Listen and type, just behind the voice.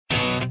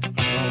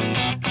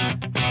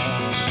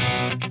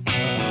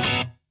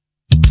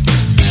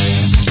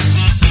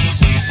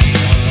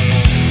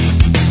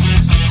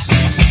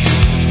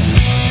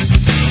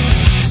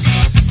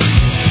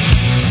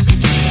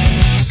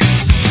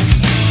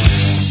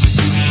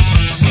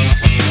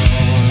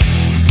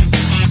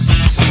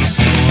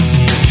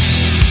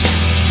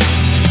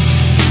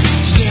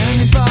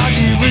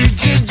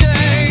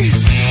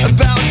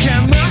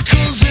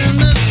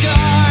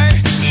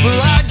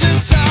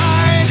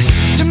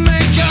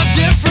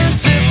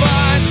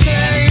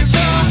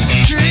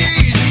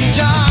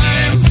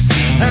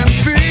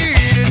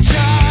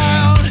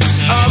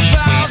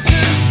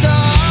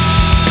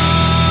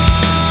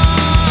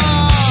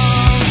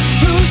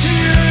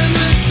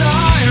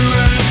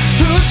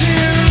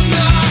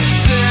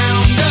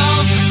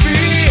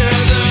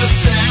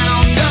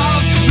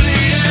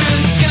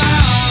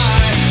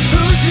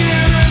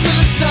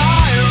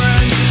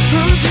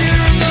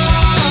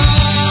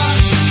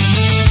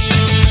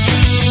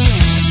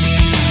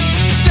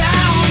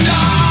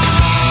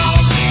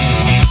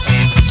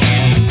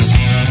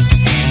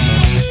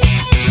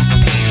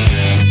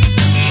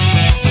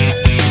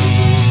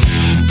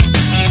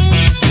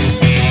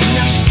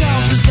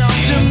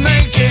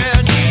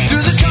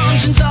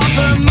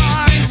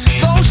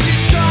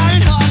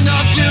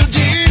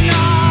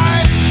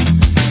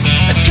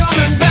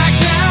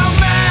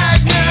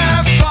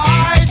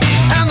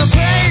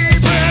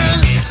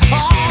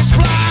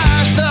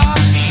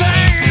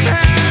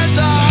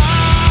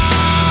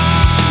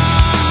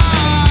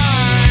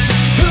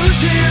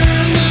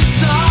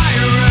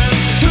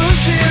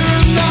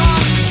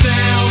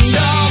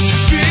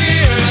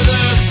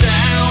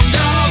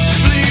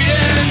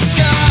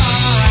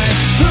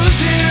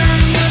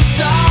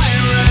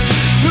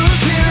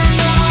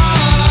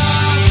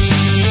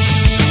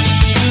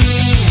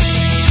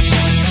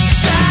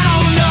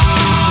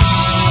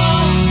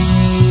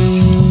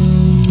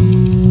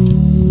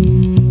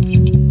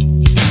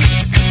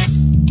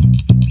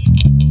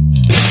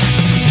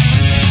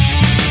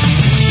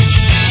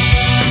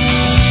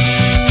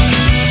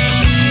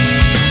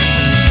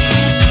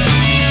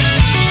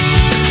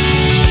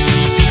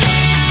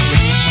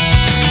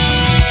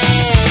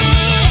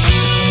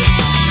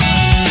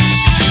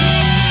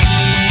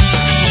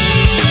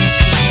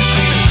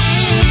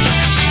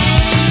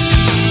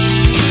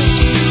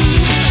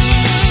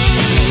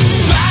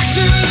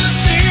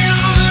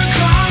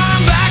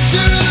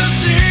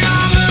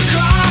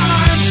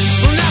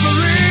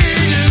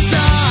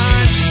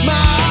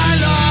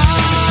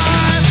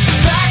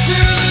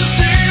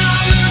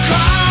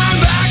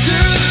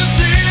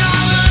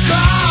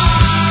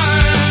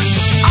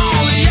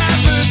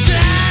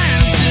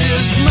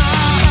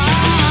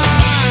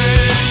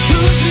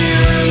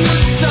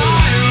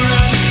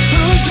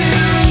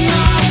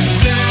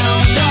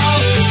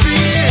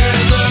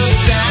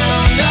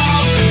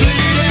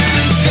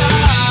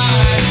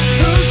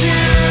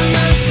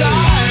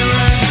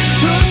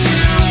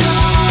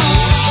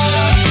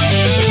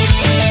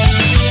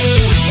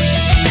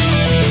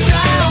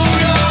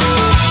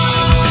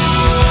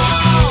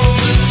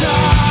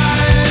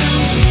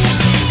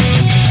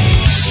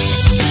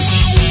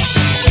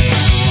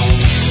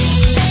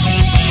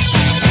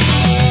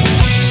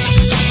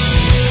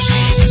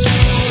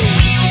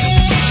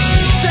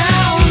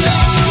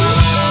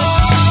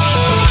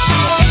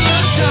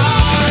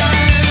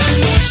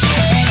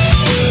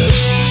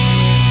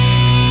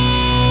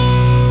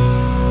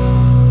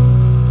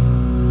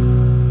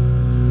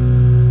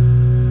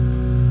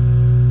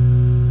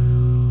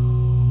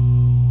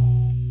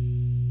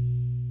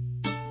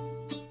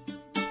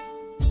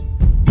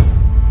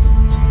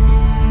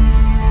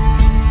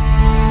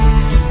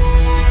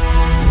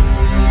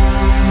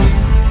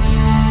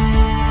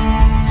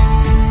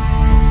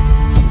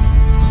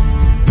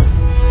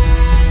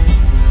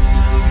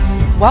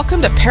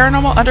Welcome to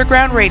Paranormal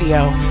Underground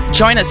Radio.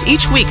 Join us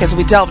each week as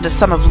we delve into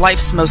some of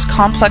life's most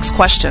complex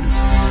questions.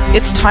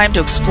 It's time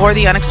to explore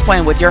the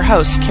unexplained with your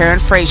hosts, Karen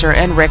Frazier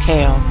and Rick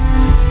Hale.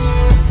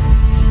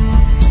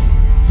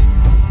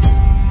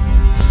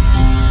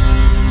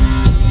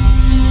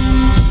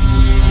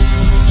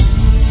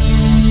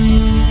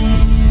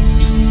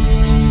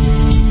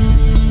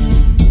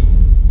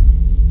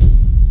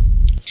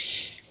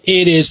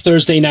 It is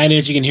Thursday night, and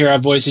if you can hear our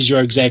voices, you're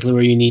exactly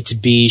where you need to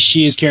be.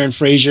 She is Karen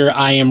Frazier.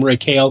 I am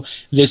Rick Hale.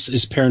 This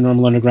is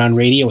Paranormal Underground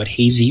Radio at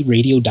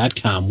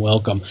hazyradio.com.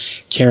 Welcome.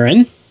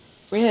 Karen?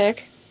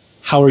 Rick?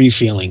 How are you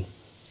feeling?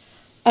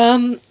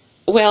 Well,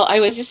 I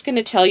was just going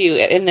to tell you,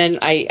 and then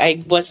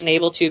I wasn't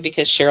able to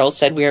because Cheryl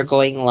said we are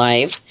going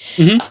live.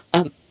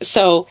 Mm-hmm.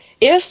 So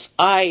if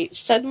I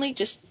suddenly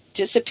just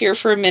disappear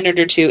for a minute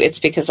or two, it's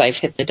because I've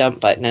hit the dump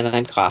button and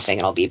I'm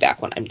coughing. I'll be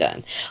back when I'm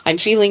done. I'm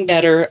feeling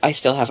better. I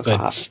still have a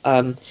cough.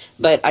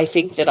 But I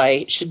think that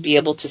I should be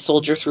able to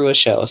soldier through a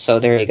show. So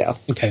there you go.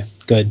 Okay,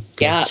 good.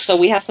 Yeah, so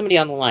we have somebody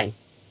on the line.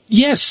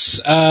 Yes,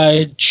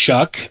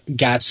 Chuck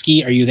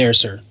Gotsky. Are you there,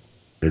 sir?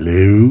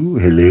 Hello.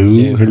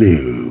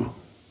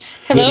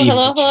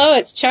 Hello.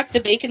 It's Chuck the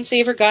Bacon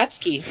Saver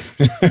Gotsky.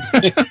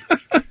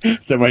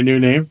 Is that my new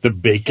name? The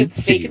Bacon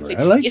Saver.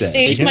 I like that. You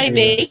saved my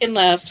bacon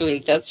last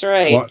week. That's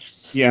right. Well,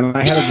 yeah, and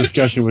I had a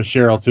discussion with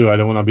Cheryl, too. I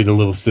don't want to be the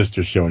little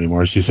sister show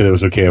anymore. She said it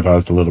was okay if I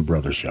was the little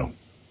brother show.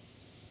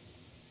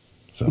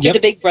 So. You're the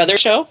big brother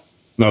show?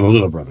 No, the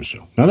little brother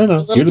show. No.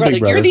 You're the big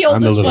brother. You're the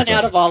oldest one brother.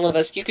 out of all of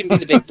us. You can be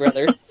the big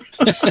brother.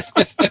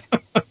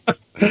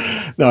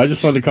 No, I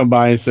just wanted to come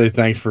by and say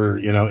thanks for,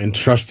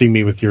 entrusting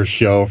me with your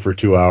show for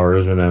 2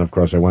 hours. And then, of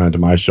course, I went into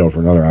my show for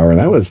another hour. And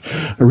that was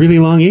a really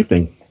long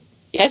evening.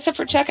 Yeah, except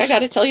for Chuck, I got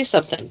to tell you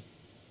something.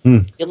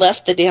 You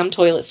left the damn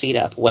toilet seat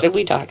up. What did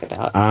we talk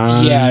about?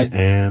 I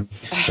am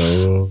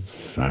so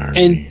sorry.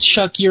 And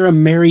Chuck, you're a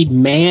married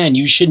man.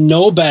 You should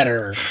know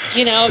better.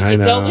 You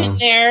go in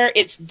there,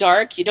 it's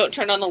dark, you don't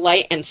turn on the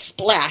light, and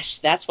splash.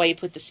 That's why you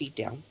put the seat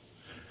down.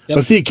 Yep.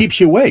 Well, see, it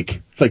keeps you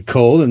awake. It's like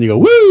cold, and you go,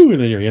 woo,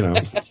 and then you're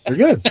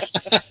good.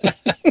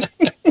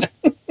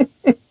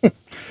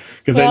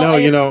 Because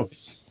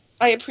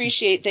I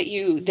appreciate that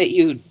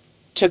you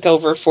took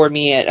over for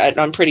me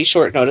on pretty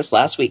short notice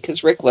last week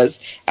because Rick was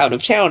out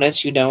of town,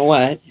 as you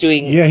know,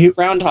 doing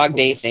Groundhog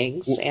Day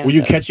things. And, were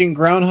you catching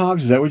groundhogs?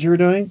 Is that what you were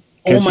doing?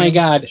 Oh my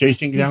God!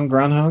 Chasing down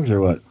groundhogs or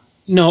what?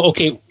 No,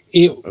 okay.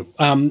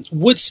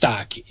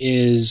 Woodstock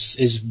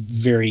is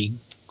very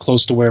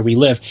close to where we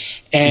live,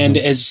 and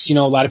as you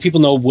know, a lot of people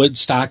know,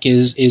 Woodstock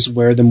is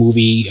where the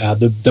movie,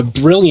 the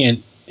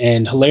brilliant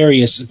and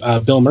hilarious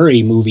Bill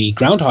Murray movie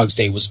Groundhog's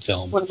Day was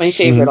filmed. One of my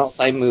favorite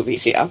all-time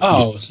movies, yeah.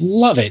 Oh,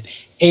 love it.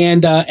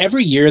 And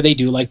every year they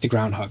do like the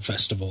Groundhog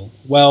Festival.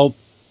 Well,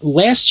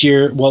 last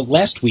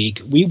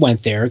week we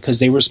went there because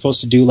they were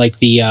supposed to do like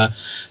the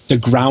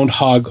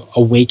Groundhog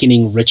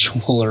Awakening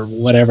ritual or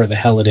whatever the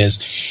hell it is.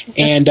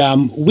 And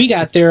we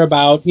got there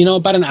about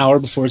an hour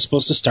before it's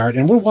supposed to start,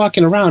 and we're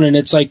walking around and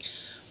it's like,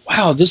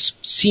 wow, this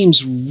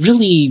seems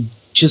really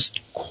just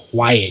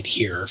quiet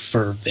here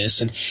for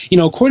this. And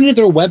according to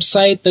their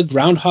website, the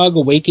Groundhog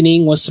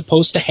Awakening was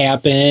supposed to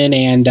happen,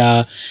 and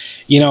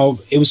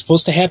it was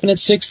supposed to happen at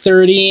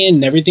 6:30,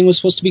 and everything was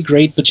supposed to be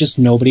great, but just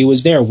nobody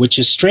was there, which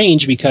is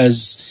strange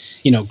because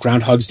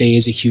Groundhog's Day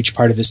is a huge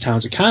part of this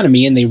town's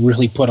economy, and they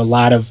really put a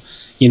lot of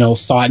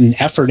thought and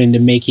effort into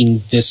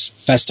making this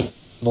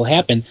festival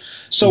happen.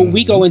 So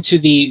we go into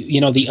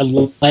the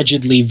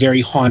allegedly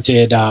very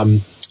haunted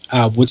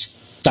Woodstock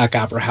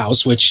Opera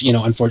House, which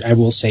unfortunately I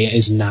will say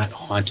is not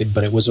haunted,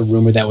 but it was a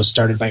rumor that was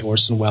started by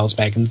Orson Welles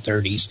back in the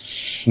 30s,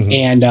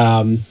 and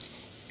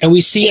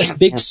we see a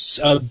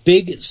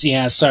big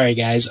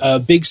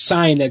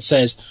sign that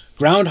says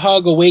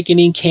Groundhog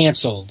Awakening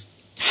canceled.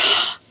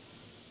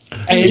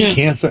 They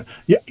canceled.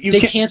 Yeah, they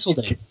canceled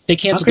it. They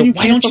canceled it.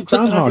 Why don't you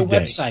put that on your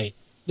website?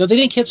 No, they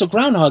didn't cancel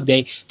Groundhog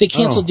Day. They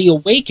canceled the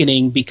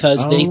Awakening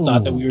because they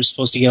thought that we were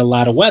supposed to get a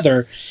lot of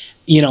weather.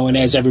 And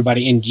as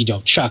everybody, and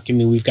Chuck,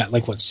 we've got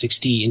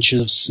 60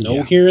 inches of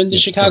snow here in the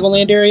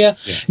Chicagoland area.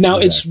 Yeah, now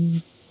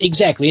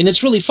Exactly. And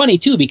it's really funny,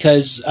 too,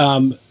 because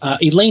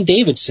Elaine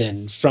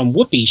Davidson from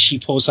Whoopi, she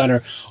posts on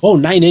her,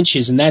 9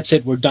 inches, and that's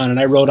it, we're done. And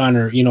I wrote on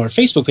her, her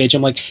Facebook page,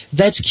 I'm like,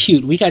 that's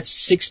cute. We got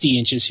 60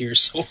 inches here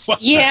so far.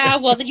 Yeah,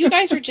 well, you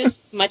guys are just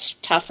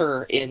much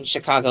tougher in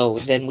Chicago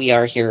than we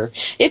are here.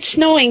 It's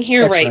snowing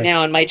here right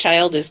now, and my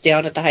child is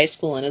down at the high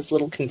school in his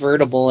little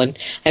convertible, and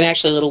I'm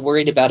actually a little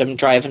worried about him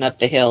driving up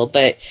the hill.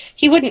 But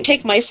he wouldn't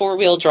take my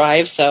four-wheel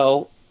drive,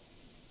 so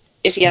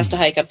if he has to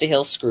hike up the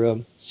hill, screw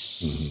him.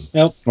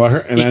 Nope.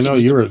 Well, I know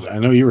you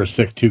were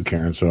sick too,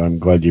 Karen. So I'm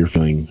glad you're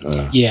feeling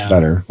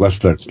better.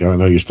 I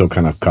know you're still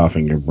kind of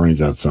coughing your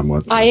brains out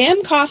somewhat. So. I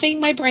am coughing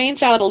my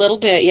brains out a little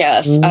bit,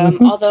 yes.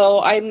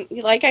 Although I'm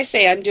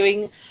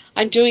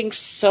doing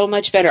so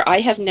much better. I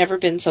have never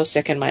been so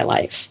sick in my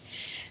life.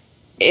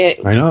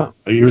 I know.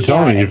 You were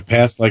telling me you've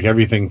passed like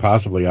everything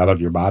possibly out of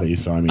your body.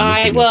 So I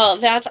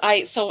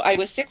mean, so I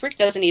was sick. Rick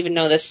doesn't even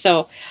know this.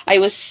 So I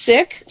was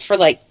sick for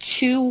like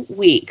 2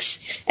 weeks,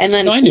 and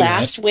then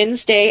last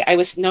Wednesday I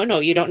was no,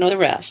 you don't know the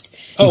rest.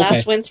 Oh,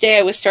 last Wednesday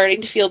I was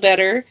starting to feel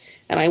better,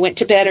 and I went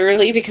to bed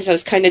early because I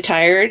was kind of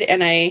tired,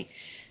 and I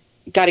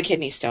got a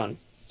kidney stone.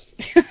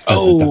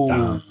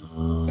 Oh.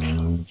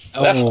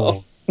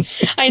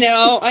 I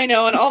know,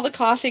 and all the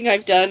coughing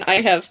I've done, I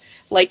have.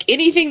 Like,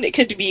 anything that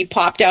could be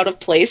popped out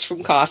of place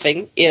from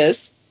coughing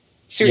is,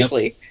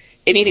 seriously,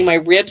 anything. My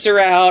ribs are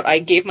out. I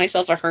gave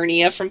myself a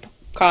hernia from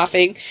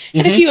coughing,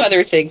 and a few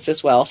other things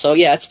as well. So,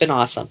 yeah, it's been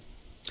awesome.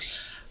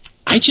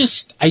 I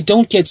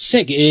don't get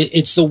sick.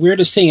 It's the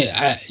weirdest thing.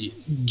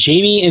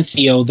 Jamie and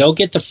Theo, they'll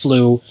get the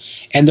flu,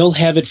 and they'll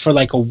have it for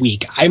like a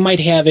week. I might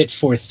have it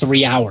for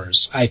 3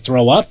 hours. I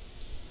throw up.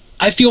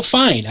 I feel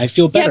fine. I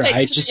feel better. Yeah,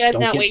 I just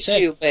don't get sick.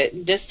 Too,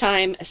 but this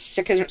time,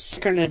 sicker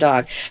than a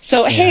dog.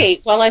 So, hey,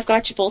 while I've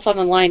got you both on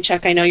the line,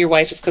 Chuck, I know your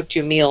wife has cooked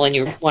you a meal and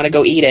you want to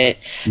go eat it.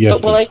 Yes,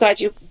 but while I've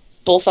got you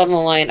both on the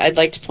line, I'd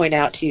like to point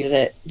out to you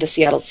that the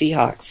Seattle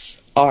Seahawks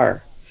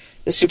are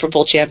the Super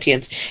Bowl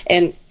champions.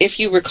 And if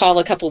you recall,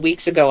 a couple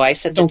weeks ago, I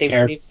said that they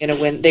weren't even going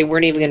to win. They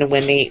weren't even going to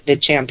win the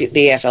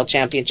AFL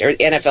championship or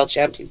NFL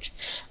championship,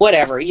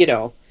 whatever. You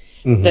know,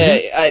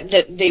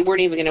 that they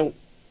weren't even going to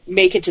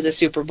make it to the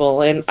Super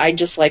Bowl, and I'd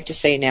just like to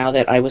say now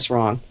that I was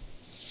wrong.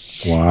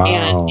 Wow.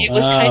 And it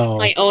was kind of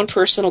my own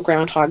personal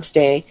Groundhog's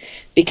Day,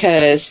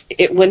 because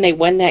when they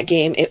won that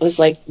game, it was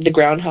like the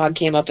groundhog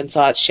came up and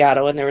saw its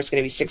shadow, and there was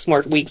going to be 6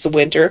 more weeks of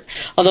winter,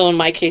 although in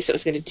my case it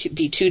was going to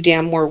be 2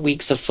 damn more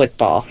weeks of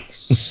football.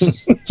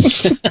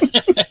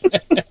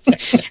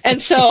 And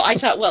so I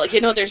thought, well,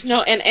 there's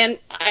no, and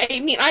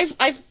I mean, I've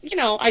I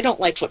don't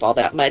like football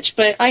that much,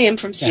 but I am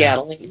from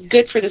Seattle, and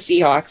good for the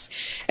Seahawks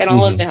and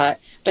all of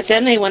that. But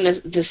then they won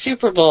the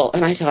Super Bowl,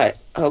 and I thought,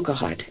 oh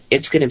God,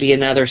 it's going to be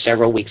another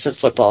several weeks of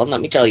football, and let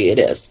me tell you, it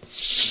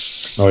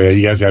is. Oh yeah,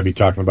 you guys got to be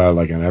talking about it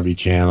like on every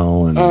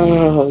channel and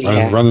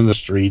running the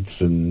streets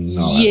and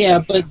all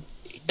that stuff. But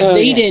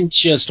they didn't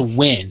just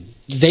win;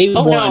 they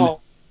won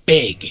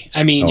big.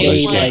 I mean,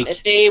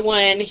 they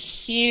won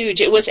huge.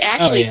 It was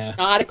actually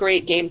not a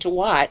great game to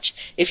watch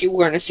if you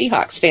weren't a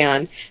Seahawks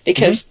fan,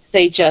 because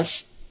they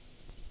just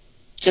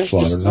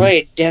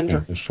destroyed Denver.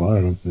 Yeah, they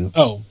slaughtered them. Yeah.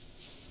 Oh,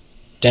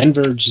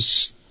 Denver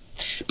just.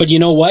 But you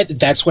know what?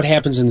 That's what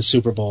happens in the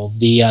Super Bowl.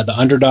 The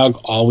underdog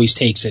always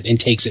takes it, and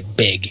takes it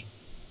big.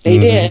 They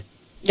did.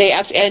 They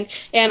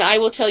and I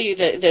will tell you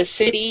that the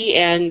city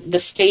and the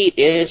state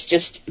is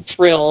just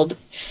thrilled.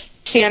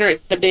 Tanner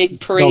had a big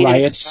parade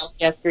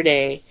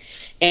yesterday,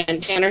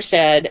 and Tanner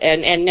said,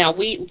 and now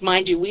we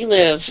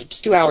live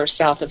 2 hours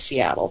south of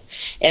Seattle,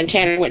 and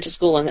Tanner went to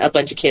school, and a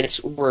bunch of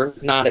kids were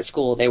not at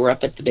school. They were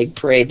up at the big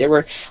parade. There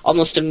were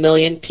almost 1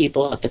 million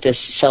people up at this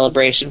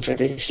celebration for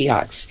the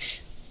Seahawks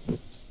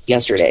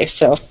yesterday.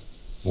 So,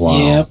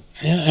 wow.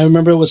 Yeah, I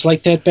remember it was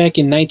like that back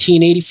in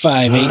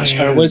 1985,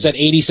 or was that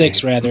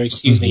 86 rather?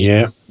 Excuse me.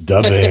 Yeah,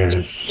 the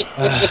Bears.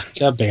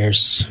 The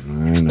Bears.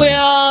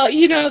 Well,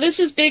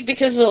 this is big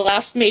because of the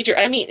last major.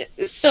 I mean,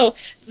 so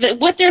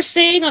what they're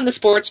saying on the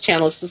sports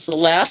channels is the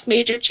last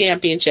major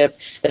championship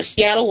that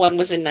Seattle won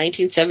was in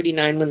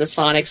 1979 when the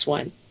Sonics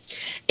won.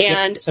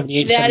 And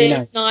that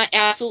is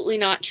absolutely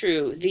not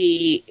true.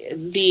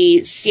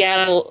 The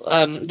Seattle,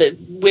 the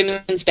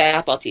women's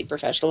basketball team,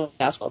 professional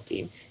basketball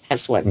team,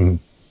 has won.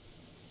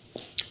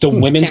 The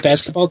women's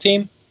basketball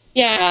team?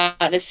 Yeah,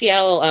 the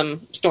Seattle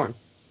Storm.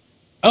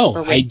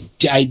 Oh, I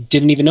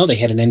didn't even know they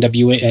had an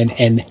NWA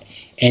and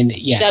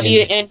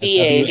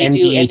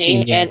WNBA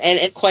team,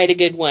 and quite a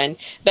good one.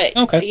 But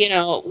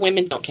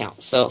women don't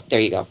count. So there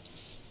you go.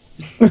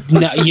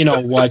 No, you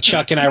know what?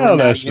 Chuck and I were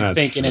not even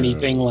thinking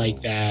anything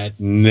like that.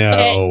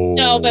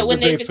 No, but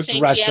when they've been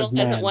saying Seattle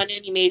hasn't won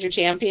any major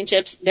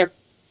championships, they're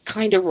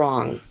kind of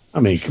wrong. I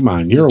mean, come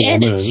on, you're a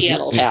woman. And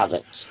Seattle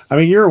haven't. I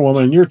mean, you're a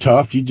woman. You're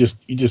tough. You just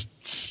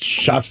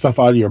shot stuff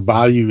out of your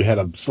body. You had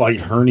a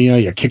slight hernia.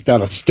 You kicked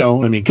out a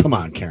stone. I mean, come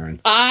on,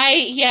 Karen.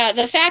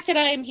 The fact that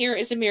I am here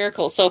is a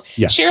miracle. So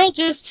Cheryl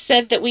just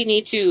said that we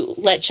need to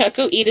let Chuck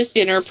go eat his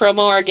dinner,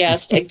 promo our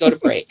guest, and go to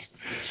break.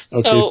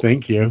 Okay,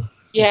 thank you.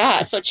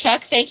 Yeah, so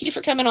Chuck, thank you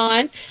for coming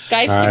on.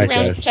 Guys, stick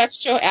around for Chuck's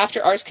show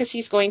after ours because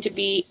he's going to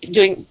be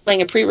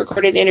playing a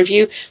pre-recorded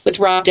interview with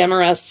Rob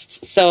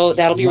Demarest, so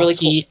that'll be really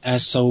cool.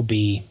 SOB.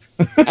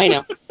 I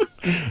know. All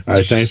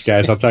right, thanks,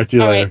 guys. I'll talk to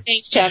you later. All right,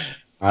 thanks, Chuck.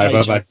 All right,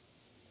 bye-bye.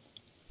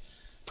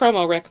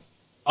 Promo, Rick.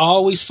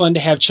 Always fun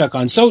to have Chuck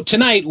on. So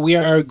tonight we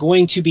are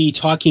going to be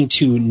talking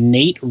to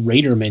Nate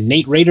Raderman.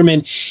 Nate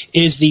Raderman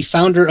is the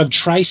founder of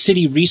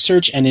Tri-City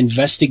Research and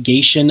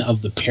Investigation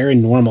of the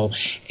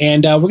Paranormal.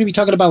 And we're going to be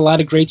talking about a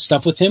lot of great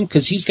stuff with him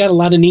because he's got a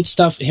lot of neat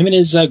stuff. Him and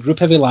his group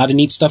have a lot of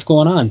neat stuff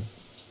going on.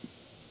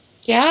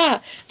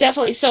 Yeah,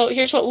 definitely. So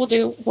here's what we'll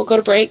do. We'll go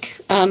to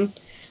break.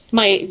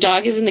 My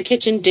dog is in the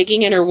kitchen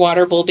digging in her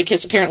water bowl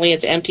because apparently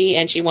it's empty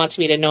and she wants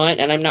me to know it,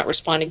 and I'm not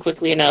responding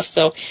quickly enough,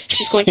 so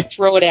she's going to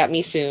throw it at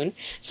me soon.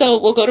 So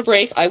we'll go to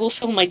break. I will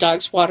fill my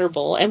dog's water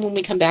bowl, and when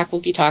we come back,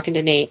 we'll be talking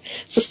to Nate.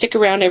 So stick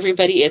around,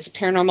 everybody. It's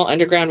Paranormal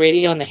Underground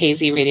Radio on the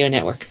Hazy Radio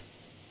Network.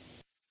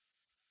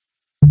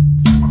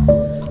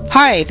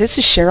 Hi, this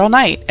is Cheryl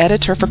Knight,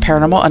 editor for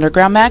Paranormal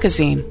Underground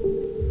Magazine.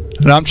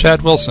 And I'm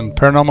Chad Wilson,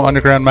 Paranormal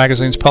Underground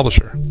Magazine's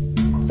publisher.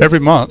 Every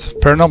month,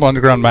 Paranormal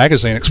Underground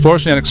Magazine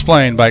explores the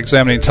unexplained by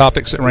examining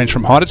topics that range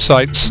from haunted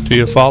sites to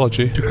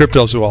ufology to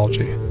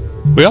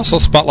cryptozoology. We also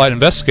spotlight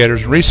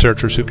investigators and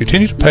researchers who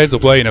continue to pave the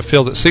way in a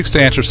field that seeks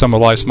to answer some of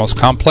life's most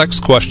complex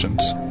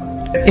questions.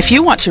 If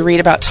you want to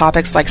read about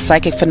topics like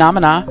psychic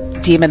phenomena,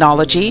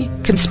 demonology,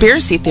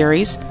 conspiracy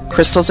theories,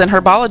 crystals and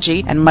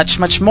herbology, and much,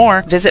 much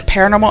more, visit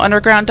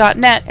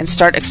ParanormalUnderground.net and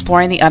start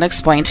exploring the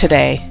unexplained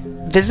today.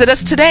 Visit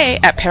us today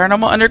at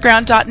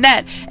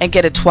ParanormalUnderground.net and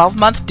get a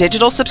 12-month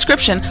digital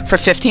subscription for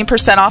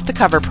 15% off the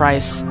cover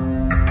price.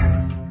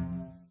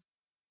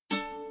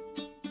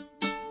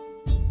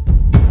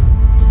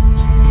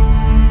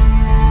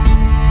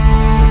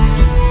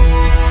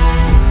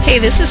 Hey,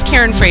 this is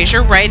Karen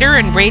Frazier, writer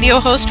and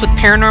radio host with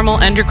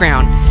Paranormal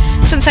Underground.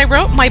 Since I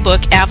wrote my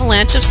book,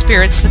 Avalanche of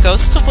Spirits, The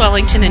Ghosts of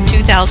Wellington in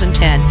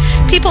 2010,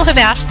 people have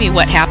asked me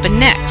what happened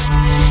next.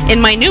 In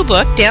my new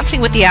book,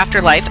 Dancing with the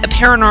Afterlife, a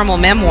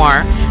paranormal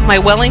memoir, my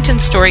Wellington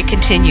story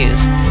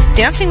continues.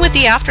 Dancing with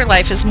the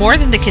Afterlife is more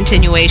than the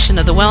continuation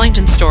of the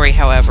Wellington story,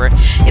 however.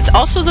 It's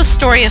also the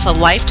story of a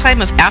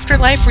lifetime of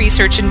afterlife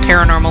research and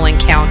paranormal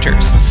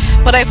encounters.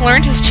 What I've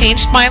learned has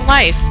changed my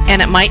life,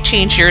 and it might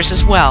change yours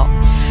as well.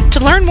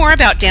 To learn more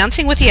about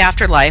Dancing with the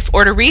Afterlife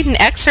or to read an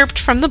excerpt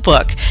from the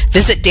book,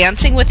 visit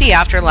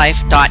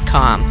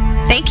dancingwiththeafterlife.com.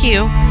 Thank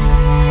you.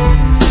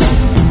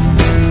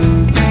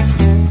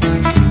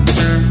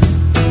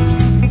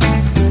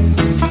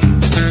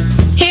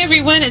 Hey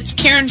everyone, it's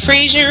Karen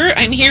Frazier.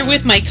 I'm here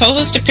with my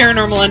co-host of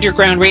Paranormal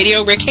Underground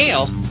Radio, Rick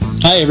Hale.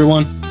 Hi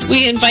everyone.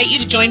 We invite you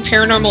to join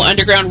Paranormal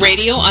Underground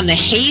Radio on the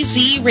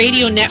Hazy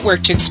Radio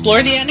Network to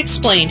explore the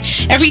unexplained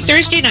every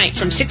Thursday night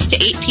from 6 to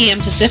 8 p.m.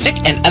 Pacific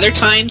and other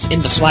times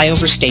in the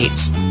flyover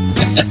states.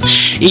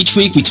 Each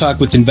week we talk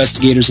with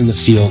investigators in the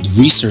field,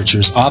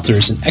 researchers,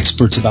 authors, and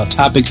experts about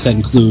topics that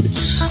include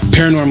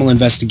paranormal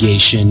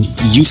investigation,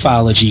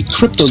 ufology,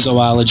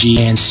 cryptozoology,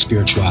 and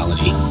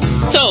spirituality.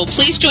 So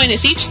please join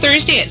us each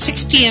Thursday at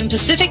 6 p.m.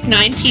 Pacific,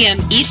 9 p.m.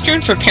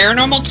 Eastern for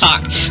Paranormal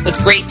Talk with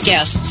great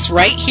guests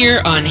right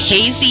here on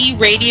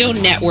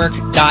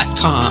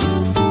HazyRadioNetwork.com.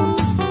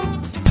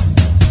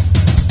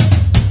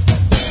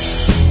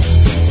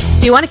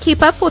 Do you want to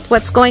keep up with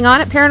what's going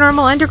on at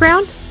Paranormal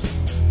Underground?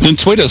 Then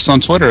tweet us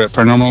on Twitter at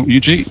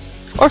ParanormalUG.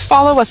 Or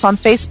follow us on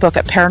Facebook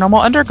at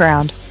Paranormal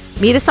Underground.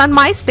 Meet us on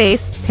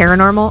MySpace,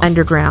 Paranormal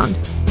Underground.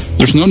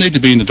 There's no need to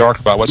be in the dark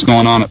about what's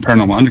going on at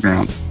Paranormal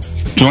Underground.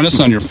 Join us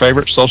on your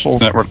favorite social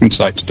networking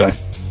site today.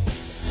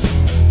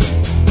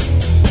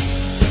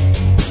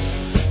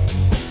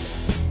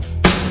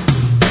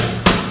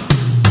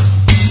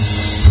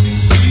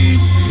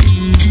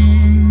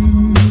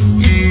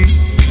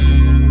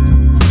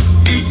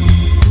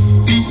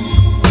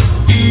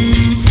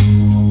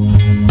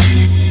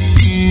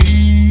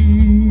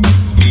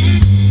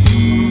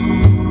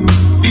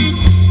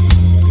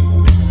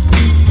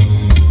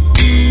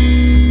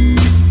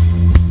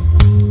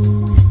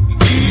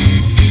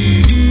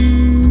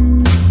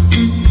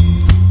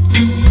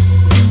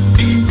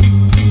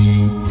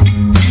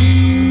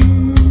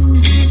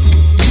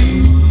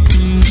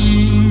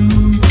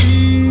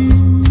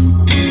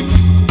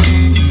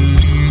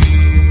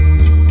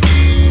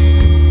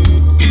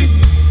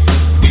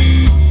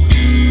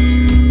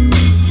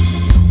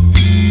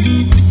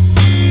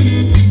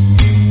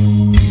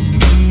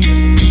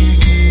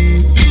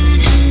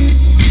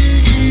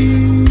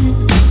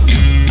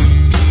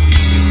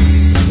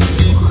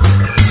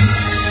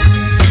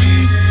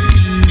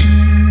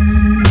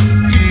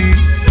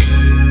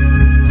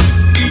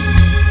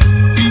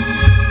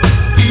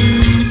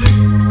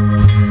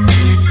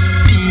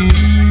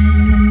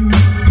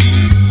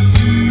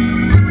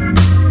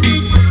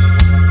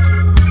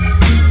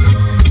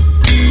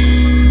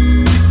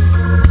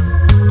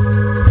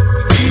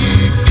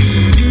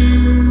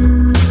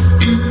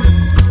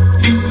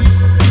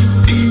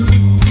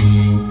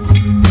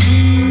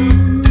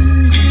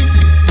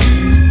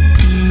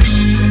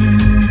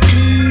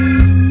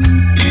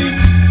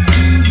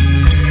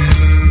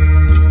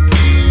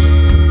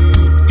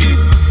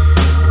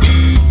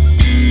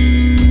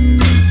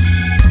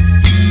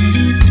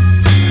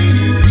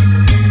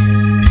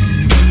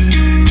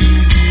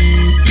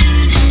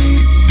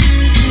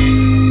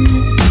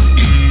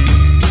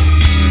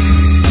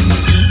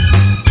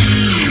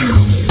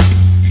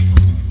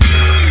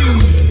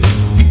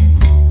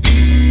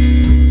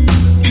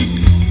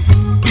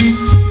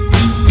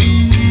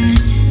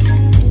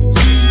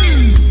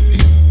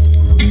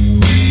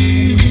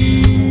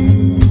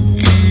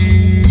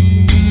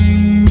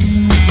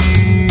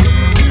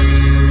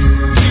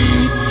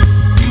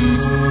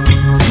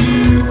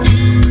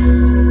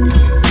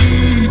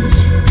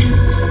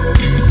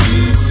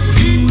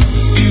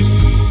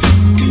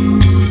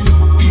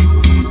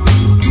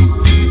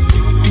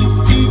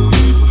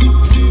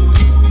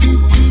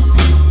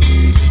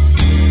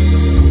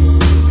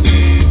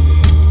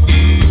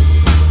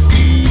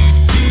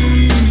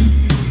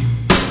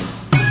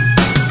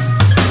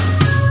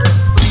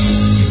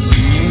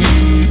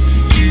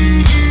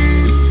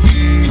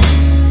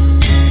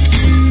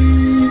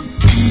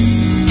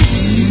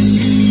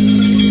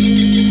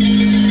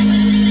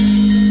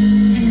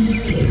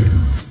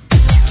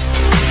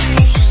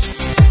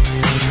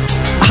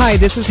 Hi,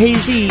 this is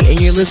Hazy,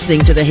 and you're listening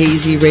to the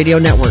Hazy Radio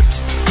Network.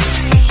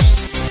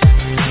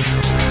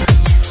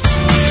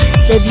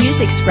 The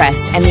views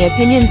expressed and the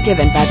opinions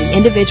given by the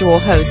individual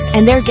hosts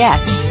and their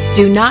guests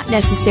do not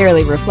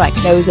necessarily reflect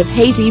those of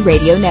Hazy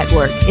Radio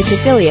Network, its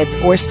affiliates,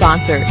 or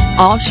sponsors.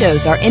 All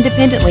shows are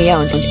independently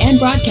owned and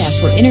broadcast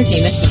for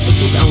entertainment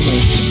purposes only.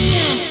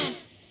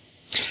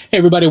 Hey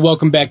everybody,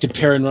 welcome back to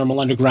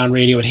Paranormal Underground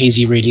Radio at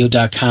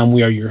hazyradio.com.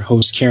 We are your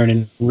hosts, Karen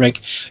and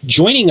Rick.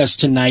 Joining us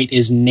tonight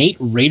is Nate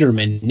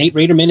Raderman. Nate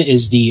Raderman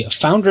is the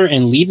founder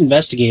and lead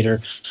investigator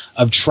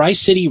of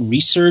Tri-City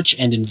Research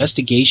and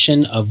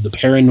Investigation of the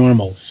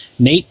Paranormal.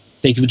 Nate,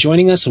 thank you for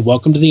joining us and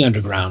welcome to the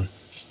Underground.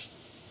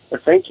 Well,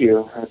 thank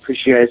you. I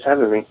appreciate you guys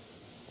having me.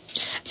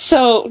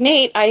 So,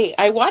 Nate,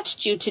 I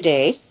watched you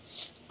today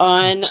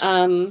on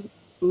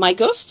My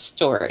Ghost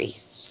Story.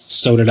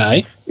 So did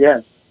I.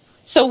 Yeah.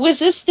 So was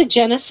this the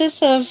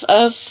genesis of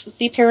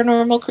the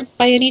Paranormal Group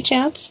by any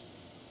chance?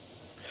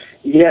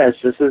 Yes,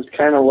 this is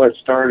kind of what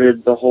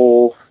started my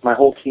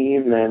whole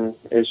team, and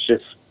it's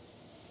just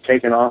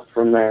taken off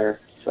from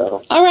there.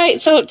 So. All right,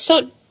 so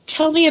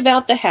tell me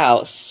about the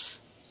house.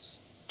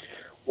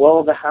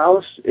 Well, the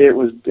house,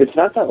 it's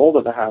not that old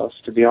of a house,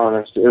 to be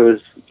honest. It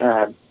was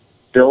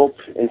built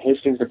in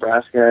Hastings,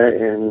 Nebraska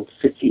in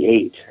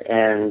 1958,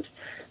 and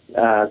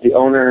the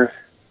owner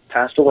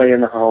passed away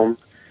in the home.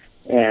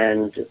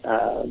 And,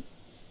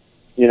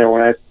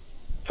 when I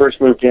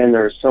first moved in,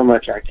 there was so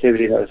much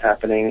activity that was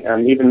happening.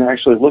 Even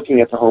actually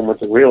looking at the home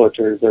with the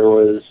realtor, there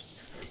was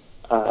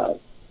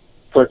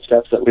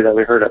footsteps that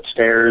we heard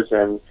upstairs.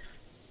 And,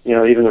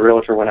 even the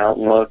realtor went out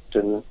and looked,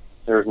 and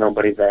there was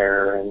nobody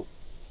there.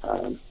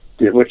 And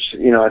which,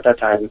 at that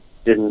time,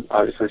 didn't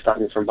obviously stop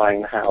me from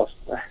buying the house.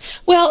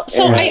 Well,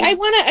 so I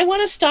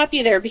want to stop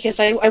you there because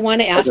I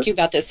want to ask you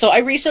about this. So I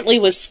recently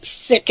was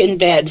sick in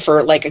bed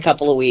for like a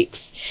couple of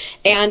weeks,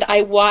 and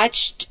I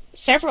watched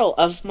several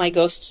of My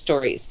Ghost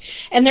Stories.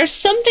 And there's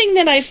something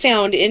that I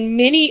found in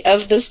many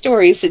of the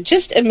stories that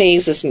just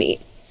amazes me.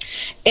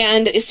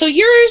 And so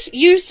yours,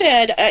 you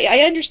said,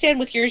 I understand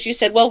with yours, you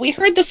said, well, we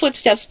heard the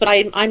footsteps, but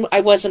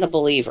I wasn't a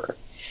believer.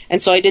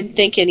 And so I didn't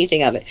think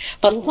anything of it.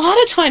 But a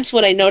lot of times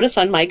what I notice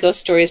on My Ghost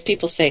Story is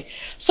people say,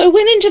 so I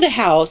went into the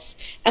house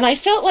and I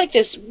felt like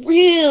this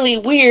really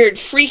weird,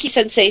 freaky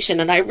sensation,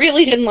 and I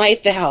really didn't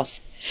like the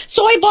house.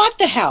 So I bought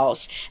the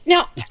house.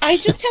 Now, I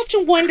just have to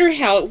wonder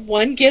how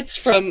one gets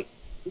from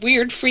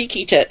weird,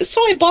 freaky to,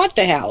 so I bought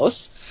the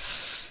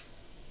house.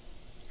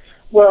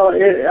 Well,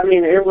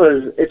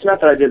 it's not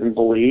that I didn't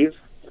believe.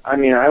 I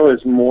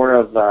was more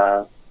of,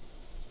 I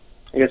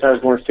guess I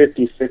was more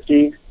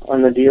 50-50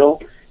 on the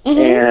deal. Mm-hmm.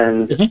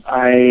 And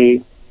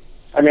I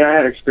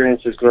had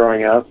experiences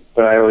growing up,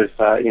 but I always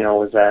thought,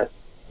 was that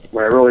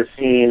what I really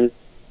seen,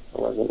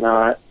 or was it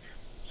not?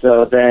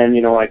 So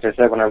then, like I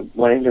said, when I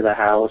went into the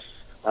house,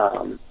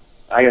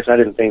 I guess I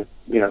didn't think,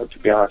 to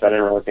be honest, I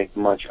didn't really think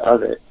much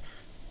of it.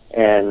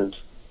 And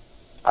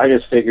I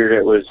just figured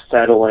it was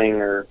settling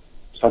or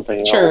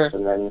something else.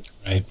 And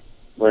then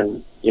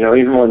when,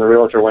 even when the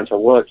realtor went to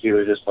look, he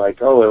was just like,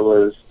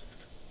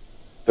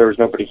 there was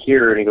nobody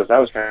here, and he goes, that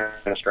was kind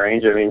of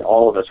strange.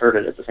 All of us heard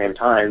it at the same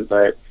time,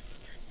 but,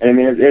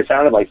 it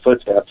sounded like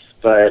footsteps,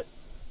 but,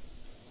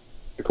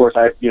 of course,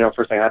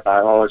 first thing I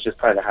thought, it's just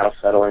probably the house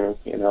settling,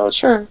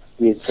 Sure.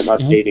 Needs some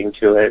updating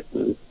to it.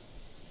 And,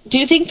 do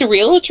you think the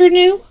realtor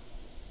knew?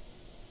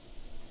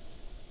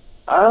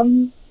 I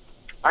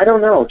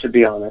don't know, to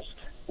be honest.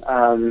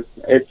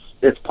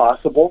 It's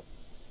possible.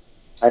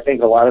 I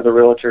think a lot of the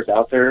realtors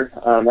out there,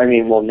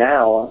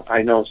 now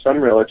I know some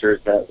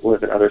realtors that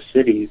live in other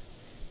cities,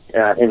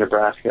 in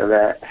Nebraska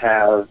that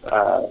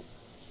have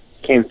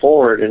came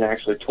forward and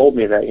actually told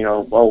me that,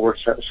 we're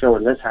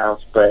showing this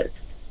house, but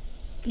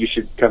you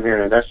should come here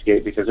and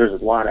investigate because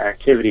there's a lot of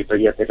activity, but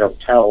yet they don't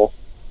tell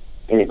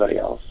anybody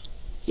else.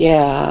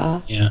 Yeah.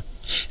 Yeah.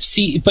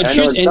 See, but I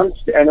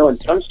know in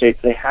some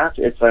states they have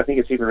to. I think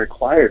it's even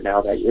required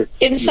now that it's.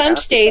 In some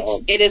states,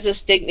 it is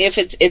if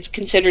it's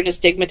considered a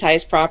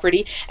stigmatized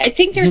property. I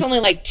think there's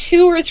only like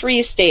 2 or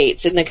 3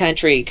 states in the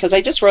country, because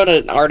I just wrote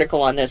an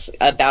article on this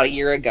about a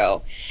year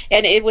ago,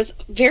 and it was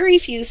very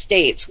few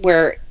states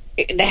where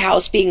the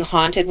house being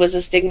haunted was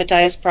a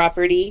stigmatized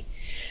property.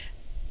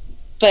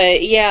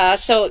 But yeah,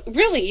 so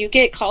really, you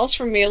get calls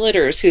from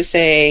realtors who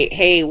say,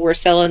 "Hey, we're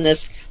selling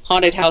this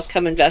haunted house.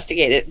 Come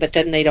investigate it," but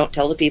then they don't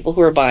tell the people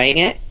who are buying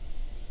it.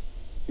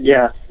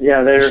 Yeah,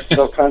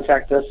 they'll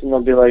contact us and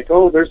they'll be like,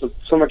 "Oh, there's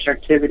so much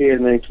activity,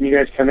 and then can you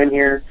guys come in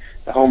here?"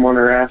 The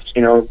homeowner asks,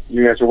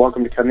 "You guys are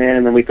welcome to come in,"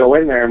 and then we go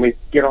in there and we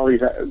get all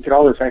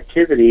this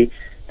activity,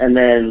 and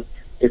then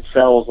it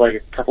sells like a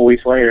couple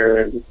weeks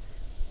later,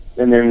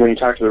 and then when you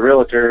talk to the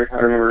realtor, I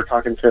remember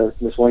talking to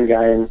this one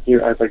guy, and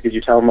I was like, "Did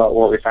you tell them about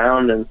what we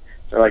found?" And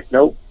they're like,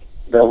 "Nope,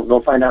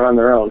 they'll find out on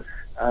their own."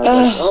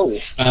 Oh.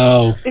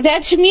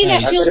 That to me,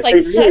 that feels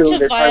like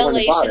such a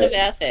violation of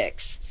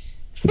ethics.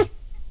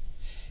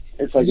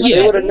 It's like, if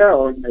they would have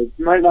known, they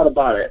might not have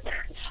bought it.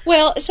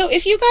 Well, so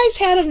if you guys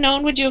had have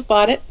known, would you have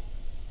bought it?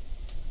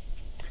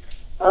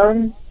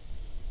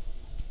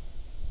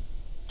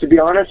 To be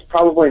honest,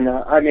 probably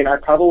not. I mean, I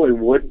probably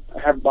would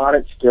have bought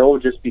it still,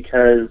 just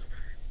because.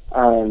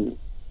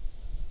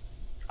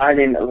 I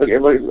mean,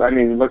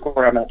 look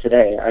where I'm at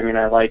today. I mean,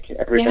 I like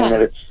everything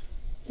that it's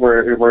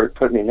where it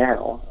put me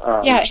now.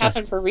 It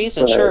happened for a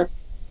reason, sure.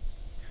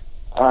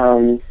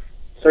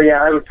 So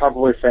yeah, I would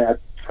probably say I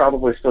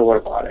probably still would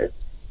have bought it.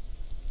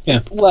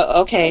 Yeah.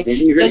 Well, okay. I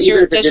mean, does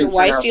your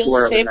wife feel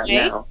the same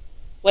way? Now.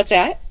 What's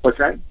that? What's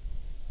that?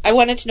 I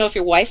wanted to know if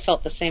your wife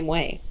felt the same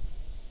way.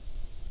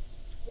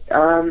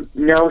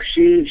 No,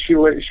 she's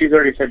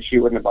already said she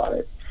wouldn't have bought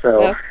it.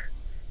 So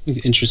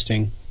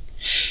interesting.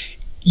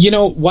 You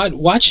know what?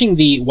 Watching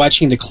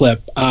the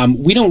clip,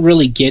 we don't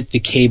really get the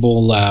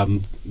cable. A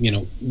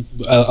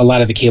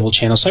lot of the cable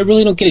channels, so I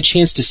really don't get a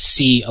chance to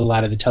see a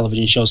lot of the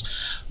television shows.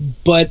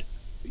 But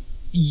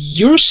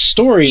your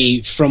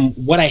story, from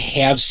what I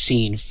have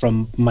seen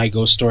from My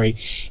Ghost Story,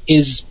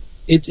 is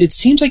it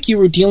seems like you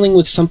were dealing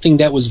with something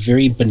that was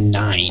very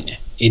benign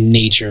in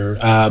nature.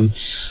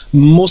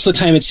 Most of the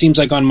time, it seems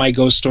like on My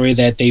Ghost Story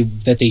that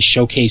they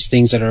showcase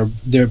things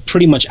they're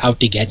pretty much out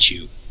to get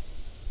you.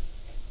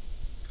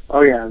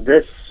 Oh yeah,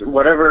 the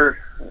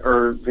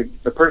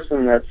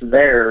person that's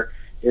there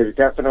is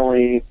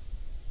definitely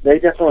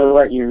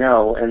let you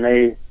know, and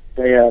they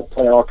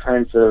play all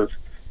kinds of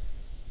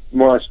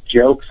more or less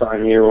jokes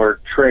on you, or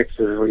tricks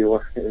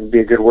would be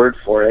a good word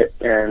for it.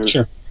 And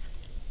sure.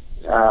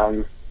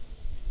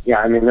 Yeah,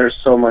 I mean, there's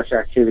so much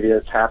activity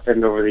that's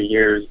happened over the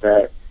years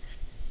that,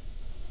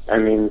 I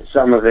mean,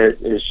 some of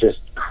it is just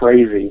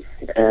crazy.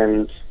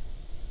 And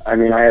I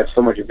mean, I have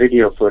so much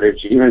video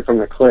footage, even from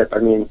the clip. I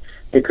mean,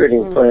 they couldn't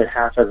even put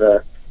half of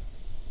the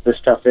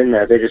stuff in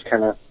there. They just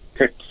kind of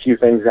picked a few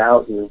things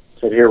out and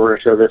said, "Here, we're going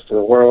to show this to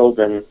the world,"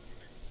 and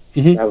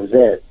that was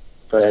it.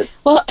 But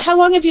well, how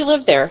long have you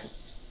lived there?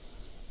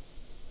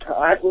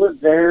 I've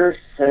lived there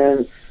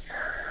since,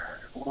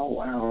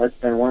 it's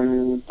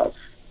been about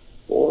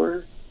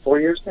 4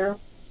 years now.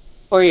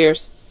 4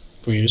 years.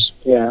 4 years.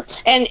 Yeah.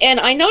 And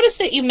I noticed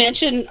that you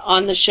mentioned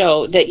on the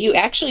show that you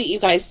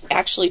guys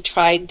actually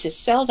tried to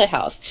sell the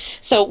house.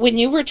 So when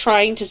you were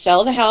trying to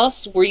sell the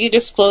house, were you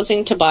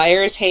disclosing to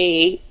buyers,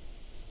 "Hey,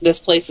 this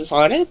place is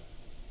haunted"?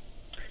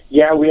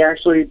 Yeah, we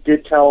actually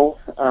did tell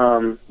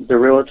the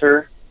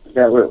realtor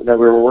that we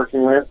were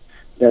working with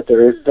that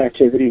there is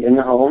activity in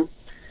the home.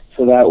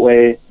 So that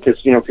way,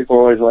 because, people are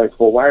always like,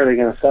 well, why are they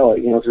going to sell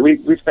it? Because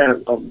we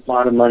spent a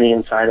lot of money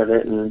inside of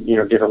it and,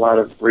 did a lot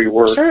of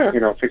rework, sure.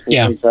 Fixing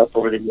things up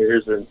over the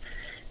years.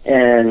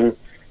 And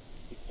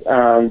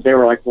they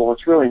were like, well,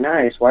 it's really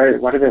nice. Why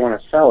do they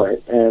want to sell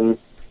it? And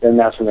then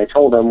that's when they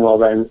told them, well,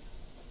 then,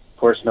 of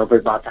course,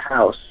 nobody bought the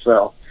house.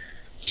 So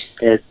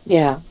it's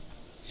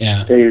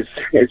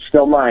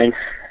still mine.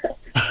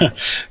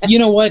 You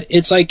know what?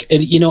 It's like, a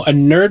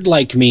nerd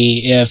like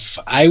me, if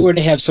I were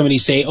to have somebody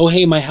say, "Oh,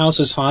 hey, my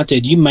house is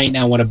haunted, you might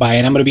not want to buy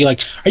it," I'm going to be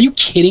like, "Are you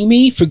kidding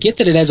me? Forget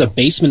that it has a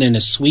basement and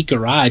a sweet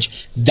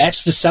garage.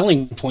 That's the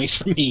selling point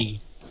for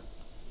me."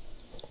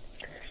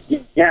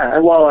 Yeah,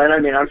 well, and I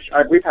mean,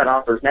 we've had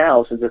offers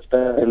now since it's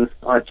been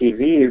on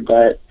TV,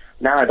 but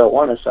now I don't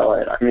want to sell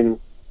it. I mean,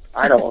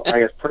 I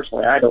guess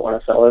personally, I don't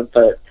want to sell it,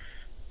 but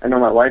I know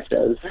my wife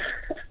does.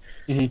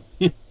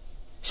 Mm-hmm.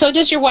 So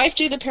does your wife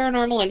do the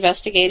paranormal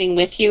investigating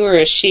with you, or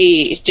did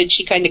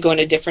she kind of go in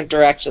a different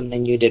direction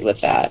than you did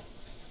with that?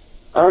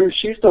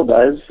 She still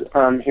does,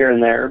 here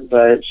and there,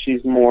 but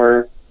she's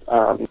more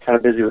kind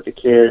of busy with the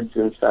kids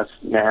and stuff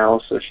now,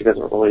 so she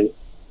doesn't really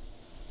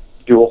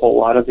do a whole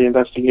lot of the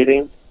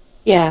investigating.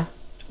 Yeah.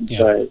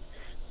 But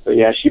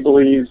yeah, she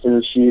believes,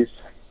 and she's,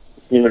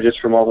 just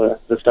from all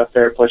the stuff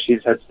there, plus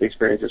she's had the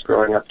experiences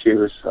growing up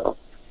too, so.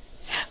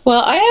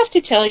 Well, I have to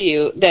tell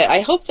you that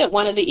I hope that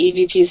one of the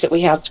EVPs that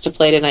we have to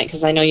play tonight,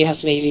 because I know you have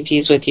some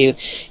EVPs with you,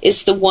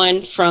 is the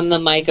one from the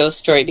My Ghost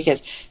Story,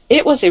 because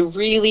it was a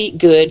really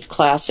good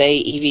Class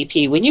A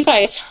EVP. When you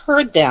guys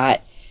heard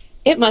that,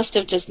 it must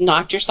have just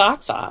knocked your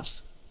socks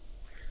off.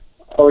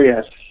 Oh,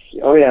 yes.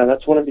 Oh, yeah,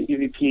 that's one of the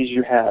EVPs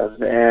you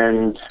have.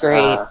 And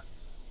great.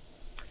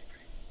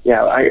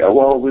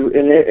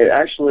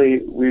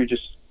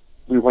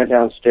 We went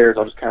downstairs.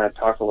 I'll just kind of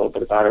talk a little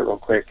bit about it real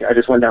quick. I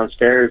just went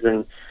downstairs,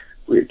 and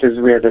because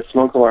we had the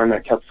smoke alarm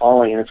that kept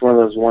falling, and it's one of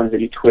those ones that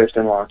you twist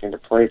and lock into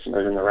place, and it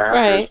was in the rafters.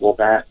 Right. Well,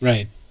 that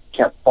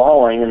kept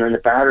falling, and then the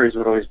batteries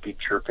would always be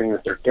chirping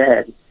that they're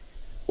dead.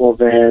 Well,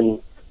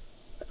 then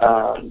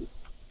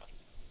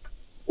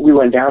we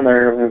went down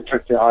there, and we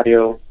took the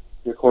audio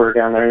recorder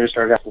down there, and just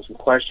started asking some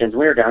questions.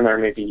 We were down there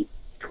maybe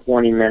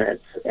 20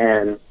 minutes,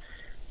 and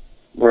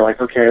we're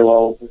like, okay,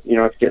 well,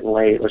 it's getting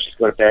late. Let's just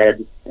go to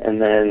bed. And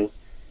then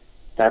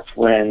that's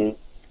when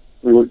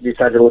we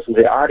decided to listen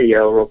to the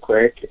audio real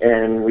quick,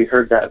 and we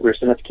heard that we were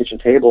sitting at the kitchen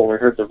table, and we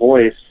heard the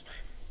voice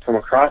from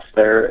across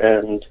there,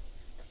 and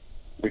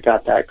we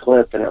got that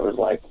clip, and it was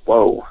like,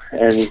 whoa.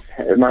 And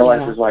my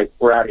wife was like,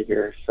 we're out of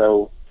here.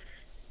 So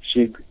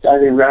I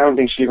don't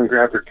think she even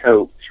grabbed her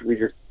coat.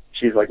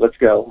 She's like, let's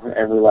go,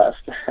 and we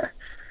left.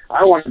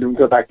 I wanted to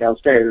go back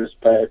downstairs,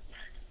 but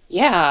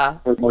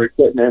with more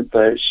equipment,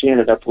 but she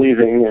ended up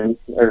leaving, and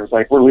it was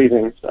like, we're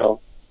leaving, so.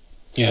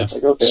 Yeah.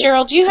 Like, okay.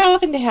 Cheryl, do you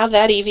happen to have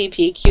that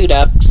EVP queued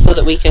up so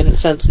that we can,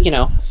 since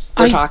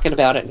we're talking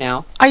about it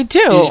now? I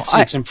do.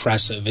 It's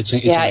impressive. It's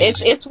amazing.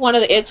 it's one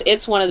of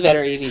the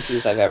better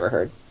EVPs I've ever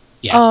heard.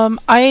 Yeah.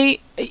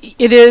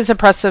 It is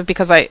impressive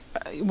because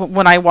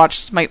when I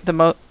watched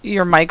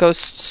your My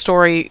Ghost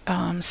Story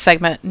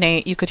segment,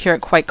 Nate, you could hear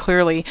it quite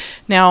clearly.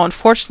 Now,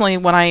 unfortunately,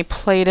 when I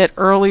played it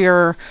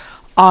earlier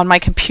on my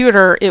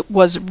computer, it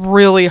was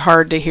really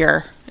hard to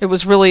hear. It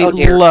was really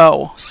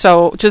low.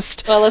 So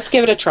let's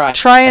give it a try.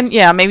 Try and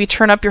maybe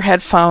turn up your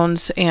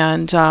headphones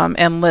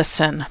and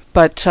listen.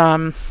 But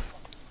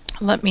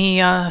let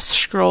me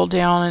scroll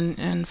down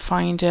and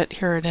find it.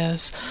 Here it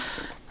is.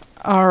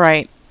 All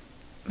right.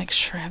 Make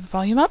sure I have the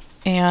volume up.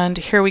 And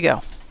here we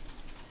go.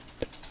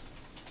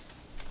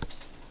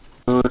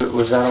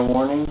 Was that a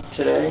warning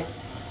today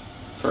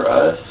for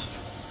us?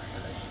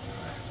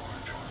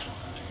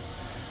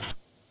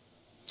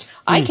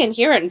 I can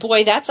hear it, and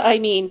boy, that's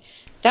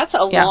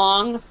a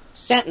long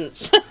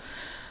sentence.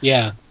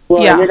 Yeah.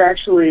 Well, and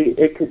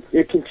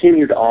it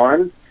continued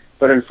on,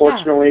 but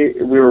unfortunately,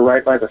 we were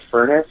right by the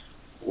furnace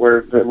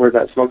where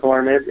that smoke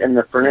alarm is, and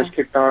the furnace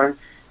kicked on,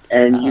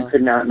 and you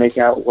could not make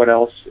out what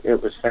else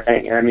it was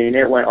saying. I mean,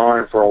 it went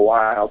on for a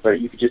while, but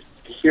you could just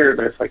hear it,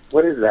 but it's like,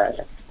 what is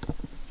that?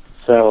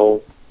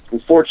 So,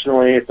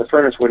 unfortunately, if the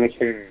furnace wouldn't have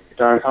kicked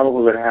on,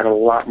 probably would have had a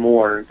lot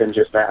more than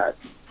just that.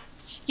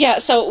 Yeah,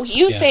 so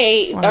you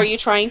say, are you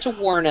trying to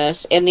warn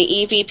us? And the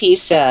EVP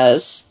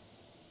says...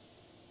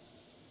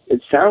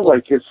 It sounds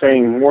like it's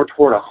saying more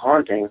toward a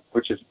haunting,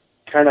 which is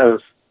kind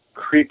of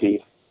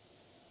creepy.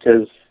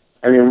 Because,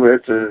 I mean,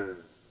 it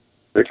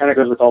kind of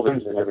goes with all the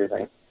and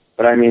everything.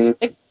 But, I mean...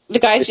 The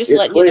guy's just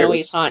letting you know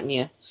he's haunting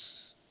you.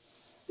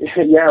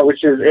 Yeah,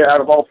 which is,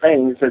 out of all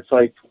things, it's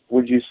like,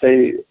 why would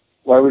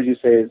you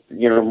say,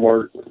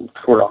 more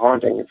toward a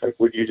haunting? It's like,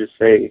 would you just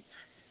say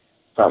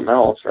something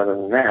else rather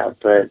than that?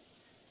 But...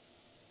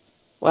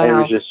 Wow. It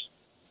was just,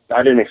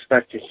 I didn't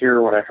expect to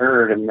hear what I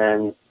heard, and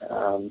then,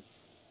 and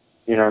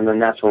then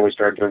that's when we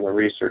started doing the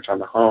research on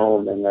the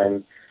home, and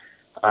then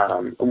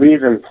we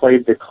even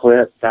played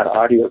that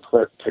audio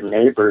clip to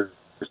neighbors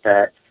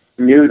that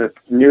knew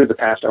the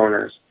past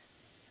owners.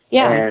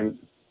 Yeah. And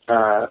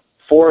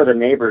 4 of the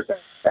neighbors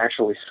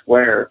actually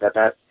swear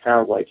that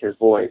sounds like his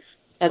voice.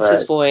 That's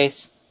his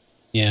voice.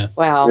 Yeah.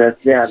 Wow.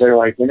 They're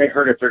like, when they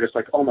heard it, they're just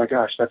like, oh my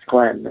gosh, that's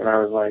Glenn. And I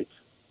was like...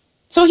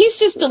 So he's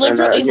just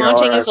deliberately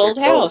haunting his old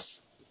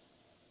house.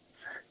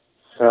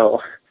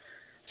 So,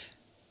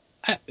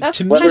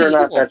 whether or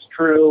not that's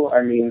true,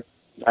 I mean,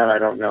 I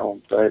don't know,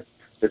 but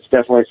it's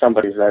definitely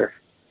somebody's there.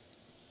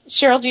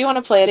 Cheryl, do you want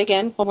to play it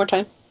again one more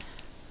time?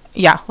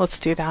 Yeah, let's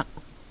do that.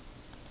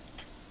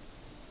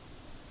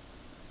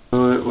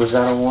 Was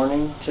that a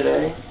warning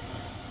today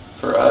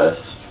for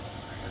us?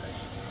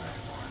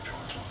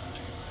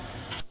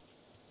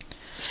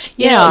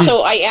 Yeah.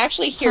 So I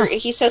actually hear,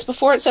 he says,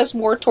 before it says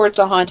more towards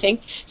the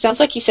haunting, sounds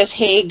like he says,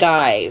 hey,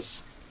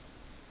 guys.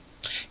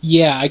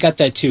 Yeah, I got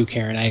that too,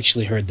 Karen. I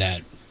actually heard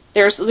that.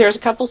 There's a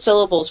couple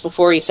syllables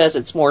before he says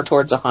it's more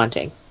towards a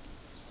haunting.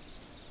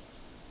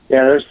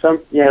 Yeah, there's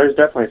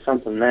definitely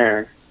something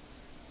there.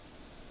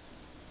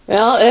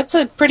 Well, it's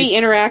a pretty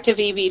interactive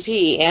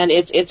EVP, and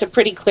it's a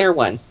pretty clear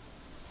one.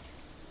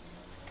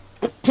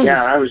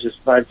 Yeah, I was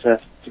just glad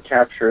to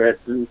capture it,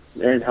 and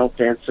it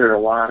helped answer a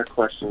lot of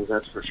questions,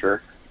 that's for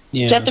sure.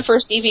 Yeah. Is that the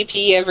first EVP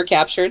you ever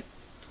captured?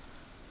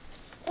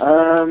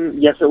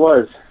 Yes, it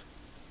was.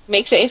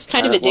 It's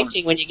kind of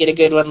addicting when you get a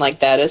good one like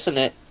that, isn't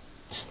it?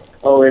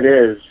 Oh, it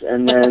is.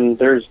 And then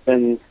there's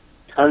been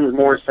tons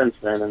more since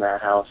then in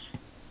that house.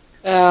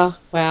 Oh,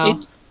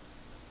 wow.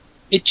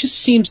 It just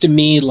seems to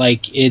me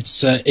like it's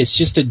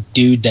just a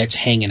dude that's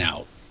hanging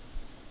out.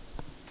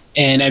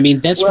 And, I mean,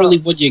 that's really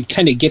what you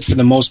kind of get for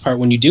the most part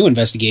when you do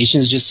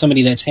investigations, just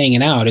somebody that's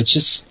hanging out. It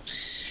just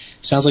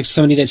sounds like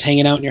somebody that's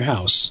hanging out in your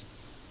house.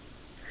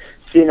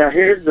 See, now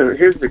here's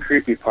the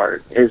creepy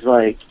part, is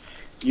like,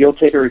 you'll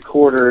take a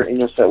recorder and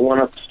you'll set one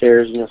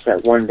upstairs and you'll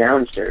set one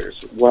downstairs.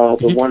 Well,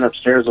 the one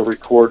upstairs will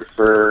record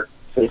for,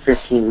 say,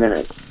 15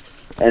 minutes,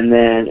 and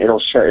then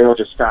it'll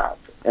just stop.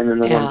 And then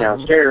the one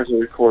downstairs will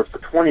record for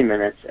 20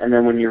 minutes, and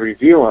then when you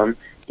review them,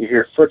 you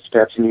hear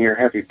footsteps and you hear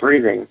heavy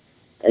breathing,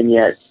 and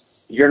yet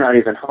you're not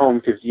even home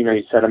because, you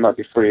set them up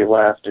before you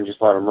left and just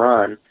let them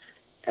run.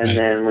 And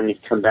then when you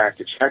come back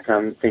to check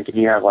them, thinking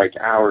you have, like,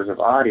 hours of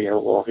audio,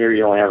 well, here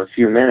you only have a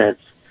few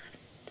minutes.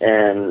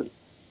 And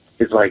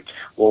it's like,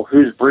 well,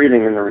 who's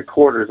breathing in the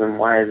recorders and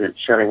why is it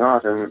shutting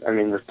off? And, I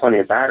mean, there's plenty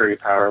of battery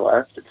power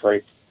left. It's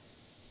like,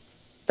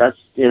 that's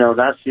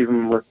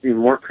even what's even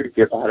more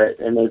creepy about it.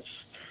 And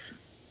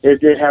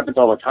it happens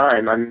all the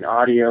time. I mean,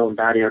 audio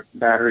and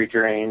battery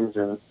drains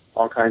and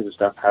all kinds of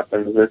stuff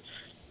happens.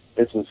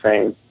 It's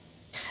insane.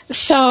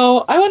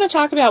 So I want to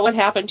talk about what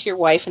happened to your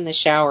wife in the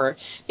shower,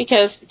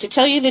 because to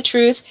tell you the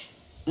truth,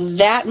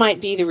 that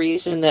might be the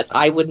reason that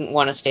I wouldn't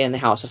want to stay in the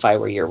house if I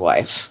were your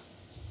wife.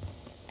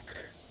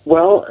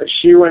 Well,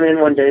 she went in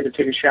one day to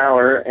take a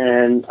shower,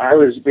 and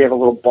we have a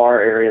little bar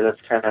area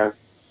that's kind of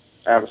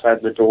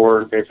outside the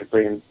door,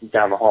 basically, and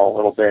down the hall a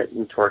little bit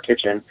into our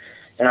kitchen.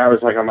 and I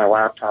was like on my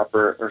laptop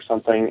or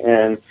something,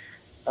 and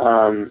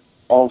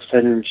all of a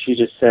sudden she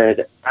just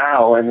said,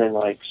 ow, and then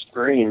like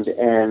screamed,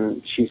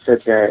 and she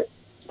said that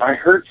I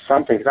heard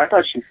something, because I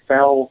thought she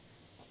fell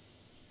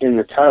in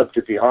the tub,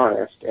 to be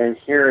honest, and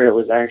here it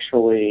was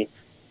actually,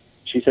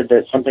 she said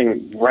that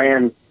something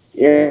ran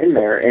in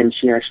there, and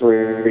she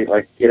actually,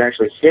 like, it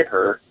actually hit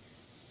her,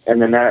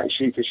 and then that,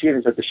 she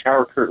even said the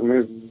shower curtain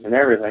moved and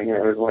everything, and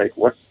it was like,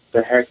 what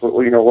the heck, what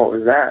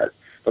was that?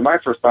 But my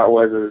first thought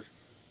was,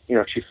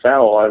 she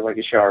fell, I was like,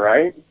 is she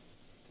alright?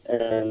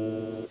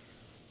 And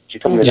she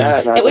told me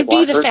that, and I was it would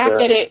like, be the fact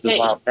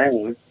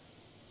that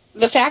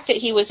the fact that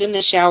he was in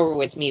the shower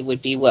with me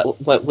would be what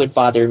would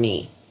bother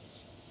me.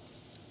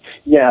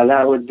 Yeah,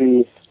 that would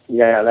be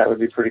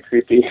pretty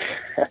creepy.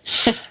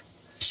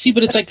 See,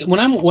 but it's like when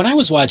I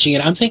was watching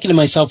it, I'm thinking to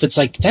myself, it's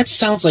like that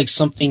sounds like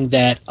something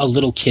that a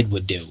little kid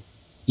would do.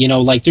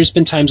 Like there's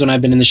been times when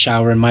I've been in the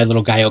shower and my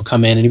little guy will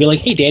come in and he'll be like,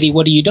 "Hey, Daddy,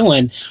 what are you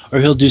doing?" Or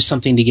he'll do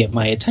something to get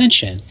my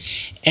attention.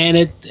 And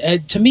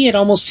it to me, it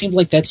almost seemed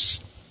like that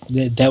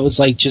was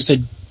like just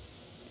a,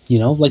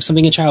 like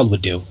something a child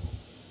would do.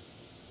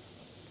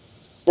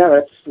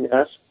 Yeah,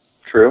 that's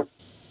true.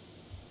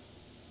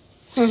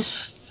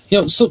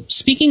 So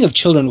speaking of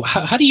children,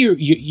 how do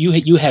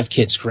you have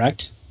kids,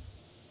 correct?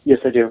 Yes,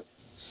 I do.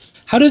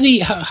 How do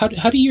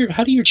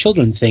your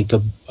children think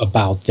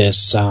about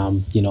this?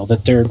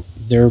 That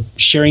they're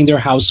sharing their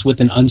house with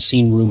an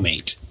unseen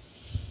roommate.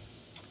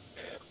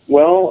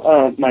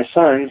 Well, my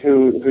son,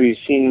 who you've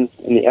seen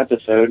in the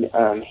episode,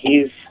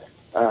 he's.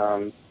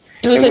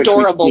 It was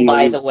adorable,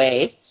 by the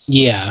way.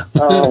 Yeah.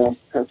 Oh,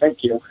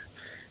 thank you.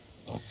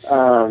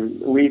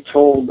 We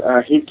told,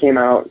 he came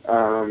out,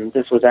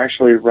 this was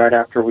actually right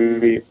after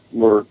we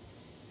were,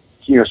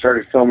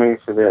 started filming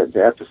for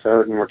the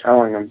episode, and we're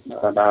telling him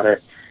about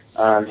it.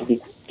 He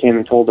came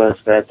and told us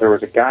that there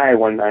was a guy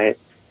one night,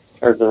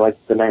 or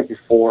the night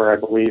before, I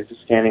believe,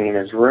 standing in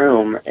his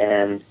room,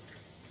 and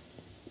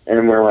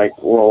we're like,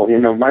 well,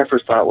 my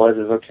first thought was,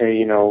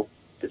 okay,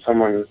 did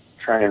someone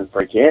try and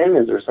break in?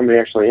 Is there somebody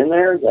actually in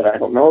there that I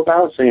don't know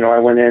about? So, I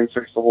went in,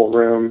 searched the whole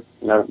room,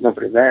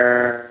 nobody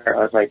there. I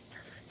was like,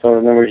 so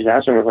then we just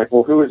asked him, I was like,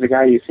 well, who was the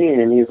guy you seen?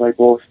 And he's like,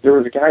 well, there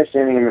was a guy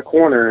standing in the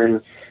corner,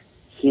 and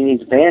he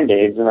needs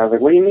Band-Aids. And I was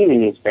like, what do you mean he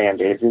needs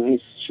Band-Aids? And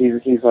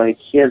he's like,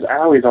 he has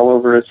owies all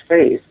over his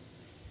face.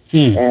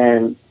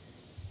 And,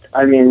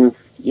 I mean,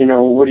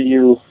 what do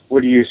you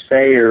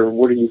say or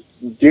what do you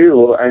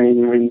do? I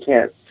mean, when you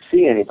can't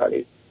see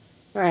anybody.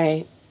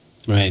 Right.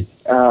 Right.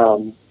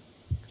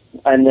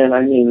 And then,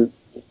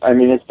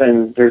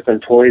 there's been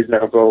toys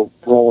that'll go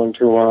roll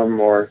into them,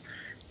 or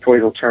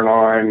toys will turn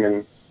on,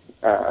 and,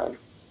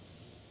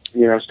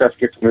 stuff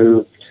gets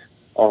moved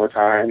all the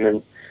time.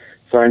 And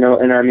so I know,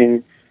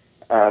 and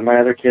my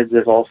other kids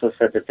have also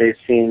said that they've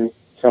seen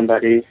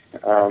somebody.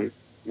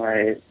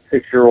 My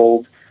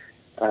 6-year-old,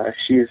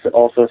 she's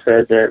also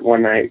said that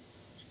one night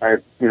I,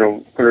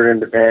 put her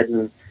into bed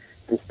and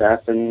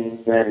stuff,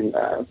 and then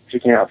she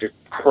came out just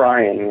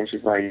crying, and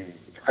she's like,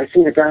 I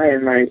seen a guy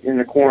in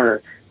the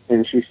corner,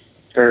 and she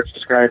starts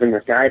describing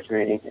this guy to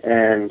me,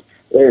 and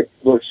it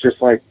looks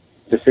just like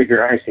the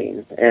figure I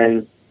seen.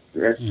 And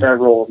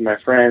several of my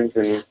friends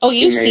and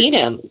you've seen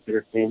him.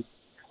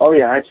 Oh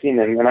yeah, I've seen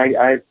him, and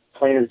I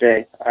plain as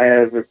day, I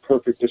have a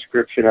perfect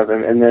description of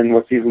him. And then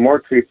what's even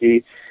more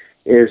creepy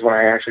is when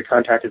I actually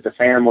contacted the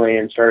family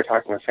and started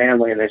talking with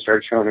family, and they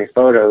started showing me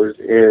photos,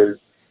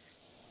 is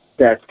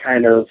that's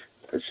kind of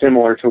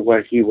similar to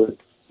what he would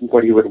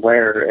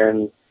wear,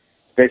 and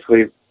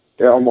basically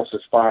they're almost a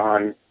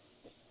spot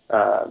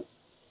on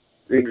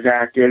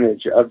exact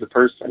image of the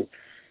person.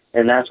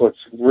 And that's what's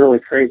really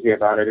crazy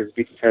about it, is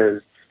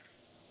because,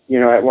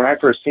 when I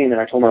first seen it,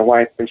 I told my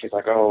wife, and she's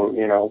like,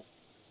 oh,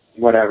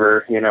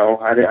 whatever,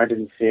 I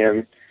didn't see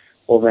him.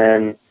 Well,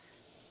 then,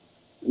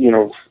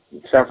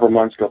 several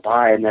months go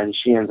by, and then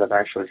she ends up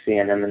actually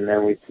seeing him, and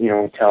then we,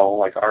 tell,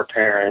 like, our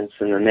parents,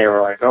 and then they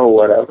were like, oh,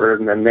 whatever,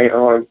 and then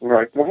we're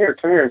like, well, here,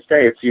 come here and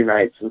stay a few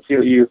nights and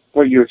see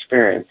what you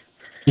experience.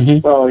 Mm-hmm.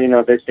 Well,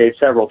 they stayed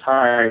several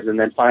times, and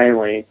then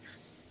finally,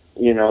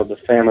 the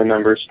family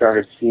members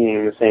started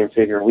seeing the same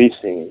figure we've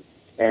seen,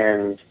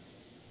 and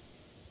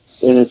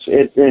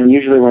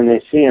usually when they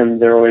see him,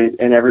 they're always,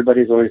 and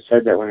everybody's always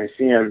said that when they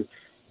see him,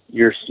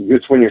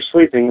 it's when you're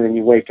sleeping and then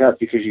you wake up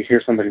because you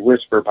hear somebody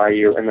whisper by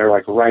you, and they're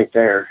like right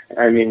there.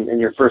 And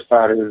your first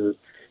thought is,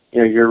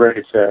 you're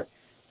ready to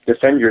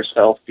defend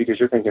yourself because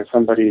you're thinking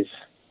somebody's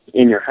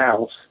in your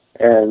house,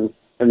 and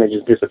they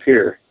just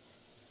disappear.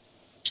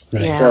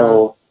 Right. Yeah.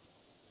 So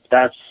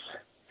that's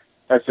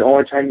the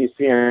only time you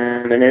see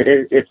him, and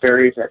it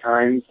varies at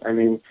times.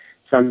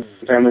 Some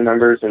family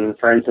members and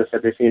friends have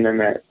said they've seen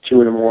him at 2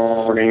 in the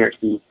morning, or it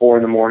could be 4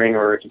 in the morning,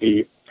 or it could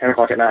be 10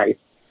 o'clock at night.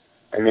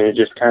 It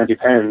just kind of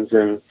depends,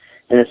 and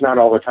it's not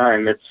all the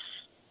time. It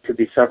could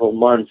be several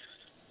months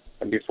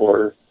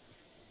before,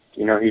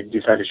 he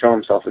decides to show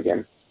himself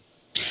again.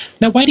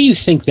 Now, why do you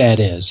think that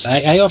is?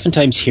 I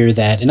oftentimes hear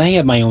that, and I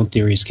have my own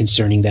theories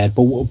concerning that,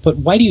 but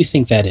why do you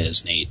think that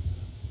is, Nate?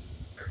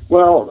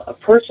 Well,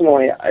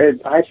 personally,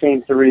 I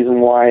think the reason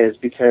why is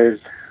because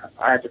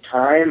at the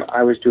time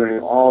I was doing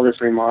all this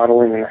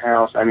remodeling in the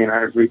house. I mean,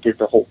 I redid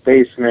the whole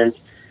basement.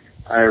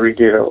 I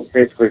redid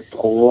basically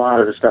a lot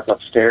of the stuff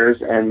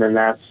upstairs, and then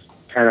that's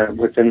kind of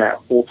within that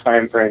whole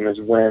time frame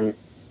is when,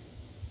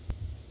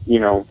 you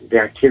know, the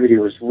activity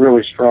was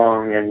really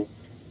strong, and,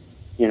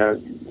 you know,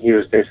 he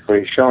was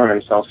basically showing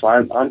himself. So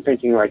I'm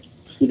thinking, like,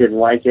 he didn't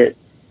like it,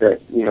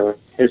 that, you know,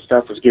 his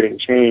stuff was getting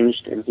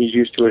changed, and he's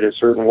used to it a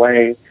certain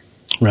way.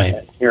 Right.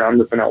 And here I'm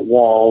looking at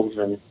walls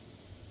and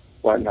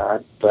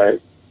whatnot,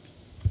 but,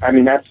 I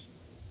mean, that's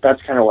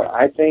kind of what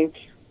I think,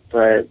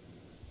 but,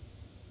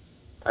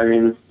 I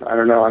mean, I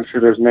don't know. I'm sure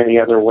there's many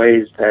other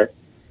ways that,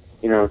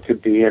 you know, it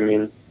could be. I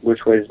mean,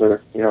 which way is the,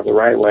 you know, the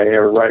right way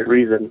or right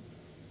reason?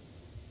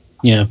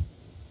 Yeah.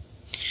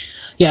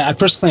 Yeah,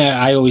 personally,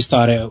 I always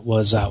thought it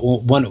was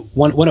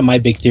one of my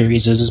big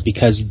theories is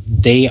because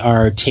they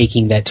are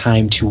taking that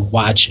time to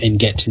watch and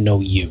get to know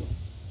you.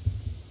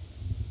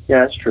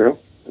 Yeah, that's true.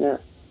 Yeah.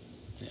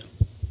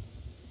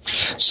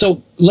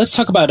 So let's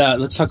talk about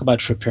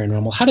Trip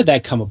Paranormal. How did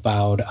that come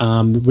about?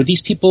 Were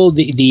these people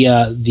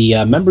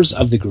the members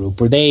of the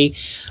group? Were they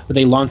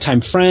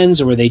longtime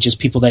friends, or were they just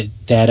people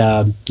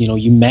that you know,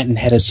 you met and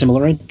had a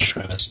similar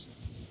interest?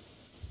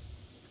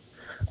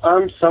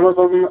 Some of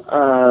them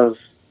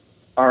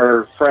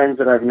are friends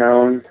that I've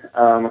known.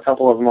 A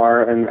couple of them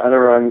are, and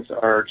other ones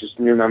are just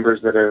new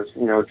members that have,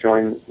 you know,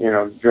 joined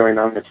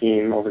on the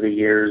team over the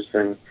years,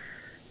 and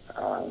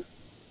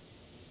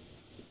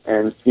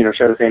you know,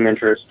 share the same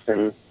interests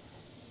and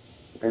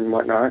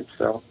whatnot.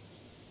 So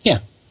yeah,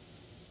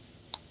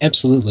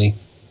 absolutely.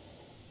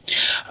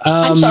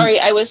 I'm sorry,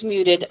 I was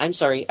muted. I'm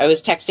sorry, I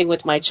was texting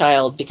with my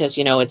child because,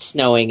 you know, it's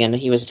snowing, and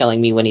he was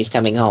telling me when he's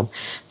coming home.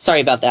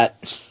 Sorry about that.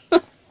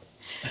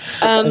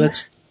 Anyway,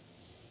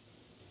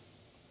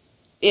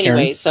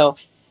 Karen? so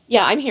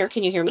yeah, I'm here.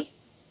 Can you hear me?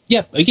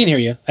 Yeah, I can hear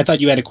you. I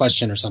thought you had a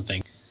question or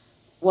something.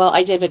 Well,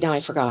 I did, but now I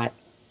forgot.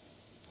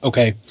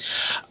 Okay.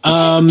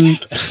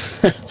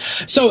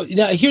 So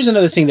now here's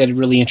another thing that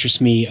really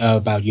interests me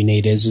about you,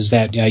 Nate, is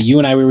that you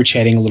and I, we were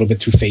chatting a little bit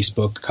through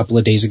Facebook a couple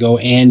of days ago,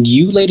 and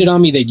you laid it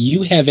on me that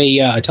you have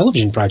a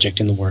television project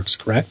in the works,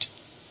 correct?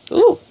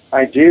 Ooh.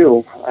 I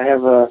do. I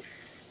have a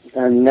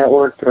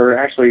network, or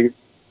actually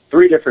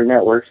 3 different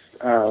networks,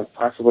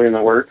 possibly in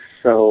the works.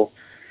 So,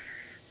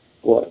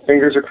 well,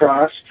 fingers are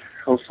crossed.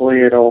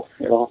 Hopefully it'll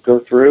go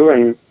through,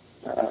 and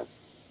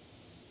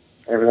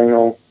everything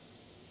will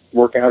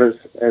work out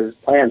as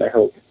planned, I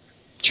hope.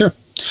 Sure.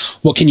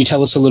 Well, can you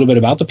tell us a little bit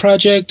about the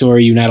project, or are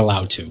you not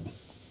allowed to?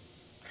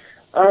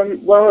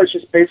 Well, it's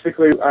just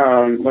basically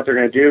what they're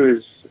going to do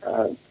is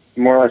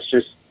more or less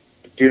just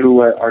do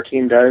what our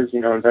team does, you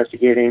know,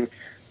 investigating.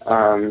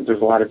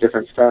 There's a lot of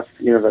different stuff,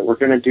 you know, that we're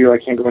going to do. I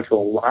can't go into a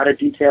lot of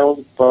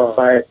details,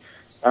 but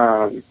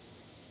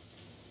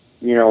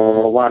you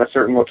know, a lot of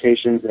certain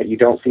locations that you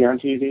don't see on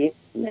TV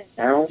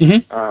now,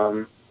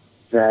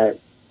 that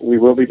we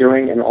will be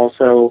doing, and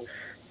also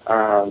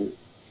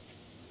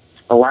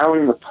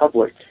allowing the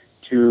public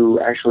to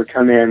actually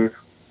come in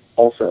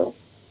also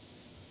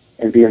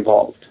and be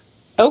involved.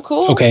 Oh,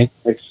 cool. Okay.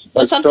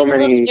 Well, something a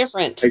little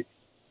different.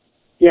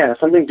 Yeah,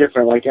 something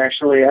different. Like,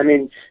 actually, I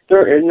mean,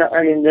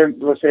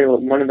 let's say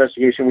one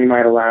investigation we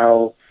might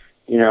allow,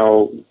 you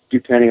know,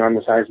 depending on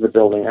the size of the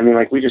building. I mean,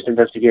 like, we just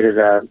investigated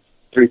a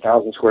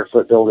 3,000 square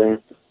foot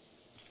building,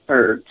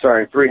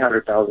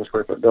 300,000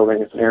 square foot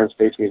building at the Air and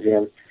Space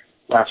Museum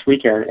last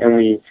weekend, and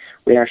we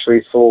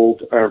actually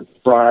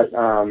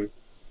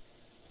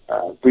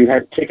we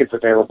had tickets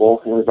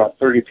available, and we brought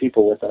 30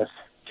 people with us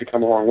to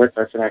come along with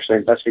us and actually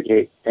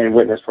investigate and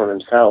witness for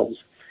themselves.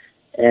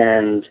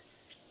 And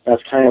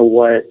that's kind of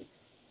what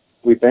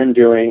we've been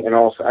doing. And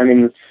also, I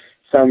mean,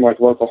 some like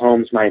local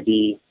homes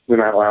we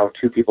might allow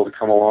 2 people to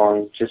come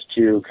along just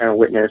to kind of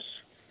witness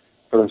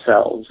for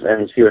themselves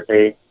and see what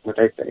they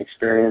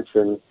experience.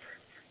 And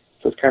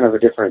so it's kind of a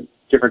different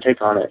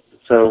take on it.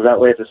 So that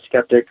way, if the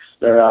skeptics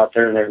that are out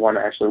there and they want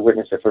to actually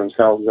witness it for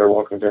themselves, they're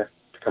welcome to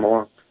come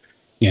along.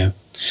 Yeah.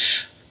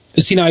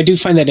 See, now I do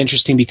find that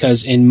interesting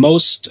because in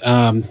most,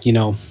 you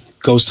know,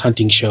 ghost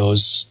hunting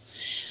shows,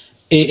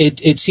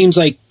 it seems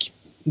like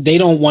they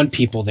don't want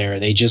people there.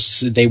 They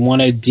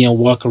want to, you know,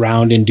 walk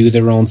around and do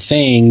their own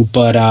thing.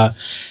 But,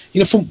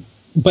 you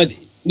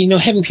know,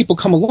 having people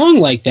come along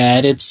like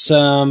that, it's,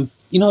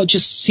 you know, it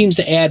just seems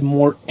to add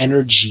more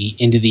energy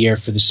into the air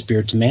for the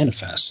spirit to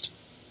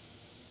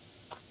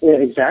Yeah,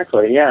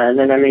 exactly. Yeah. And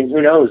then, I mean, who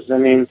knows? I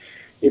mean,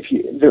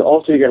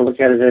 also you got to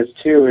look at it as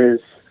too is,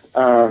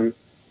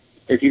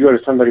 if you go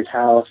to somebody's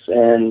house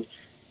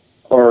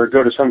or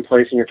go to some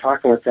place and you're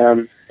talking with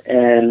them,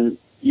 and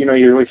you know,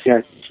 you always see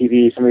on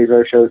TV, some of these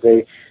other shows,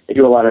 they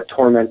do a lot of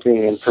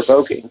tormenting and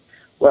provoking.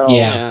 Well,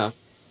 yeah.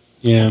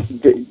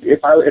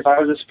 If I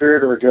was a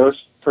spirit or a ghost,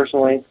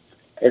 personally,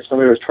 if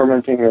somebody was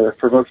tormenting or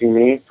provoking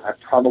me, I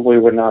probably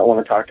would not want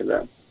to talk to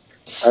them.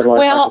 I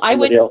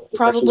would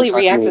probably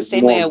react the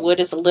same way I would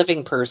as a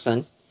living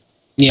person.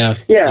 Yeah.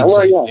 Yeah.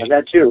 Exactly. Well, yeah,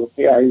 that too.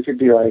 Yeah, you could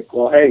be like,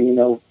 well, hey, you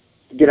know,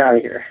 get out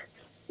of here,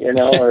 you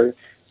know, or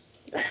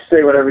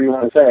say whatever you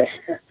want to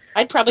say.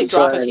 I'd probably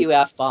drop a few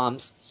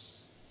F-bombs.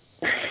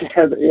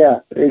 Yeah,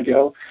 there you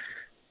go.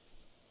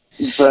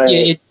 But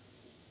yeah,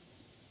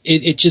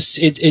 it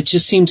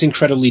just seems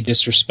incredibly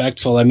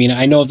disrespectful. I mean,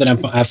 I know that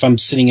if I'm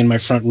sitting in my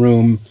front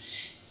room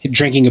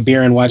drinking a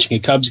beer and watching a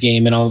Cubs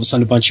game, and all of a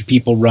sudden a bunch of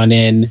people run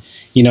in,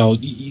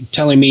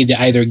 telling me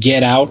to either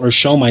get out or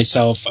show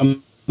myself,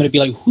 I'm going to be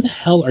like, who the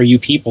hell are you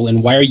people,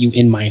 and why are you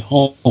in my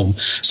home?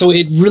 So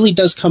it really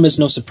does come as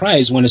no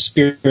surprise when a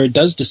spirit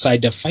does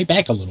decide to fight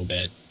back a little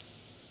bit.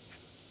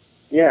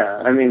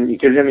 Yeah,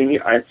 because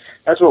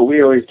that's what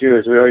we always do,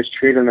 is we always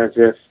treat them as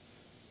if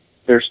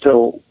they're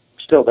still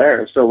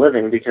there, still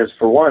living, because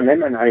for one, they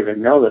might not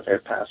even know that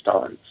they've passed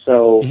on.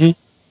 So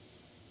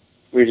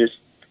we just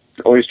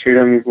always treat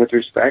them with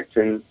respect,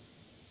 and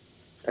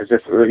as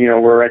if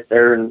we're right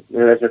there, and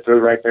as if they're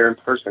right there in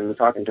person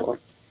talking to them.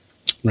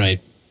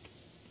 Right.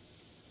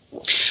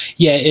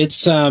 Yeah, it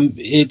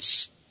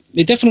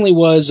definitely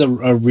was a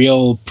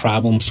real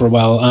problem for a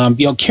while.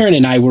 Karen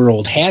and I were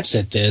old hats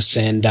at this,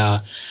 and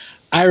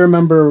I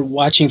remember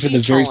watching for the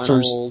very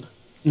first. Old.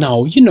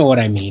 No, you know what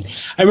I mean.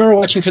 I remember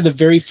watching for the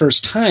very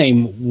first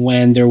time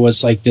when there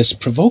was like this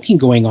provoking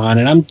going on,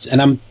 and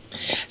I'm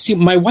see,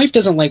 my wife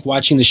doesn't like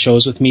watching the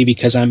shows with me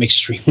because I'm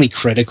extremely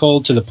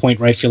critical to the point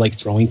where I feel like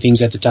throwing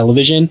things at the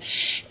television,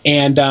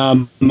 and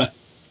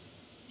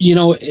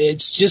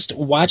it's just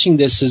watching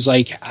this is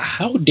like,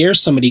 how dare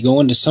somebody go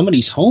into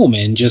somebody's home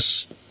and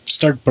just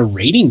start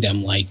berating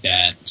them like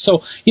that?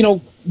 So,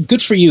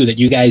 good for you that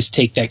you guys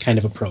take that kind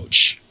of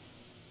approach.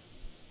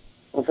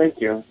 Well,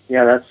 thank you.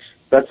 Yeah,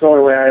 that's the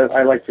only way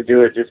I like to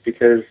do it, just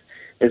because,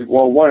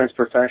 one, it's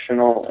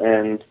professional,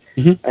 and,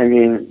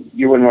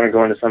 you wouldn't want to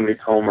go into somebody's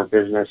home or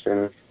business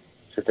and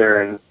sit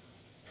there and,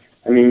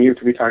 you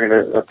could be talking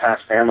to a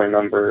past family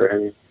member,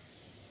 and,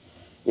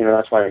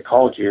 that's why they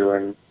called you,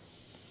 and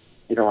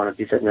you don't want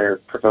to be sitting there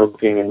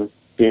provoking and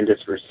being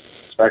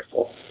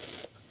disrespectful.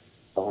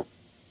 So.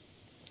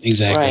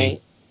 Exactly.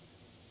 Right.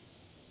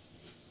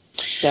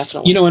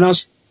 Definitely. And I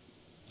was...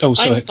 Oh,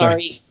 I'm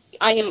sorry.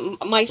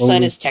 My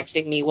son is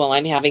texting me while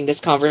I'm having this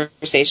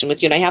conversation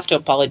with you, and I have to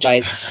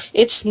apologize.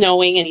 It's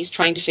snowing, and he's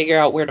trying to figure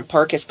out where to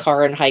park his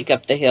car and hike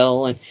up the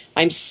hill, and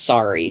I'm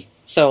sorry.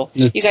 So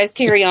you guys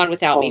carry on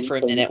without me for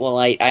a minute while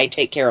I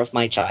take care of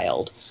my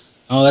child.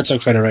 Oh, that's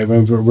okay, right?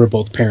 We're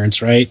both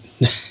parents, right?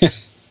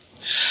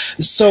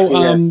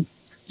 So,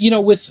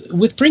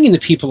 with bringing the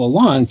people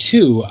along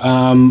too,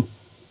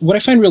 what I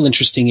find real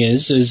interesting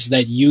is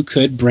that you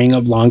could bring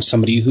along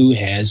somebody who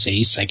has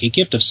a psychic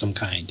gift of some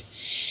kind.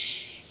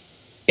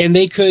 And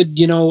they could,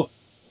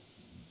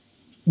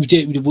 would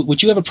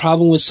you have a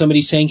problem with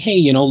somebody saying,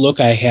 hey, look,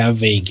 I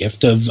have a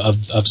gift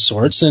of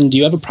sorts, and do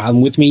you have a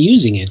problem with me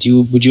using it?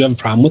 Would you have a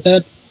problem with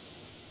that?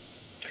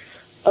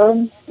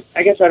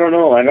 I guess I don't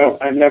know.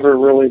 I've never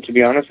really, to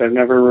be honest, I've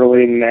never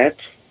really met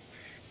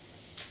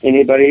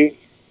anybody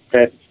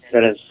that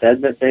has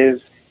said that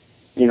they've,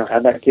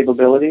 had that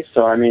capability.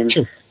 So,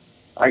 sure.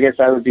 I guess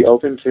I would be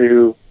open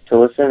to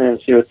listen and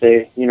see what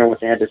they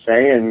had to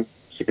say, and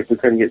see if we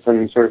couldn't get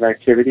some sort of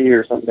activity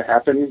or something to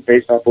happen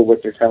based off of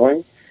what they're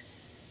telling.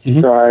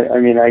 Mm-hmm. So,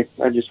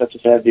 I just have to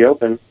say I'd be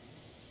open.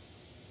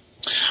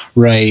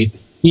 Right.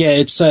 Yeah,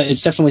 it's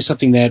definitely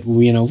something that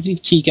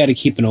you got to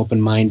keep an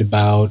open mind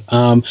about.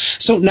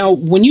 So now,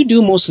 when you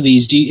do most of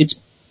these, it's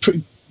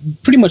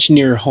pretty much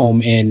near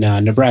home in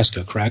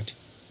Nebraska, correct?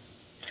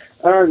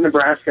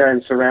 Nebraska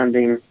and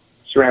surrounding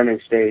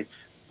states.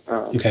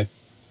 Okay.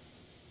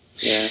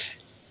 Yeah.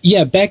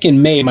 Yeah, back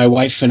in May, my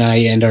wife and I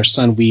and our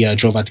son, we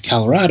drove out to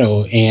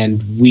Colorado,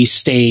 and we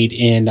stayed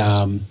in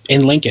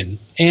Lincoln.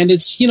 And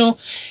it's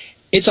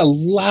a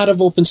lot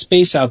of open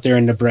space out there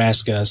in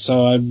Nebraska.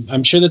 So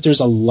I'm sure that there's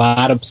a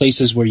lot of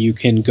places where you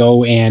can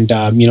go and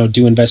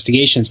do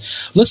investigations.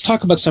 Let's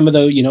talk about some of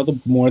the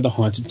the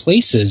haunted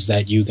places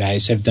that you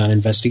guys have done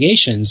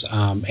investigations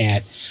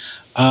at.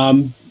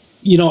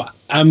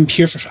 I'm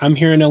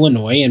here in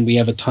Illinois, and we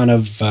have a ton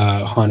of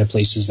haunted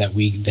places that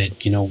we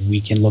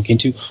can look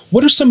into.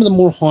 What are some of the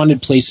more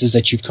haunted places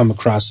that you've come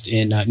across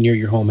in near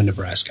your home in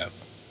Nebraska?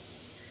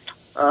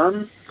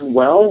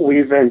 Well,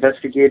 we've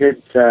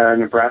investigated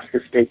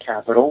Nebraska State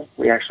Capitol.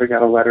 We actually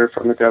got a letter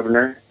from the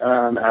governor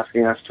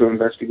asking us to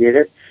investigate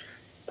it.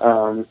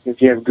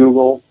 If you have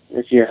Google,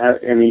 you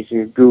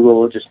can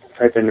Google, just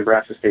type in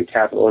Nebraska State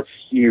Capitol. It's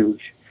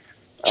huge.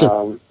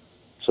 Sure.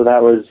 So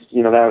that was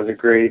a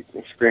great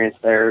experience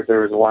there.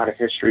 There was a lot of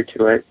history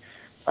to it.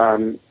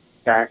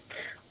 Back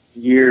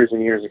years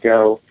and years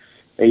ago,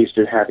 they used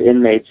to have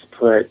inmates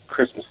put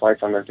Christmas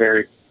lights on the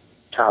very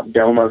top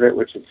dome of it,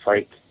 which is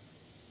like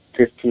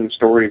 15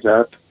 stories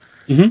up.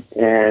 Mm-hmm.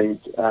 And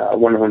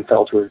one of them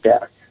fell to his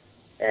death.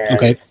 And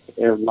okay.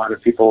 A lot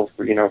of people,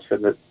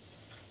 said that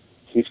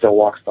he still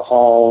walks the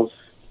halls.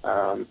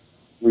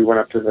 We went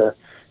up to the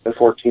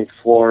 14th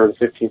floor,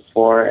 the 15th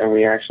floor, and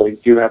we actually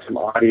do have some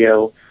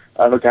audio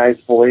of a guy's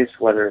voice,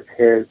 whether it's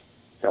his,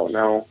 don't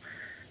know.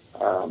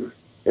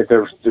 If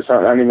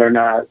they're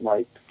not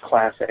like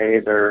Class A,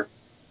 they're,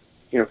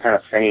 kind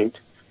of faint.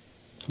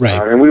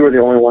 Right. And we were the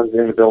only ones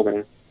in the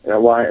building.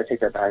 well, I take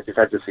that back.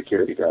 Besides the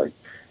security guard.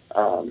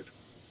 Other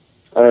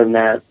than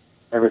that,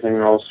 everything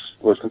else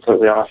was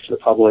completely off to the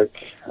public.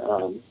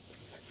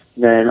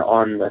 Then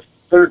on the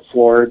third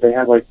floor, they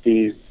had like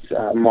these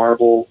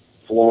marble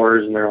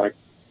floors, and they're like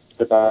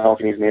the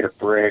balcony's made of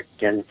brick,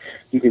 and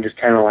you can just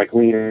kind of like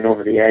lean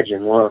over the edge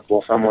and look.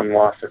 Well, someone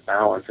lost their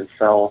balance and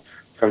fell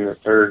from the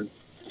third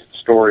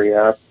story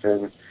up,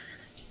 and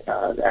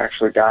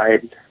actually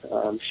died.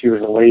 She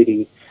was a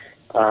lady,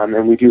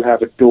 and we do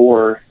have a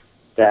door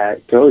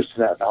that goes to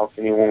that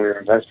balcony when we were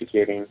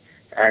investigating,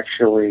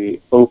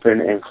 actually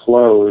open and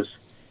close,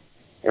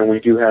 and we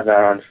do have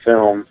that on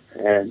film,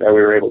 and that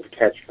we were able to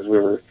catch because we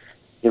were,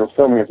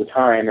 filming at the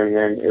time, and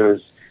then it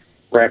was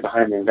right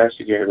behind the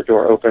investigator. The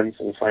door opens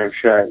and slams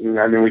shut, and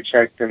I mean, we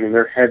checked. I mean,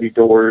 they're heavy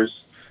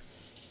doors.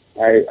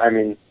 I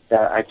mean,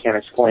 that I can't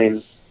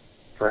explain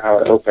for how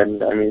it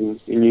opened. I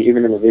mean,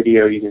 even in the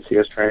video, you can see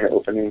us trying to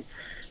open and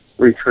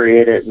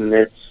recreate it, and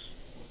it's.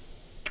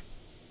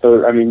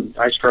 So, I mean,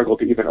 I struggled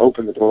to even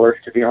open the door,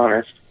 to be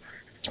honest.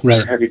 Right.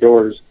 They're heavy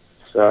doors,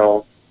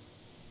 so.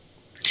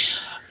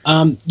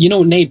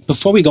 Nate,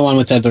 before we go on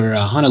with other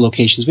haunted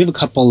locations, we have a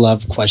couple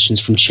of questions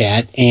from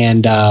chat.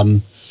 And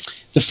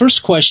the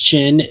first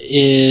question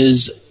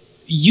is,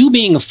 you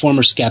being a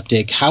former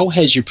skeptic, how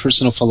has your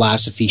personal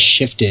philosophy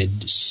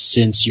shifted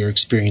since your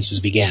experiences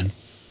began?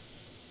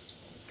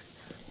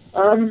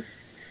 I mean,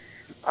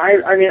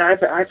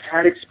 I've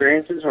had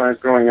experiences when I was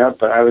growing up,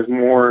 but I was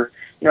more,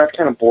 I was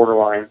kind of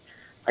borderline.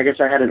 I guess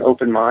I had an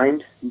open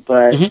mind,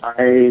 but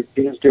I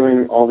was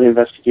doing all the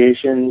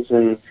investigations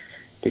and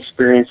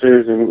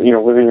experiences and,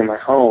 living in my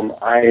home.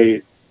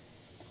 I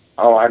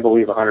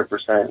believe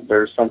 100%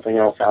 there's something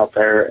else out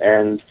there,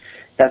 and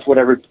that's what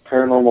every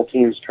paranormal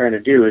team is trying to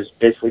do, is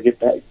basically get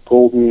that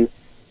golden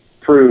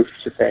proof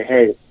to say,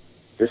 hey,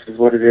 this is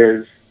what it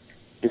is,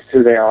 this is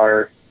who they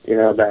are,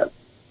 that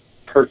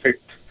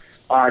perfect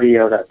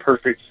audio, that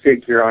perfect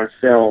figure on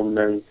film,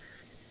 and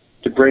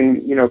to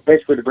bring,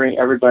 basically to bring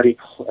everybody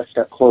a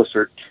step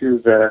closer to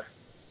the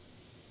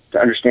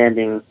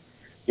understanding,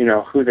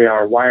 who they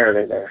are, why are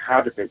they there, how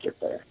did they get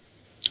there?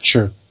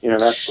 Sure.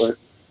 That's what.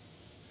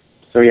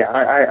 So yeah,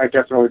 I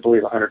definitely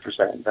believe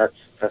 100%.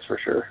 That's for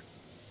sure.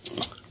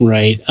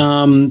 Right.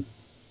 And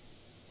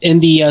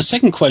the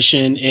second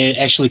question, it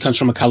actually comes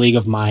from a colleague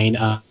of mine.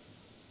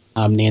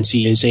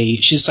 Nancy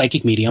she's a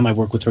psychic medium. I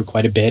work with her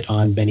quite a bit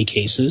on many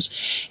cases.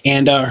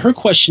 And her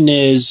question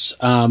is,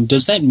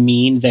 does that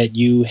mean that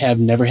you have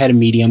never had a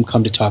medium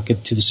come to talk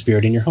to the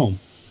spirit in your home?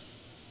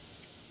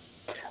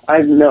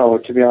 No,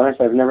 to be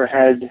honest, I've never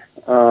had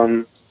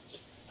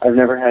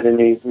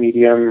any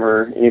medium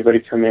or anybody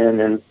come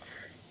in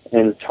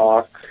and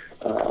talk.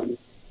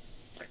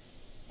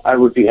 I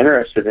would be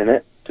interested in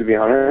it, to be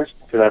honest,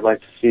 because I'd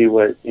like to see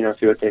what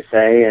they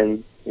say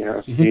and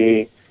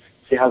see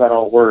how that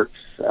all works.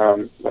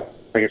 Like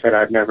I said,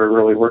 I've never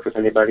really worked with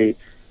anybody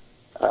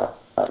that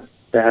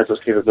has those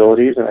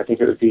capabilities, and I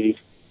think it would be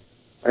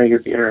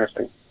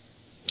interesting.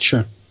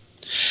 Sure.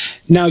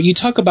 Now, you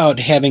talk about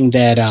having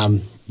that,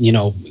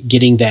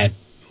 getting that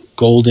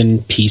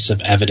golden piece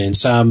of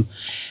evidence.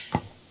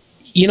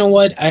 You know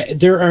what?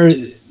 There are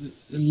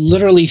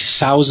literally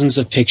thousands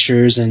of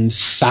pictures and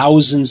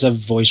thousands of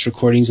voice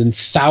recordings and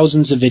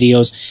thousands of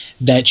videos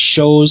that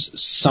shows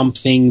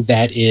something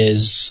that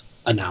is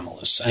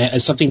anomalous,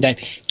 something that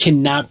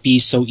cannot be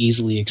so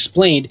easily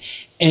explained,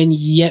 and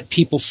yet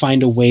people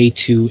find a way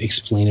to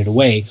explain it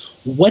away.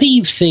 What do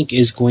you think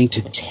is going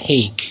to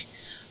take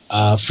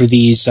for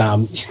these,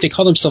 they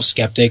call themselves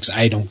skeptics.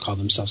 I don't call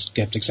them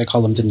skeptics. I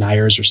call them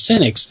deniers or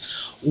cynics.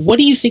 What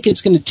do you think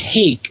it's going to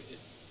take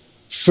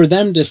for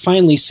them to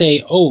finally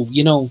say, oh,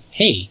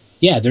 hey,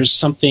 yeah, there's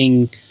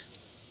something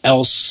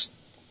else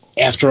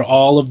after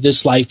all of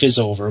this life is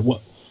over?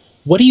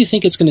 What do you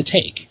think it's going to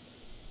take?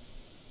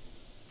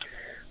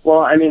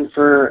 Well, I mean,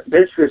 for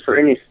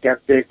any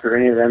skeptic or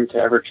any of them to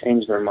ever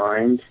change their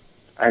mind,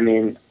 I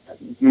mean,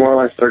 more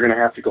or less they're going to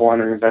have to go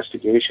on an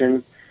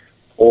investigation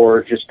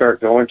or just start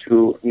going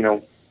to,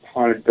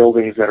 haunted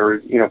buildings that are,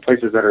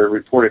 places that are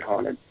reported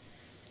haunted.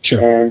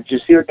 Sure. And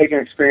just see what they can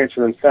experience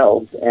for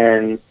themselves.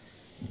 And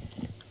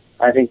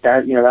I think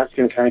that, that's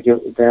going to kind of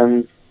give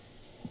them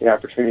the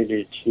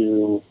opportunity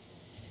to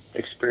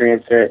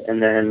experience it.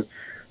 And then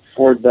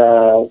for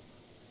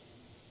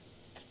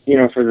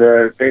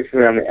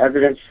basically on the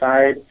evidence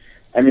side,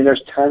 I mean,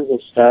 there's tons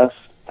of stuff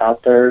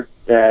out there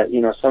that,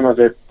 some of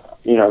it,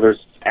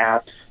 there's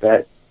apps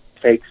that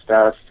fake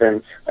stuff,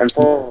 and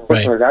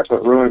unfortunately, that's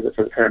what ruins it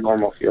for the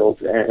paranormal field.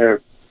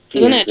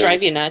 Doesn't that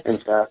drive you nuts?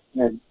 And stuff.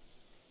 And,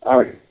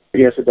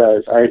 yes, it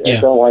does. I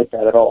don't like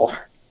that at all.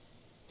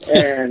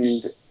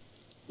 And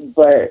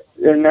that's,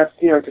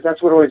 because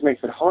that's what always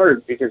makes it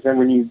hard, because then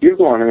when you do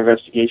go on an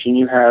investigation,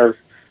 you have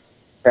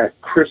that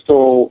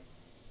crystal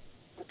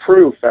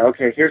proof that,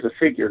 okay, here's a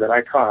figure that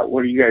I caught.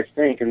 What do you guys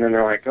think? And then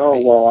they're like,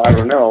 oh, well, I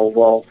don't know.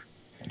 Well,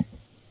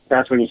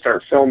 that's when you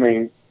start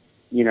filming,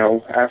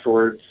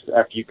 afterwards,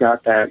 after you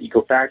got that, you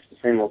go back to the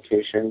same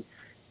location,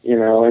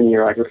 and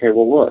you're like, okay,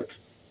 well, look.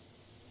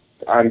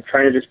 I'm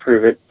trying to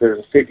disprove it. There's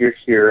a figure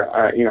here.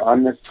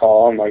 I'm this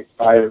tall. I'm like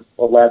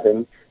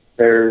 5'11".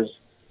 There's,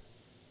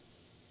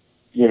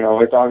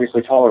 it's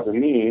obviously taller than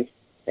me.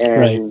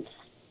 And,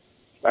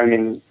 I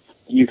mean,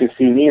 you can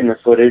see me in the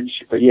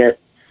footage, but yet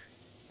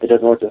it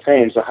doesn't look the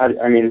same. So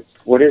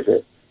what is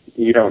it?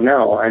 You don't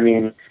know. I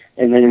mean,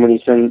 and then when you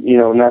send,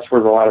 and that's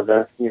where a lot of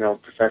the,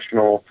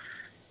 professional,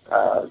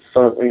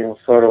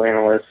 photo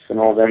analysts and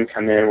all of them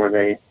come in,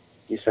 where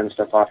you send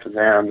stuff off to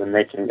them, and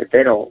if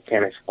they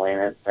can't explain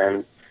it,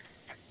 then,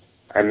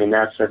 I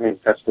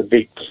think that's the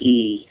big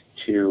key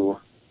to,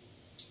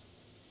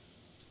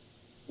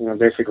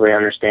 basically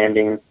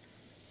understanding,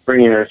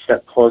 bringing it a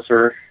step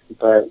closer.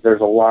 But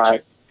there's a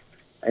lot.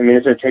 It's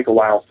going to take a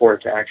while for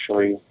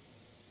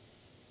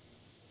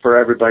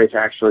everybody to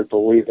actually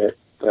believe it.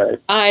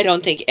 But I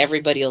don't think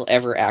everybody will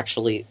ever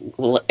actually.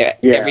 I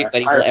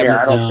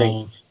don't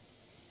think.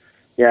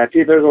 Yeah,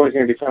 there's always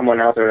going to be someone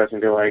out there that's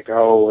going to be like,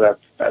 "Oh,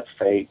 that's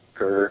fake,"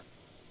 or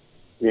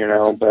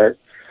But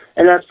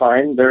and that's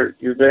fine. They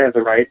have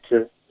the right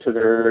to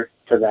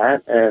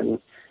that,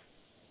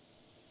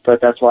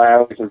 but that's why I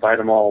always invite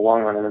them all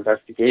along on an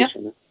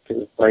investigation.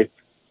 Because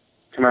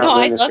come out. No,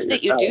 I love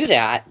that you do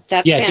that.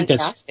 That's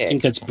fantastic. I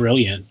think that's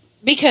brilliant.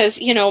 Because,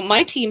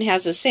 my team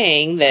has a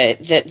saying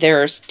that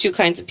there's two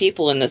kinds of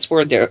people in this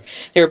world. There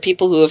are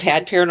people who have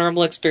had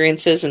paranormal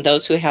experiences and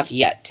those who have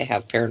yet to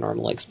have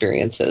paranormal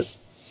experiences.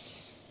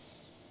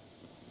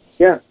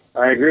 Yeah,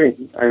 I agree.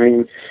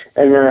 And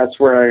then that's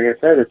where, like I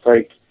said, it's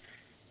like,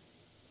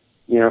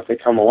 if they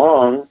come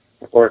along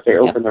or if they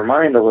open their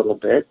mind a little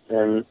bit,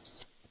 then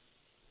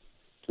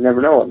you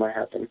never know what might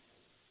happen.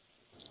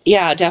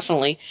 Yeah,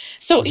 definitely.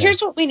 So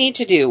here's what we need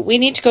to do. We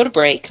need to go to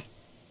break.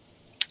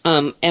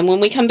 And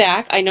when we come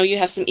back, I know you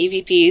have some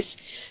EVPs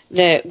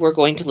that we're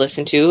going to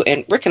listen to,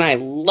 and Rick and I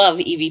love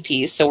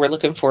EVPs, so we're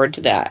looking forward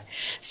to that.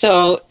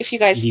 So if you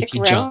guys stick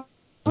around,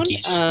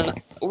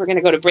 we're going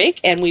to go to break,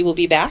 and we will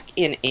be back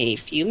in a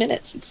few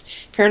minutes. It's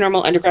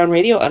Paranormal Underground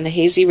Radio on the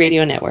Hazy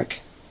Radio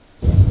Network.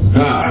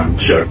 Hi, I'm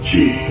Chuck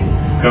G.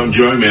 Come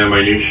join me on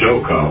my new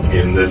show called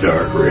In the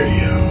Dark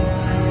Radio.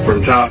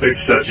 From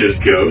topics such as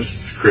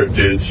ghosts,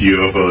 cryptids,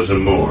 UFOs,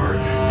 and more,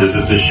 this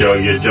is a show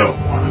you don't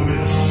want to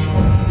miss.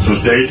 So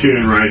stay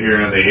tuned right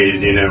here on the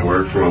Hazy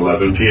Network from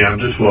 11 p.m.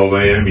 to 12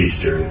 a.m.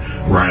 Eastern,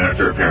 right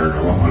after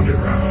Paranormal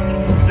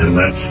Underground. And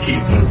let's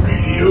keep the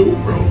radio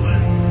rolling.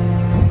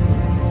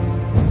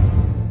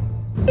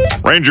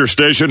 Ranger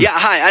Station. Yeah,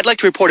 hi. I'd like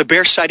to report a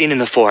bear sighting in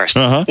the forest.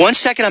 1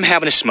 second, I'm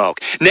having a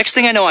smoke. Next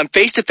thing I know, I'm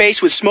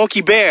face-to-face with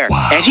Smokey Bear.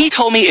 Wow. And he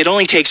told me it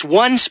only takes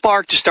one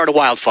spark to start a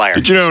wildfire.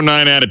 Did you know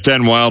 9 out of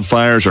 10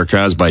 wildfires are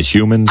caused by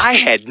humans? I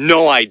had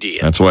no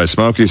idea. That's why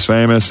Smokey's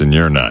famous and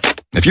you're not.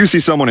 If you see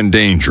someone in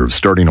danger of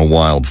starting a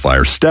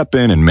wildfire, step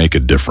in and make a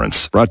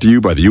difference. Brought to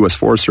you by the U.S.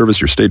 Forest Service,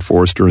 your state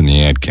forester, and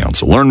the Ad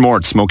Council. Learn more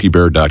at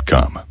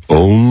SmokeyBear.com.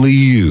 Only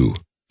you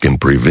can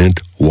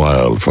prevent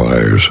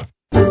wildfires.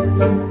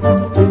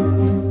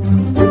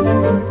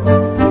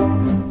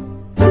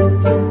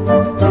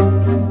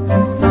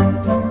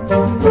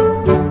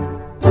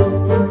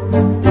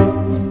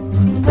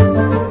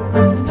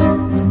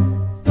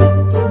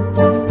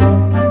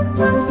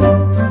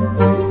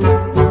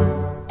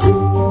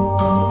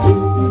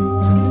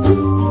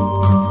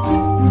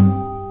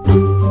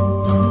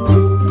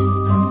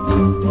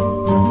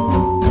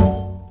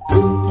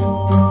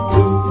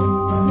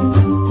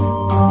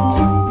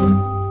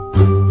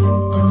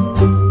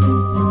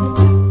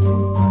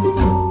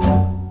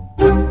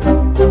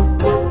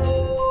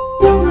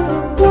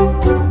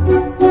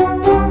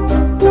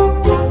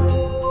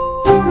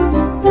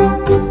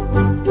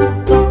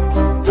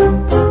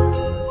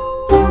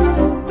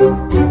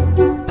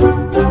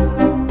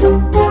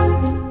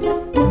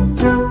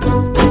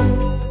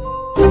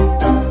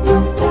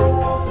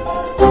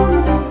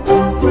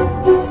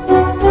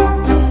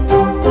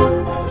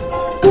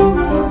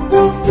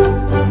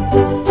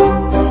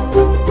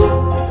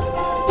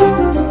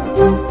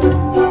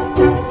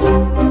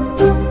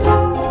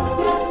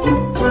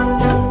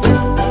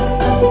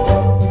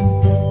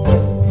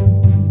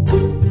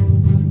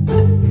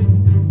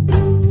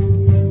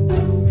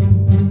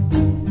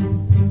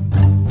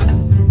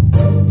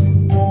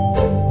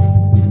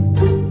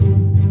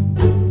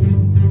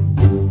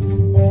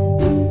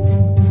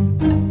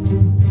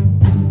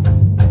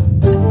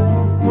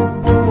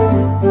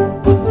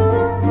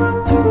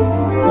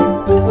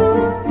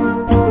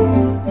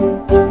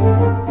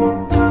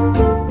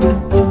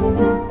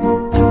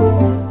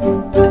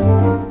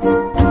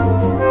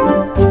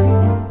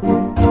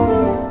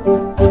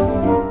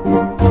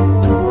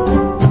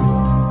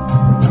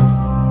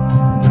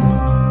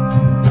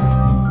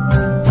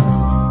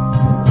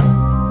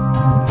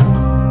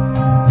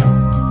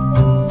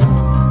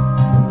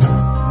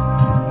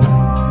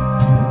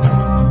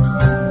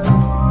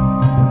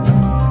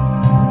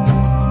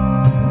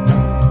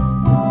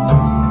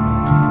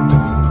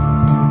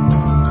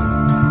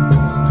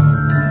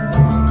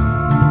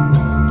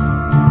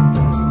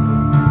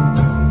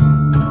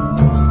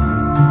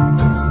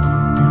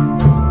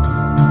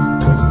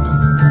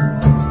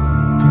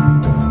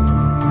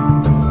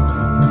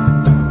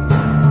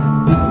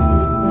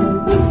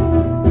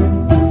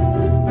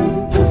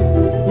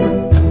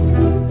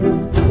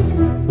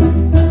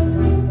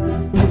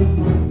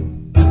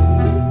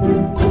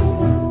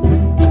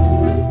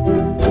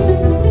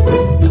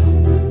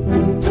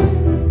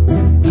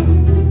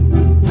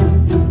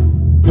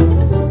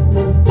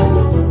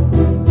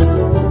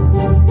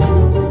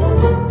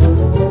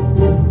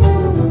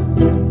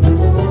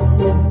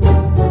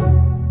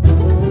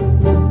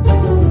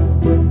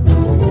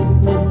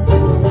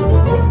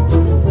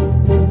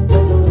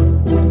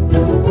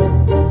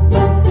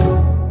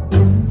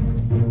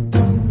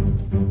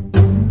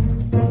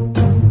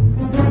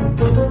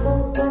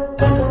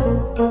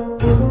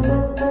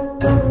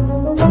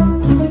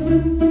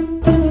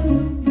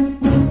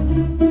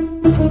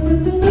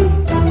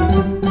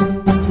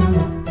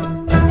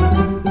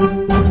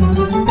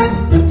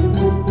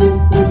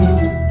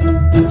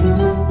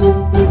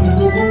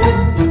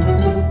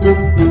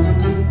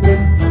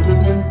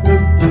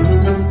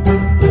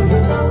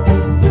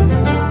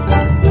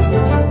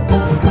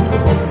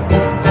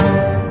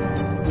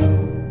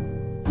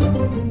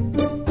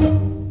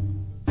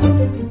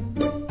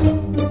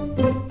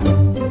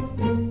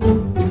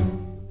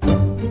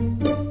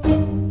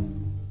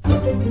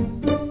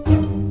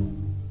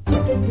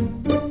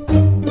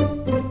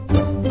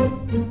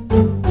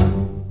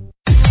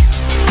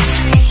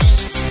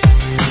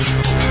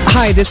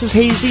 Hi, this is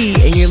Hazy,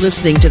 and you're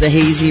listening to the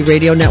Hazy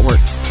Radio Network.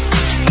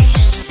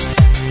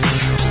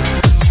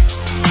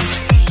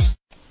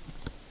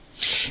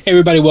 Hey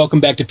everybody, welcome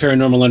back to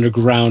Paranormal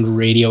Underground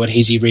Radio at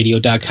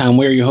hazyradio.com.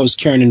 We're your hosts,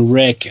 Karen and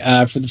Rick.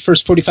 For the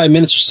first 45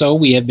 minutes or so,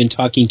 we have been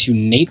talking to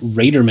Nate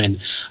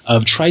Raderman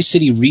of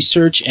Tri-City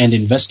Research and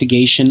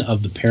Investigation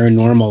of the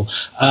Paranormal.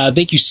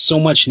 Thank you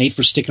so much, Nate,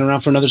 for sticking around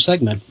for another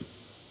segment.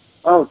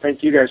 Oh,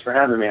 thank you guys for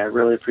having me. I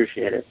really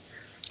appreciate it.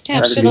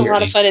 Yeah, it's been a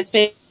lot of fun. It's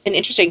been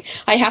interesting.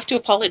 I have to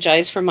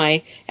apologize for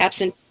my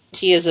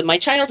absenteeism. My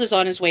child is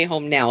on his way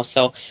home now,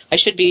 so I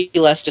should be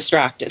less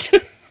distracted.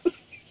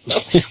 So,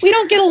 we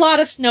don't get a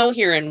lot of snow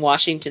here in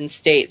Washington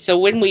State, so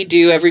when we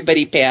do,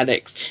 everybody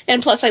panics.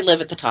 And plus, I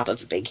live at the top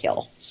of a big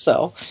hill,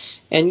 so,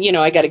 and you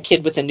know, I got a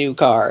kid with a new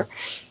car.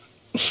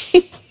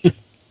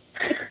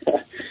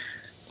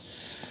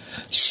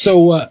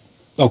 So,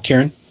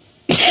 Karen?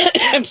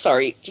 I'm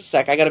sorry, just a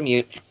sec, I got to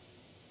mute.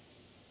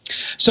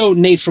 So,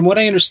 Nate, from what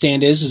I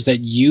understand is that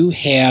you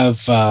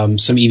have some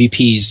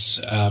EVPs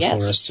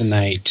for us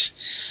tonight.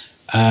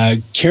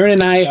 Karen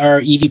and I are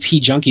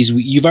EVP junkies.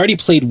 You've already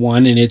played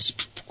one, and it's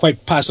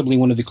quite possibly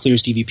one of the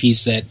clearest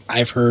EVPs that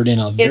I've heard in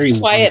a very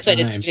long time. It's quiet, but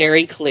it's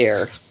very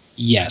clear.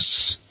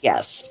 Yes.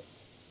 Yes.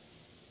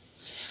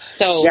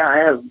 So yeah,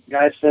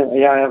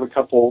 I have a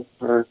couple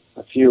or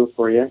a few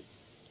for you.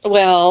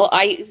 Well,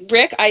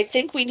 Rick, I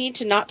think we need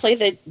to not play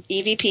the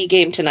EVP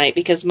game tonight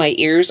because my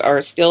ears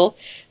are still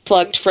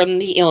plugged from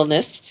the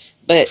illness.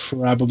 But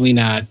probably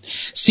not.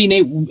 See,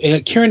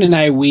 Nate, Karen and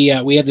I, we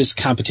have this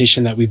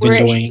competition that we've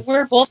been doing.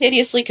 We're both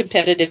hideously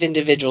competitive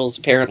individuals,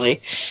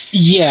 apparently.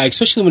 Yeah,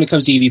 especially when it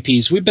comes to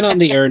EVPs. We've been on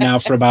the air now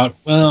for about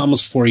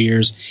almost 4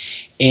 years,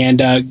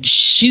 and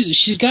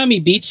she's got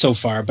me beat so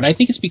far. But I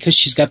think it's because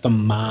she's got the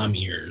mom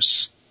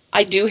ears.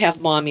 I do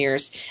have mom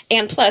ears,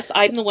 and plus,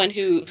 I'm the one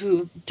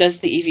who does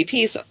the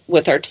EVPs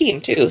with our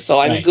team too. So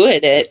I'm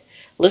good at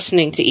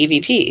listening to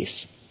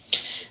EVPs.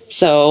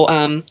 So,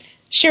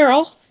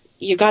 Cheryl,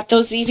 you got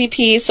those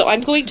EVPs, so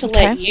I'm going to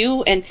let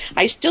you, and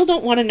I still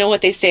don't want to know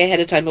what they say ahead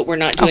of time, but we're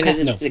not doing it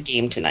as the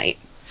game tonight.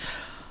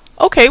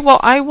 Okay,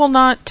 well, I will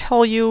not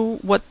tell you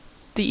what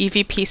the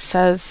EVP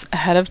says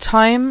ahead of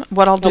time.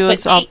 What I'll do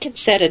is Nate can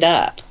set it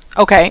up.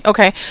 Okay.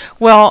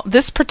 Well,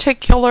 this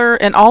particular,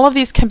 and all of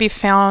these can be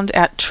found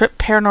at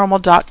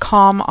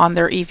tripparanormal.com on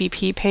their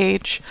EVP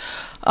page.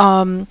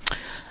 I'll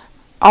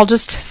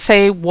just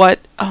say what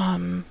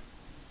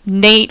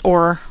Nate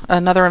or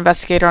another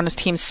investigator on his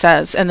team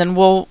says, and then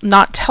we'll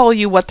not tell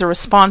you what the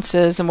response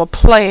is, and we'll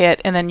play it,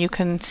 and then you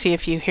can see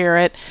if you hear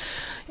it,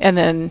 and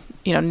then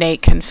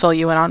Nate can fill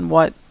you in on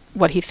what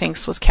he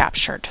thinks was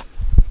captured.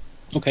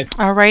 Okay.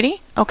 Alrighty.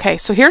 Okay,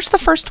 so here's the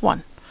first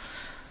one.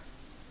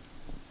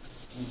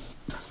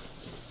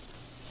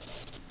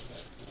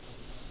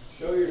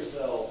 Show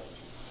yourself.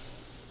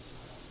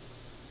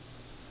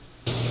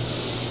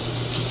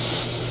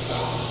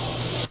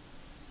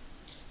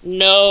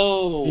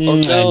 No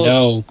or go.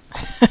 No.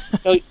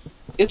 No,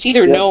 it's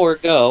either no or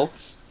go.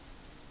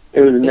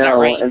 It was Is no, that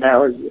right? and that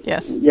was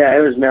Yeah,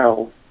 it was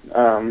no.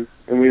 And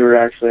we were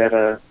actually at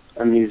a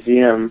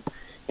museum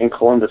in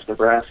Columbus,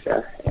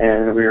 Nebraska,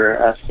 and we were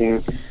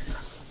asking,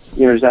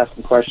 just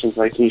asking questions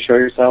like, "Can you show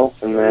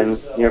yourself?" And then,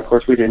 of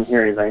course, we didn't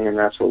hear anything, and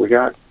that's what we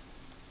got.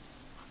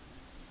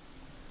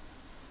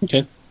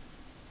 Okay.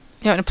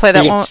 You want to play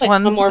that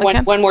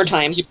one more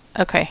time?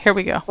 Okay, here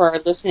we go. For our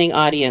listening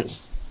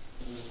audience.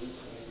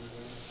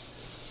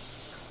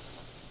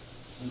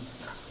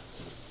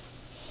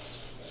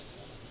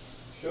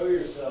 Show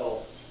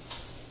yourself.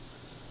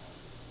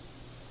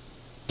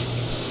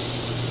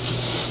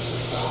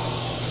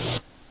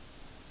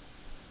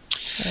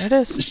 There it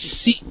is.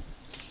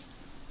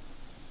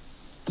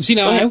 See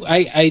now,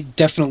 I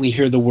definitely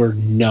hear the word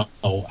no.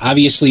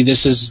 Obviously,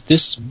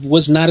 this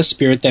was not a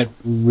spirit that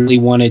really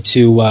wanted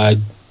to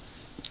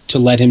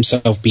let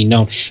himself be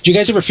known. Did you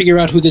guys ever figure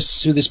out who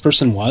this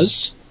person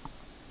was?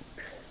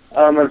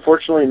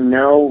 Unfortunately,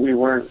 no. We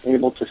weren't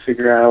able to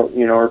figure out,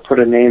 or put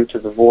a name to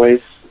the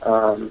voice.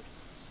 So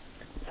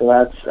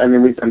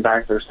we've been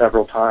back there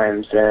several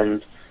times,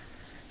 and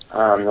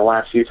the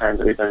last few times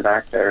that we've been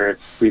back there,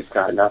 we've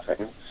got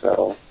nothing.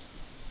 So.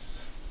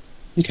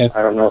 Okay.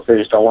 I don't know if they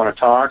just don't want to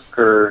talk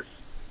or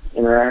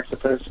interact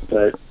with us,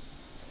 but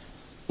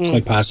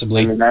quite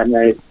possibly. That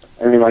night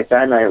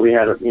we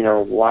had a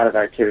lot of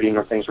activity.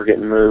 Things were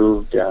getting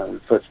moved,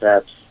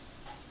 footsteps.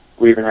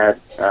 We even had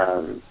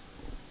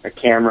a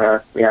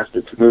camera. We asked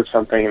it to move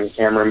something, and the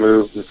camera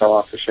moved and fell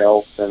off the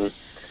shelf. And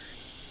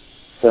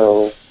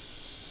so,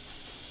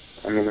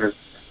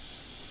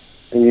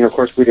 of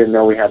course, we didn't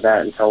know we had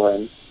that until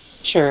then.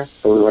 Sure.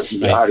 So we went to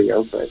the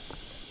audio, but.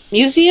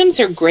 Museums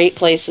are great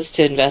places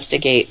to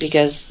investigate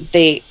because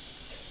they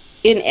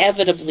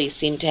inevitably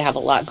seem to have a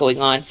lot going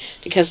on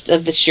because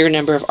of the sheer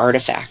number of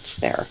artifacts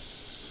there.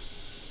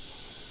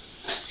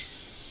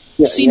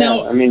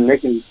 Now, they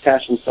can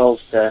attach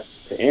themselves to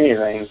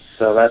anything,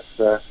 so that's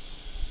all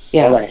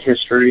that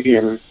history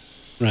and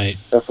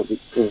stuff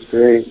is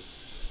great.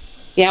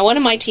 Yeah, one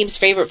of my team's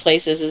favorite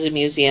places is a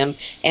museum,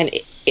 and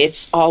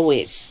it's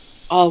always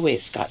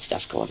always got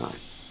stuff going on.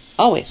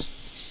 Always.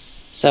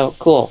 So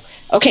cool.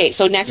 Okay,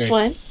 so next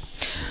one.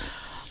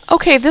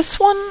 Okay, this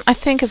one I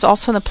think is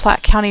also in the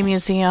Platte County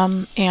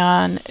Museum,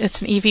 and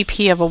it's an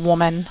EVP of a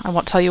woman. I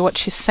won't tell you what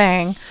she's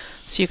saying,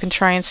 so you can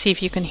try and see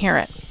if you can hear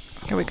it.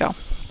 Here we go.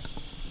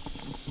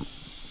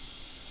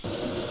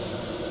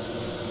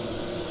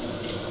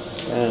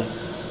 Yeah.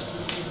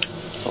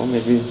 Oh,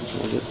 maybe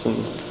we'll get some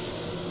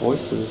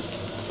voices.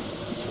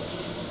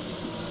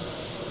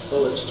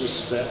 Well, let's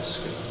just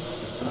ask.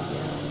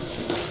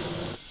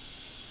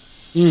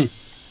 Did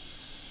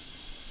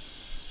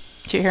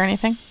you hear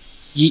anything?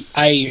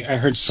 I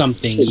heard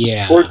something,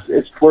 yeah.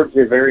 It's towards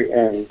the very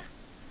end,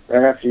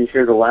 right after you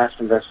hear the last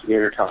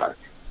investigator talk.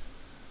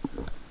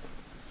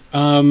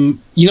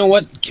 You know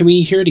what? Can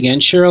we hear it again,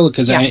 Cheryl?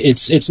 Because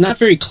it's not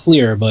very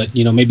clear, but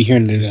maybe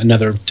hearing it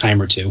another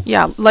time or two.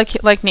 Yeah,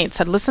 like Nate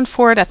said, listen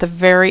for it at the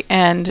very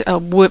end, a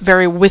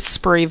very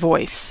whispery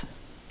voice.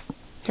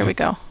 Here we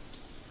go.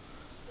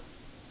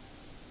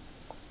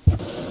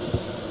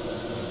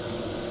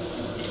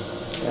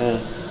 Yeah.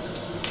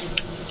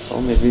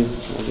 Oh, maybe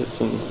we'll get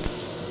some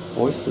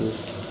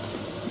voices.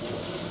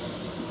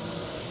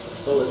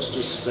 Well, let's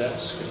just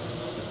ask.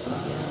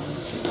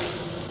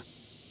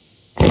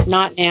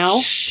 Not now.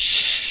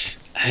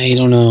 I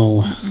don't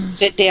know.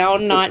 Sit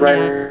down, not it's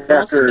right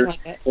now. After,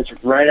 like that.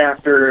 It's right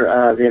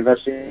after the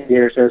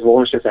investigator says, well,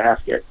 let's just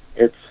ask it.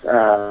 It's,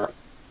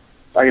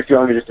 I guess you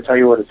want me just to tell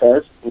you what it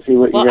says and see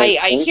what well, you guys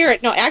I think? hear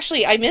it. No,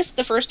 actually, I missed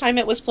the first time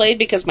it was played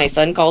because my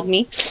son called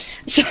me.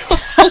 So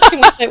I'll do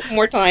it one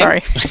more time.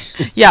 Sorry.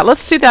 Yeah,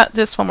 let's do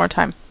this one more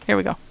time. Here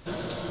we go.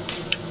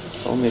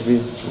 Oh, maybe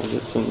we'll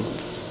get some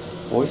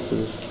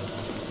voices.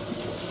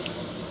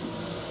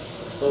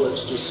 Well,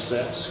 let's just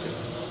ask.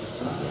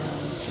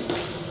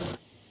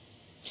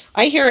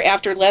 I hear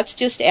after let's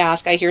just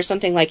ask, I hear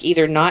something like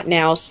either not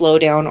now, slow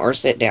down, or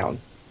sit down.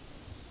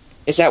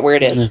 Is that where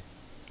it is?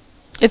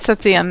 It's at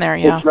the end there,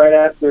 yeah. It's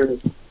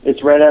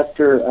right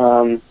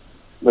after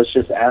let's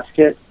just ask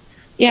it.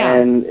 Yeah.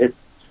 And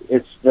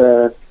it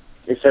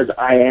says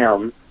I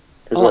am.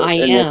 I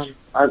am.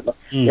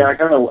 Yeah, I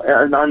kind of,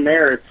 and on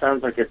there it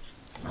sounds like it's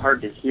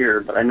hard to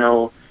hear, but I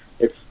know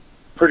it's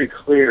pretty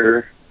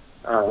clear,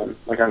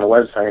 like on the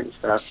website and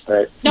stuff.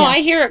 But no,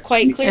 I hear it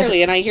quite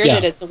clearly, and I hear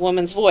that it's a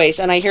woman's voice,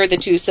 and I hear the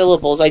two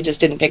syllables. I just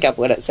didn't pick up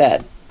what it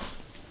said.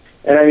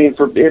 And I mean,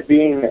 for it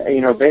being,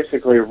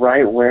 basically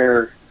right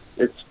where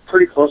it's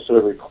pretty close to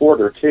the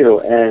recorder too,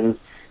 and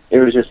it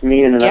was just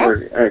me and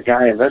another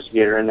guy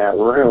investigator in that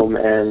room,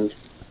 and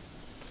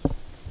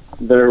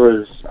there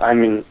was,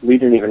 we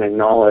didn't even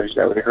acknowledge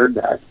that we heard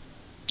that.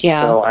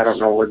 Yeah. So I don't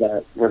know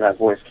where that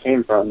voice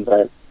came from,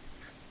 but.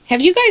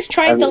 Have you guys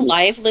tried the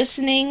live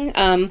listening,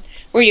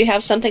 where you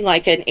have something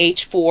like an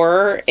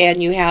H4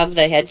 and you have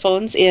the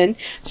headphones in,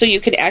 so you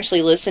could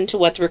actually listen to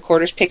what the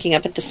recorder's picking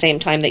up at the same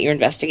time that you're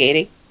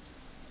investigating?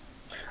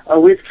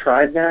 We've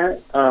tried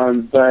that,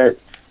 but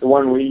the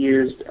one we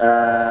used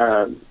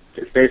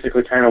is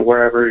basically kind of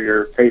wherever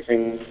you're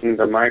facing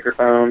the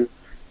microphone.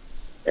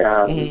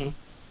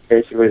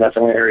 Basically, that's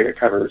the only area it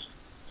covers.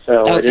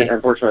 So it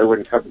unfortunately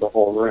wouldn't cover the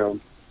whole room.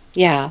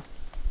 Yeah.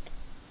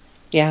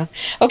 Yeah.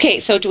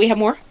 Okay, so do we have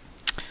more?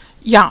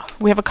 Yeah,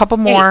 we have a couple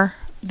more.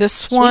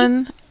 This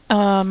one,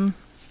 I'm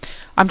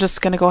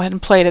just going to go ahead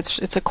and play it.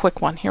 It's a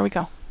quick one. Here we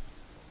go.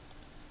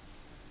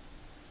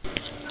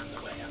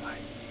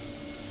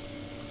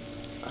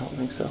 I don't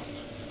think so.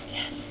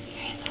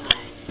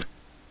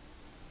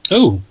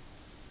 Oh.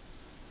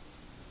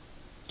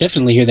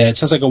 Definitely hear that. It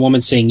sounds like a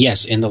woman saying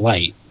yes in the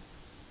light.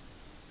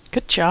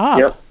 Good job.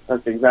 Yep,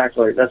 that's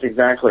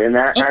exactly. And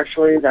that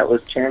actually, that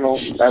was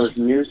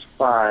News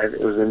 5.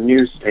 It was a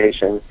news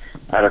station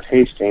out of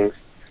Hastings,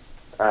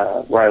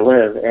 where I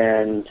live,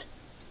 and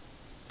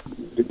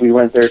we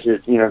went there to,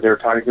 they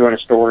were doing a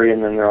story,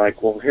 and then they're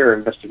like, well, here,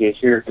 investigate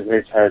here, because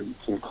they've had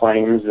some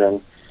claims,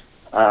 and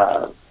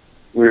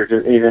we were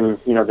just even,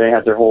 they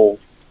had their whole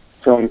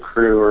film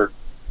crew or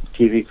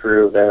TV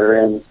crew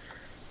there, and,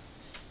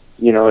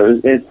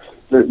 it's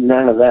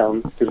none of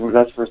them, because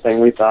that's the first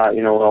thing we thought,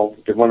 well,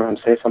 did one of them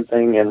say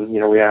something? And,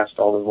 we asked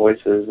all the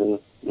voices, and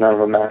none of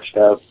them matched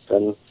up,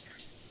 and of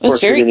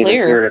course very we didn't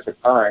clear. even hear it at the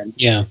time.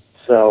 Yeah.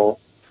 So,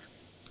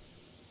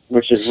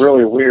 which is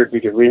really weird,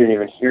 because we didn't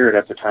even hear it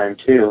at the time,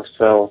 too.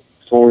 So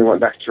when we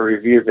went back to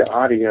review the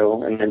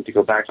audio, and then to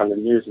go back on the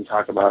news and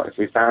talk about if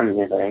we found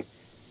anything,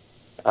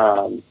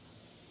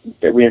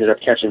 that we ended up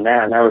catching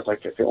that, and that was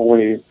like the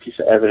only piece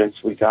of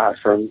evidence we got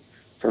from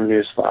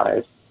News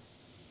 5.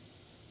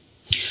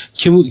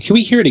 Can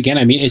we hear it again?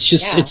 I mean, it's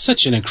just it's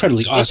such an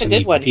incredibly awesome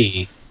good one.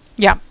 EP.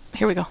 Yeah,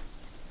 here we go.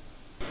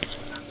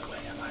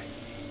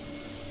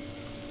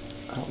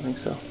 I don't think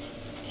so.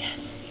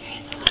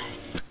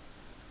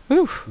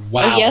 Ooh.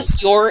 Wow. Oh,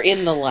 yes, you're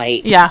in the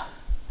light. Yeah,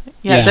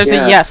 there's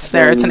a yes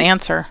there. It's an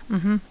answer.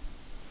 Mm-hmm.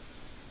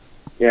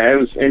 Yeah, it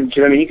was, and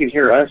you could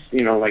hear us,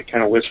 like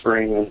kind of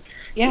whispering and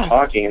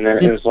talking, and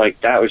then it was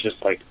like, that was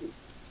just like,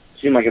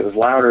 seemed like it was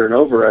louder and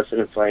over us, and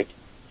it's like,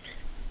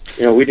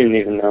 we didn't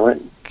even know it.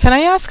 Can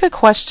I ask a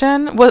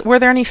question? Were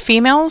there any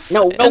females?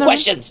 No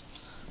questions.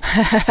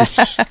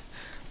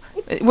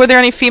 Were there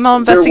any female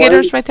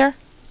investigators right there?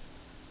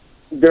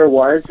 There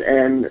was,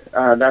 and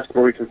that's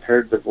where we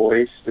compared the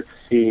voice to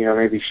see,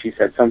 maybe she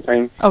said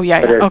something. Oh,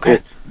 yeah, but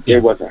okay.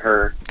 It wasn't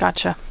her.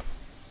 Gotcha.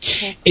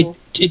 It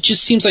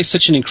just seems like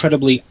such an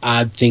incredibly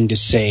odd thing to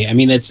say. I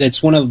mean,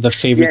 that's one of the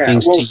favorite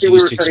things to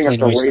use to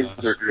explain away stuff. We were setting up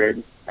the laser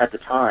grid at the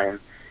time,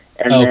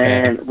 and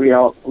then we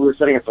were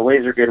setting up the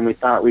laser grid, and we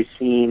thought we'd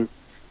seen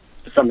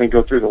something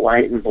go through the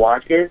light and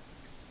block it,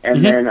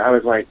 and then I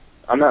was like,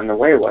 I'm not in the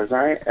way, was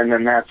I? And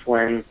then that's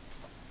when,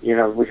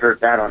 we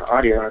heard that on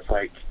audio, and it's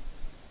like,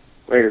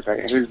 wait a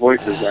second, whose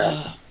voice is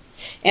that?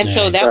 And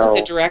so that was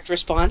a direct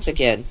response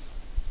again.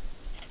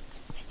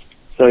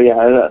 So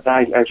yeah,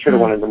 I should have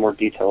wanted more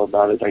detail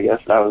about it. I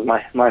guess that was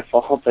my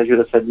fault. I should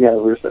have said, we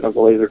were setting up a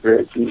laser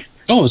grid.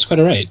 Oh, it's quite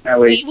all right. That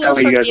way, we will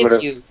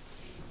forgive you.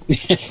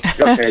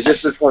 Okay,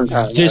 just this one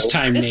time. This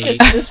time, Nate.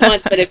 This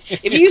once, but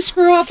if you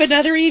screw up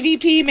another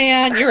EVP,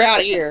 man, you're out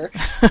of here.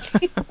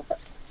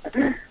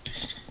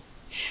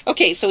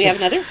 Okay, so we have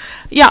another?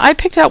 Yeah, I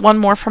picked out one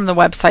more from the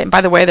website. And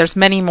by the way, there's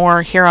many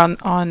more here on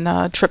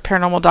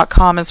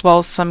tripparanormal.com, as well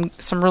as some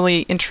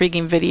really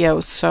intriguing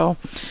videos. So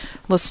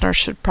listeners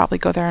should probably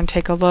go there and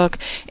take a look.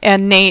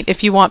 And Nate,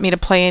 if you want me to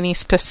play any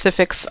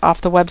specifics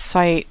off the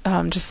website,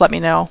 just let me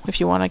know if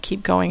you want to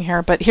keep going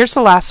here. But here's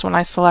the last one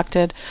I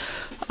selected.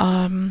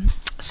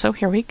 So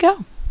here we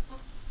go.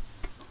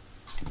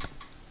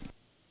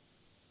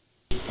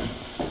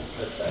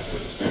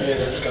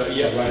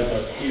 Yeah, right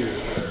about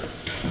here.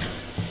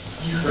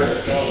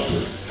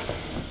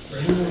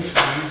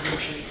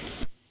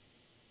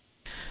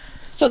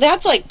 So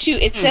that's like two.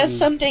 It says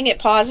something, it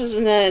pauses,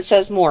 and then it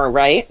says more,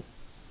 right?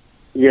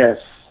 Yes.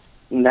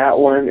 And that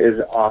one is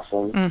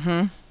awesome.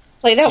 Mm-hmm.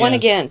 Play that one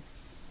again.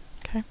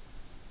 Okay.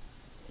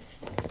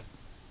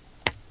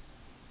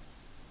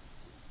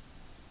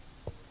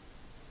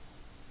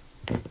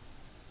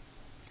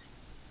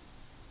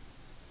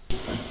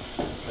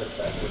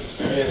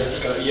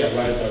 Yeah,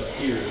 right about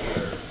here.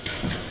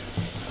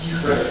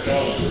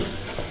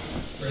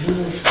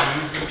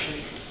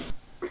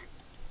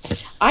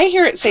 I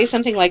hear it say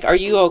something like, "Are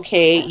you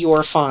okay?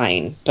 You're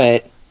fine."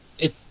 But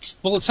it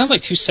sounds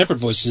like two separate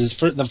voices.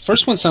 The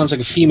first one sounds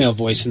like a female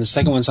voice, and the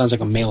second one sounds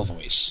like a male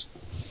voice.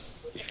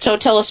 So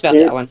tell us about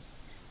that one.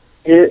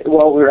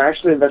 Well, we were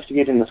actually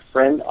investigating the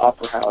Friend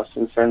Opera House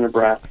in Friend,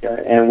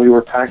 Nebraska, and we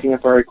were packing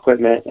up our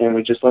equipment, and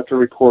we just let the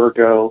recorder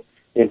go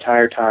the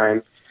entire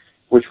time,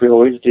 which we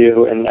always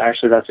do, and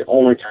actually that's the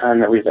only time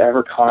that we've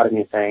ever caught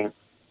anything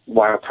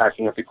while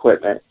packing up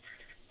equipment.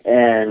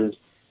 And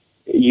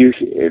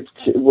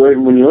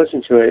when you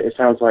listen to it, it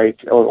sounds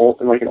like an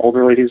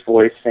older lady's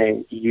voice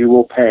saying, "You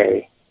will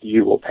pay,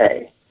 you will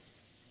pay."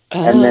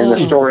 Oh. And then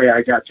the story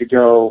I got to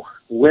go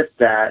with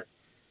that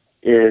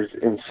is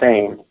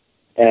insane.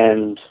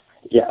 And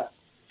yeah,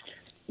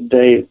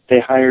 they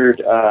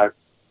hired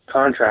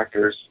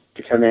contractors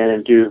to come in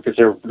and do, because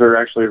they're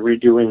actually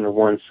redoing the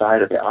one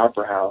side of the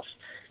opera house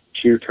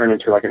to turn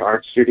into like an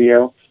art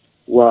studio.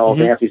 Well,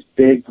 they have these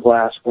big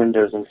glass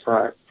windows in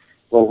front.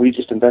 Well, we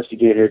just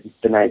investigated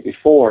the night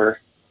before.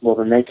 Well,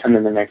 then they come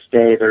in the next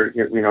day. They're,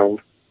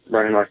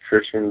 running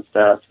electrician and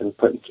stuff and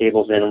putting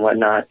cables in and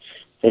whatnot.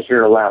 They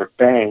hear a loud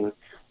bang.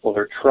 Well,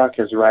 their truck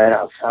is right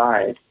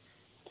outside.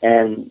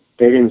 And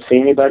they didn't see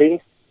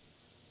anybody.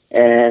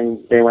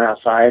 And they went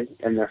outside,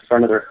 and the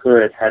front of their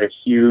hood had a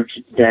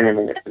huge dent in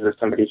it as if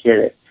somebody hit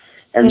it.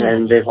 And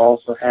then they've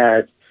also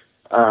had,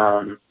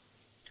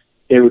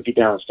 they would be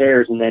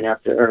downstairs, and they'd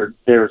have to, or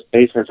there's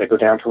basements that go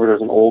down to where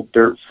there's an old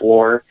dirt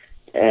floor,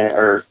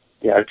 a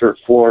dirt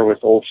floor with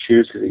old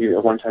shoes, because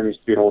at one time it used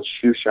to be an old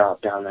shoe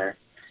shop down there.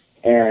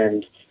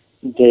 And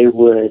they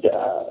would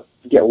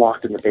get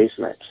locked in the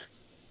basement.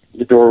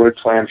 The door would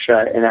slam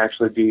shut and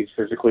actually be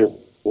physically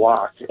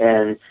locked,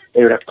 and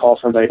they would have to call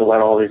somebody to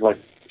let all these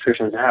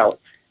electricians out.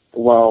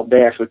 Well,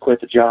 they actually quit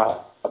the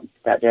job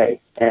that day,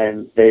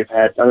 and they've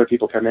had other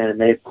people come in and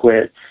they've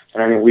quit.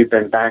 And I mean, we've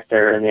been back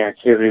there, and the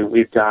activity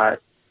we've got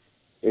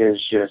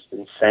is just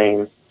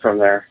insane from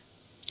there.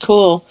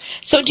 Cool.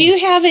 So do you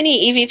have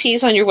any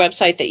EVPs on your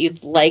website that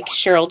you'd like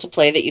Cheryl to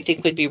play that you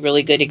think would be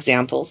really good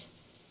examples?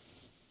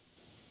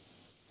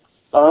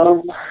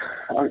 I'm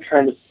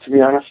trying to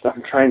be honest,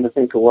 I'm trying to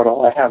think of what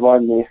all I have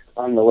on the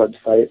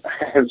website.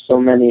 I have so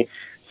many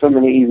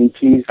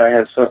EVPs. I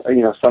have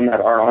some that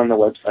are on the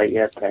website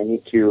yet that I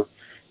need to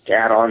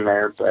add on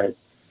there, but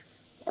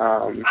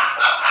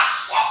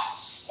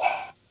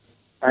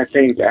I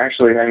think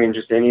actually,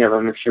 just any of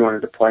them, if she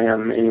wanted to play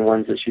them, any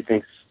ones that she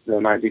thinks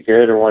that might be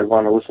good or would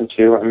want to listen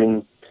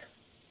to,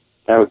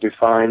 that would be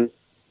fine.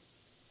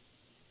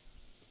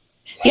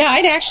 Yeah,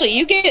 I'd actually,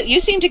 you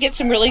seem to get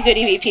some really good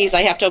EVPs.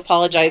 I have to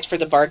apologize for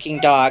the barking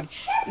dog.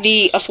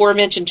 The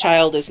aforementioned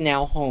child is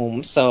now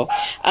home, so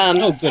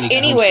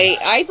anyway,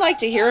 I'd like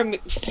to hear a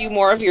few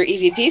more of your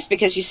EVPs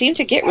because you seem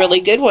to get really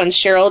good ones.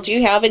 Cheryl, do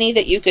you have any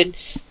that you could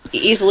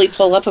easily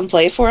pull up and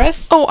play for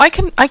us? Oh, I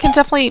can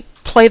definitely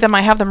play them.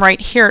 I have them right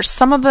here.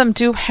 Some of them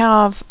do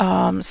have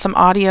some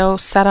audio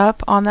set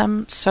up on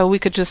them, so we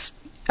could just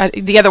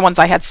the other ones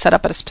I had set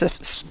up at a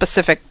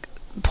specific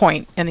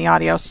point in the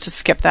audio to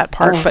skip that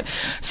part. But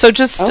so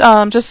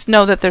just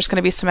know that there's going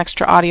to be some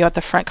extra audio at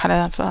the front,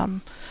 kind of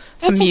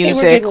some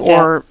music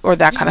or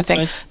that kind of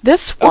thing. Fine.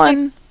 This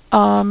one,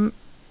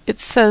 it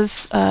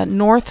says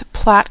North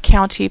Platte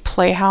County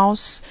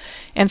Playhouse,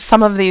 and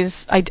some of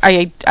these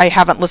I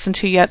haven't listened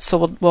to yet, so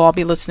we'll all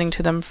be listening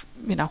to them,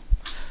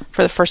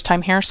 for the first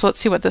time here. So let's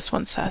see what this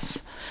one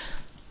says.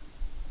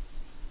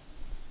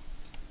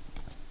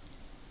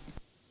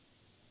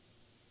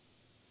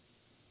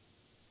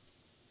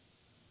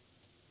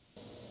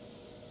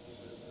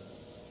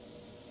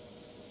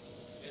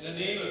 In the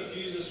name of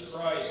Jesus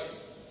Christ,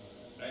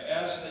 I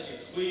ask that you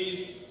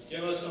please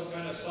give us some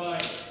kind of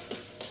sign.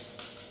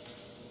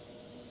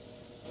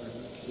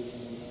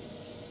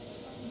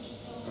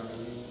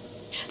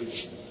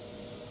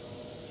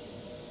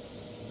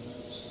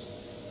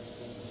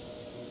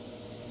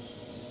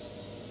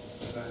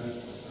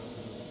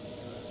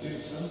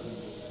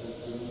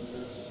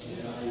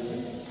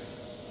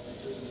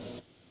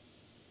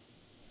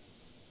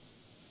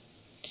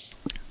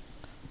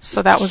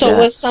 So that was So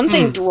was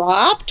something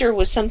dropped or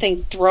was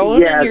something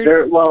thrown? Yeah, in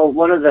your...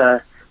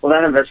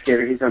 that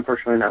investigator, he's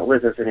unfortunately not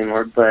with us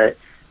anymore, but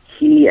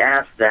he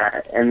asked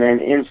that, and then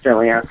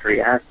instantly after he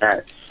asked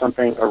that,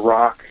 a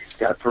rock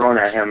got thrown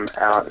at him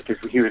out because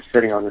he was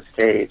sitting on the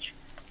stage,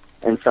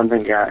 and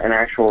an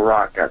actual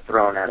rock got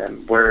thrown at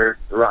him. Where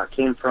the rock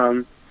came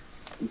from,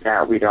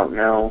 that we don't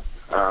know.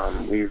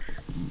 We've,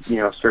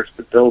 searched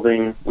the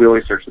building. We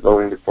always search the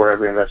building before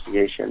every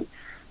investigation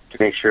to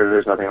make sure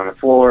there's nothing on the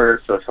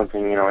floor, so if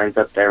something, ends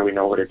up there, we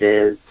know what it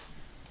is.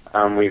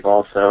 We've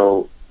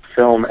also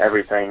filmed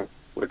everything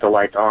with the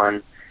lights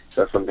on,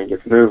 so if something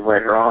gets moved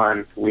later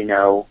on, we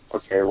know,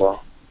 okay,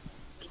 well,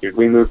 did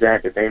we move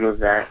that? Did they move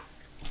that?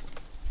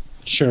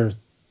 Sure.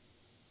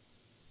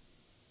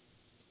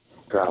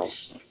 So.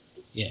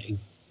 Yeah.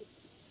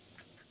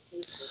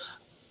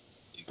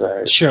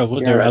 But, sure,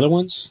 were there other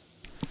ones?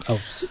 Oh,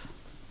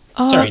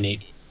 sorry,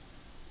 Nate.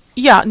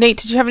 Yeah, Nate,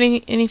 did you have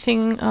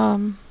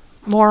anything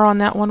more on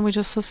that one we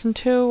just listened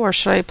to, or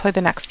should I play the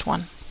next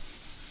one?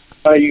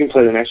 You can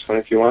play the next one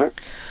if you want.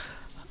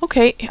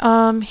 Okay,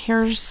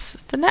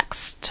 here's the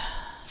next.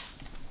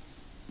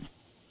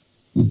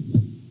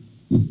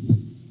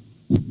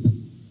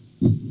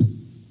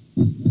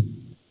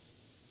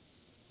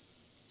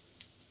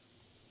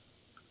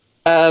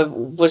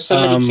 Was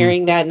somebody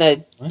carrying that in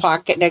a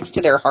pocket next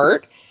to their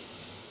heart?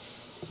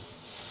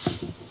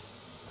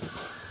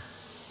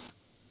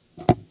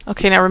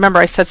 Okay, now remember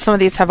I said some of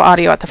these have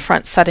audio at the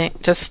front setting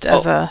just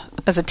as a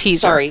teaser.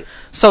 Sorry.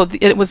 So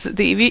it was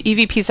the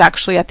EVP's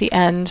actually at the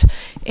end,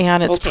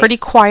 and it's pretty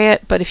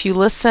quiet, but if you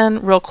listen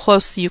real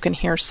close, you can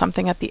hear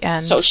something at the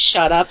end. So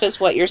shut up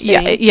is what you're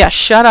saying? Yeah,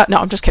 shut up. No,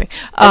 I'm just kidding.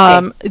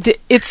 Okay.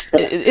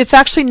 It's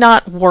actually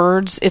not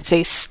words. It's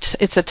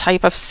a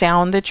type of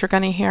sound that you're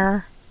going to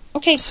hear.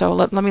 Okay. So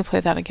let me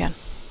play that again.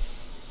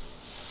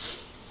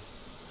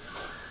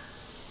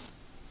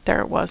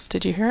 There it was.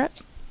 Did you hear it?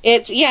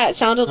 It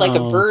sounded like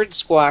a bird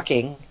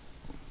squawking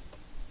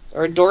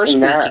or a door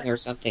squeaking or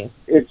something.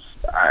 It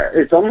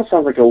almost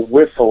sounds like a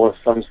whistle of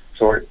some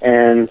sort.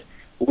 And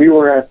we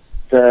were at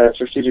the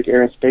Strategic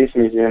Air and Space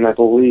Museum, I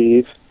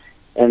believe,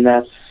 and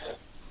that's.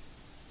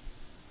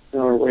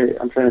 No, wait,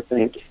 I'm trying to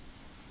think.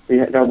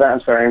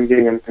 I'm sorry, I'm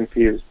getting them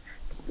confused.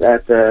 We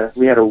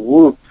had a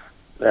whoop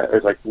that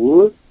was like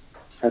whoop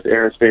at the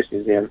Air and Space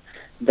Museum.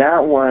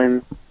 That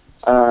one,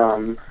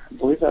 I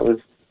believe that was.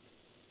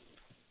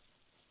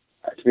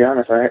 To be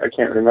honest, I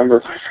can't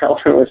remember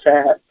what it was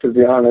at, to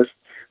be honest.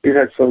 We've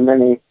had so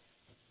many.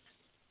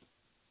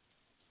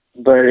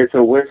 But it's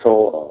a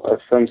whistle of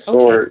some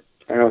sort.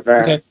 I know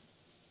that. Okay.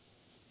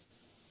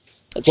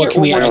 Let's hear it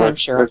one more time,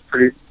 sure. That's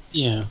pretty,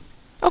 yeah.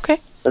 Okay.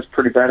 That's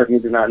pretty bad of me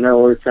to not know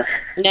what it's at.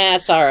 Nah,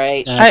 it's all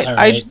right.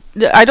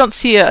 I don't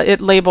see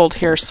it labeled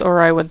here, or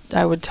I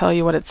would tell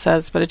you what it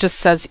says, but it just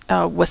says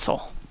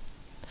whistle.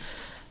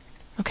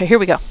 Okay, here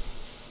we go.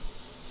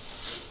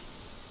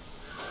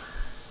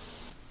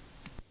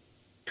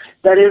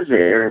 That is the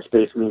Air and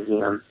Space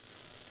Museum,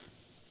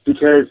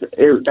 because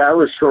that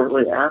was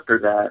shortly after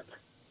that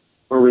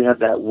where we had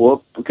that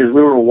whoop, because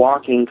we were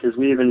walking, because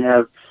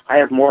I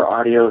have more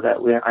audio that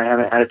I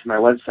haven't added to my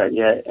website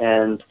yet,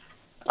 and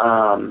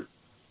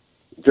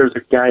there's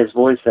a guy's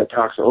voice that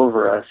talks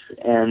over us,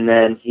 and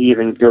then he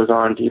even goes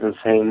on to even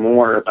say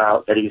more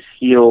about that he's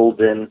healed,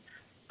 and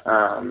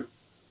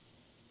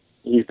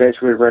he's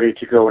basically ready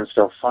to go and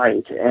still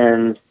fight,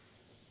 and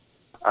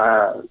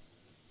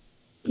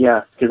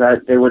yeah, because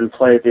they wouldn't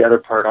play the other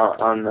part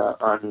on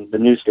the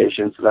news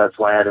station, so that's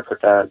why I had to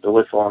put the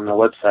whistle on the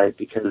website,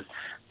 because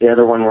the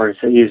other one where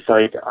he's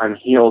like, I'm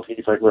healed,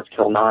 he's like, let's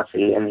kill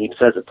Nazi, and he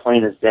says it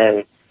plain as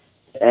day,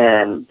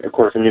 and of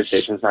course the news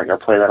station's not going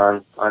to play that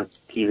on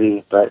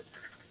TV, but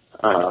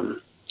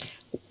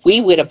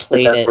we would have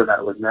played that's it. Where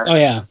that was next. Oh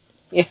yeah.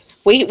 Yeah,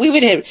 we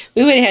would have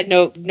had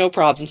no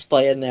problems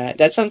playing that.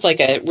 That sounds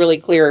like a really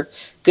clear,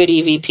 good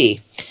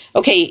EVP.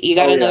 Okay, you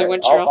got another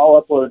one, Cheryl?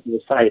 I'll upload it to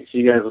the site so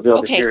you guys will be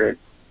able to hear it.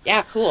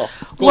 Yeah, cool.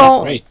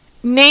 Well,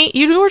 Nate,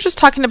 you were just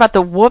talking about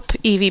the Whoop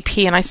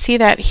EVP, and I see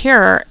that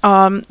here.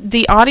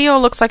 The audio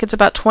looks like it's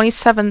about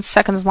 27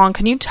 seconds long.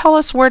 Can you tell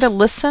us where to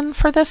listen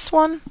for this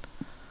one?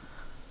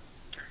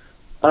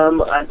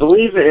 I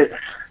believe it,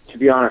 to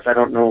be honest, I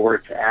don't know where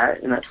it's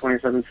at in that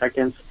 27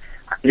 seconds.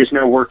 I just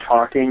know we're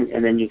talking,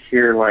 and then you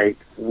hear, like,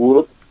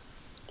 whoop,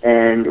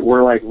 and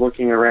we're, like,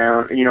 looking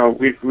around. You know,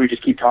 we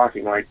just keep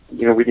talking, like,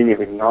 you know, we didn't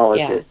even acknowledge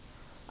it.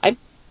 I'd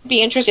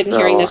be interested in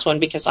hearing this one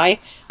because I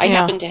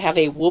happen to have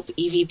a Whoop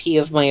EVP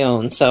of my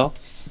own, so.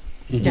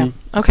 Mm-hmm. Yeah.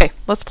 Okay,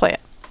 let's play it.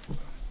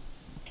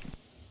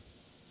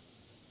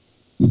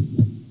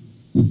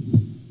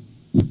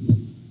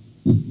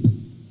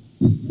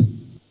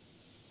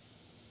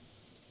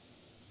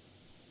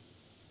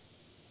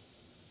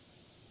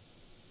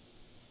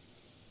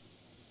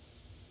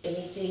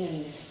 Anything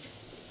in this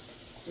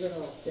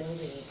little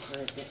building you've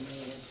heard that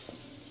may have...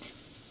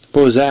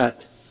 What was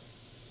that?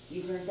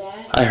 You heard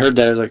that? I heard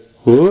that. I was like,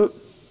 whoop.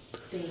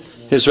 Thank you.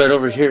 It's right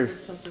over here.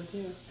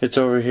 It's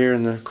over here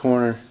in the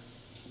corner.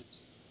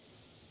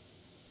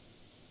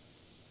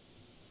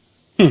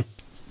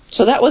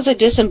 So that was a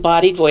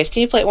disembodied voice.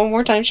 Can you play it one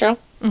more time, Cheryl?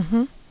 Mm-hmm.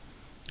 I'm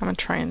going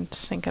to try and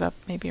sync it up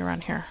maybe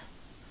around here.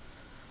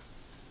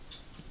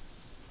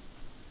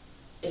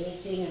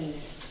 Anything in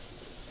this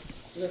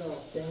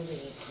little building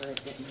you've heard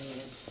that may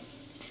have...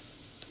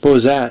 What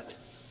was that?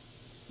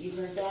 You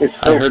heard that?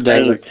 I heard that. I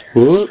was like,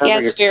 whoop. Yeah,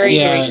 it's very,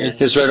 very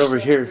good. It's right over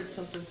here.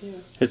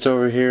 It's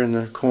over here in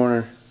the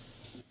corner.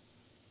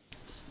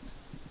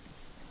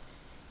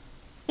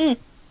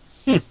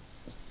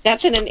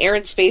 That's in an Air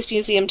and Space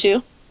Museum,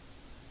 too?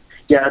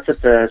 Yeah, it's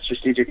at the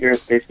Strategic Air and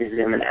Space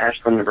Museum in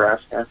Ashland,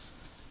 Nebraska.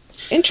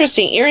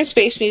 Interesting. Air and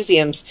Space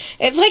Museums.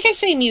 And like I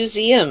say,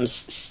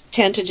 museums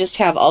tend to just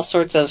have all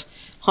sorts of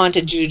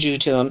haunted juju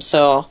to them,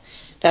 so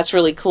that's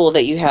really cool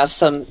that you have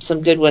some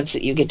good ones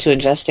that you get to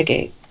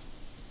investigate.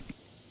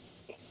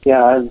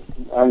 Yeah,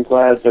 I'm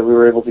glad that we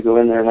were able to go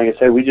in there. And like I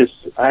said,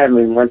 I haven't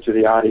even went through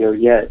the audio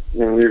yet.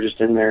 And we were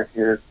just in there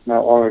here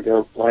not long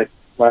ago, like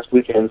last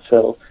weekend.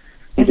 So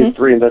we did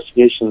 3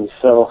 investigations.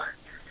 So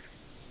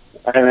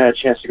I haven't had a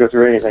chance to go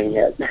through anything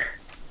yet.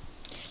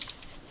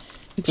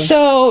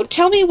 So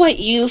tell me what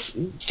you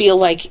feel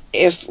like,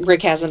 if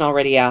Rick hasn't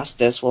already asked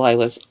this while I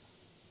was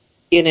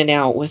in and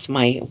out with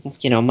my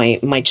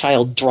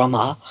child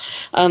drama.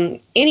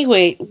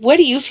 Anyway, what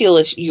do you feel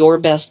is your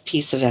best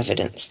piece of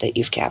evidence that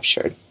you've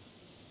captured?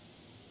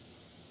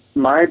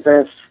 My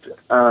best,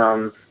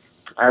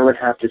 I would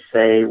have to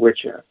say,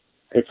 which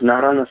it's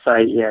not on the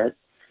site yet,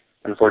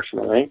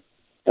 unfortunately,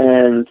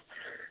 and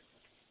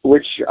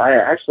which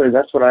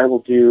that's what I will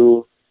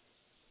do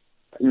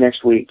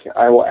next week.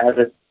 I will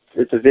add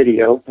it's a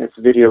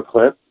video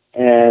clip,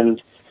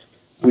 and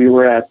we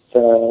were at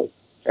the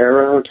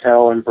Arrow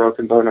Hotel in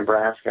Broken Bow,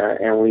 Nebraska,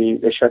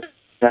 and they shut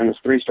down this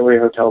 3-story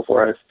hotel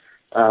for us.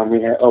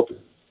 We had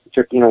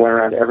went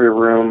around every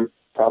room,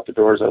 propped the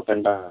doors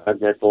open by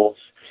deadbolts,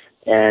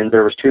 and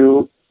there was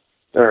 3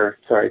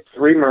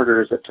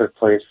 murders that took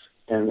place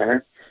in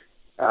there.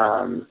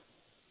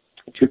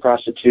 2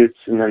 prostitutes,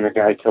 and then the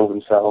guy killed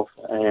himself.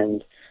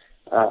 And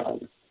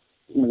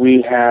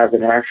we have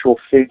an actual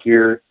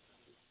figure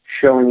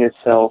showing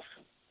itself,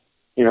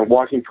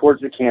 walking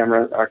towards the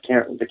camera.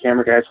 The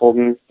camera guy's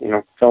holding,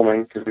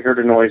 filming, because we heard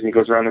a noise, and he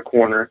goes around the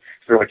corner.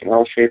 They're like an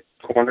L-shaped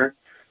corner,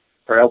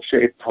 or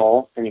L-shaped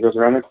hall, and he goes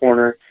around the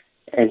corner,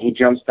 and he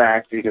jumps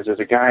back because there's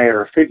a guy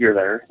or a figure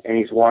there, and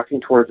he's walking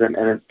towards him,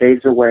 and it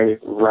fades away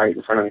right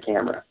in front of the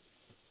camera.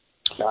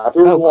 Not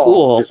through the wall,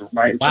 cool. just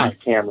right in front of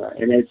the camera.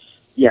 And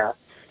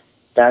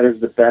that is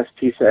the best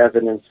piece of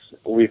evidence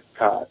we've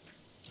caught.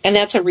 And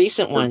that's a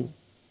recent one.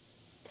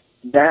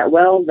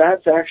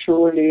 That's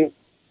actually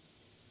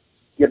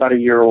about a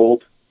year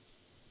old.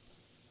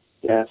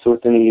 Yeah, so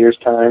within a year's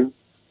time.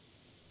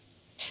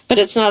 But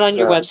it's not on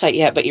your website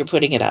yet, but you're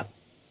putting it up.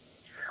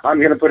 I'm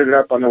going to put it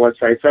up on the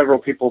website. Several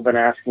people have been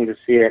asking to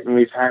see it, and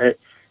we've had it,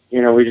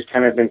 we just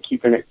kind of been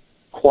keeping it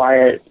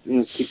quiet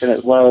and keeping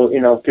it low,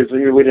 because we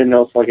didn't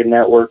know if like a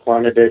network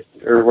wanted it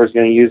or was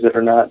going to use it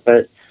or not,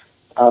 but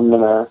I'm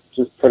going to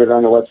just put it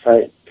on the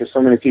website because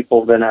so many people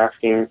have been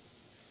asking,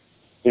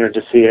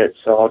 to see it,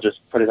 so I'll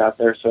just put it out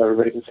there so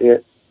everybody can see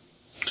it.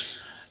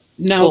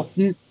 Now,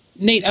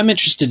 Nate, I'm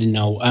interested to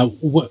know,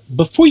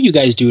 before you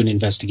guys do an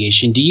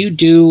investigation, do you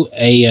do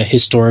a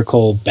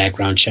historical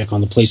background check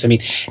on the place? I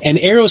mean, an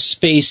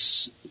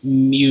aerospace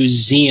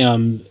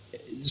museum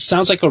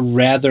sounds like a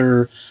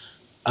rather,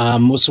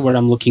 what's the word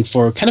I'm looking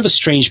for, kind of a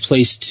strange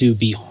place to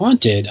be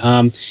haunted.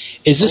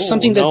 Is this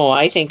something that... No,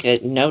 I think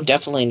that, no,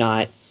 definitely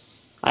not.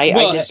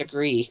 I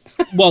disagree.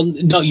 Well,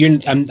 no,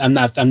 I'm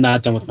not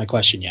done with my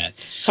question yet.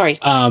 Sorry.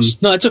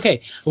 No, it's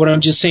okay. What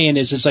I'm just saying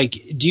is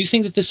like, do you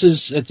think that this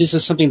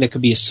is something that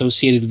could be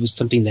associated with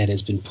something that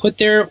has been put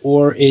there,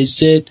 or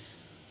is it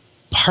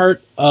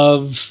part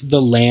of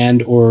the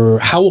land, or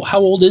how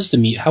old is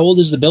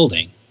the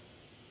building?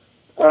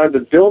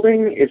 The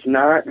building is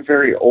not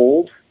very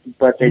old,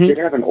 but they did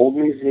have an old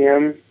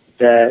museum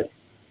that,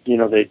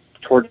 they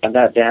tore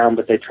that down,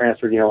 but they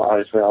transferred,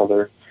 obviously all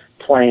their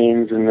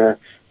planes and the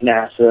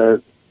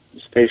NASA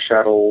space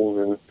shuttles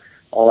and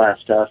all that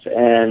stuff.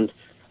 And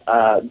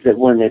that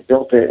when they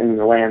built it in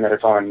the land that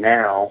it's on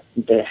now,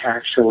 they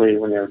actually,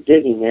 when they were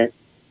digging it,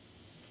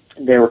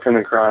 they were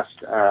coming across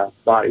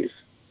bodies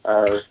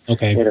of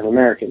Native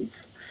Americans.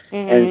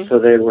 And so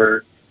they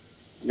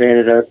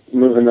ended up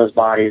moving those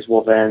bodies.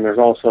 Well, then there's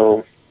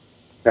also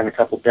been a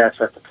couple deaths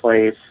at the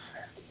place.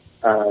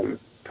 A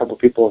couple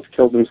people have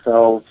killed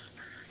themselves.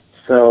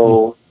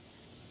 So,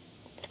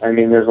 I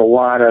mean, there's a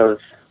lot of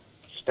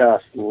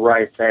stuff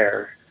right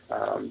there.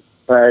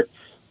 But,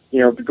 you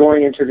know,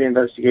 going into the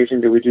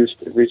investigation, did we do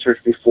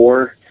research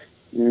before?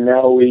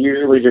 No, we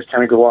usually just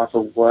kind of go off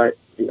of what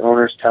the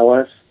owners tell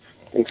us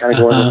and kind of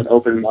go in with an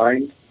open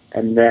mind,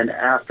 and then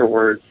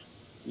afterwards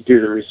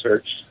do the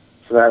research.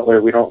 So that way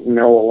we don't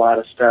know a lot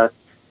of stuff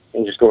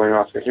and just going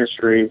off the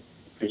history.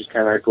 We just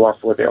kind of go off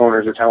of what the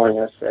owners are telling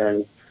us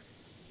and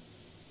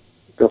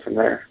go from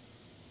there.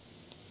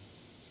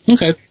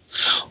 Okay.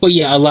 Well,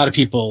 yeah, a lot of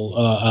people,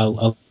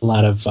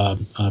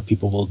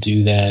 people will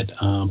do that.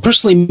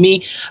 Personally,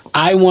 me,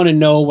 I want to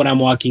know what I'm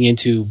walking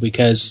into,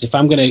 because if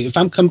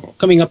I'm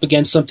coming up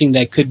against something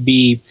that could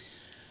be,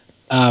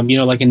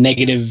 like a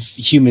negative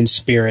human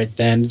spirit,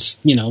 then it's,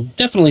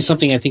 definitely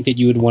something I think that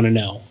you would want to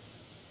know.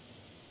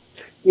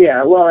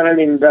 Yeah, well, and I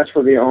mean, that's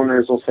where the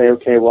owners will say,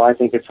 okay, well, I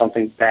think it's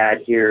something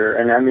bad here.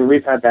 And I mean,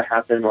 we've had that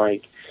happen,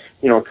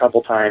 a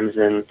couple times,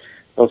 and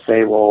they'll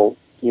say, well,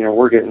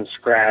 we're getting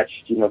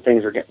scratched,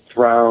 things are getting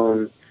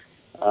thrown.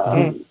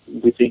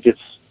 We think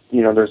it's,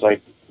 there's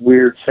like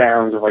weird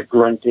sounds of like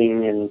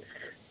grunting and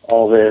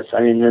all this.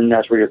 I mean, then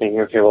that's where you're thinking,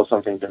 okay, well,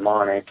 something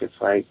demonic. It's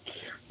like,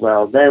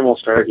 well, then we'll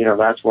start,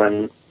 that's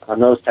when, on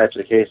those types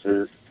of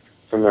cases,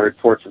 from the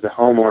reports of the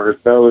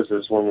homeowners, those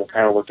is when we'll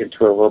kind of look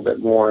into it a little bit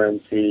more and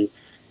see,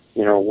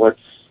 what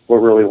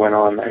really went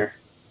on there.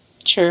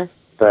 Sure.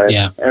 But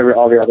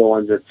all the other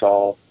ones,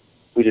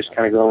 we just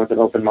kind of go in with an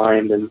open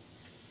mind and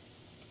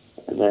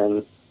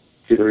then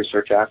do the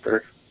research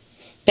after.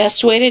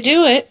 Best way to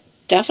do it,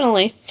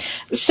 definitely.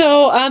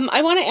 So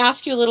I want to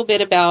ask you a little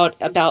bit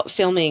about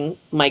filming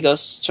My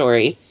Ghost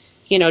Story.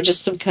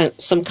 Just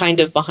some kind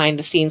of behind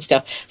the scenes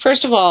stuff.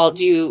 First of all,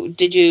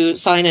 did you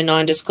sign a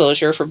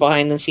non-disclosure for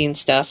behind the scenes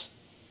stuff?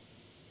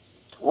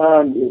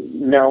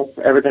 No,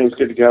 everything's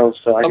good to go,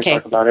 so I can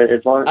talk about it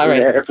as long as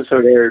the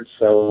episode aired,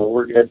 so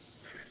we're good.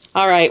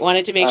 All right.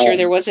 Wanted to make sure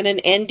there wasn't an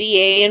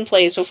NDA in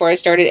place before I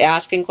started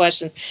asking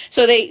questions.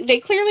 So they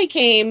clearly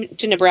came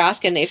to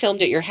Nebraska and they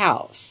filmed at your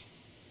house.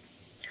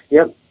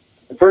 Yep.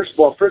 First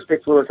they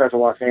flew us out to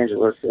Los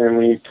Angeles, and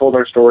we told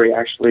our story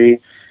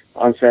actually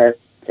on set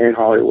in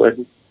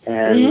Hollywood.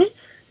 And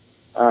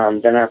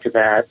then after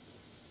that,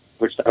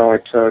 which only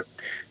took,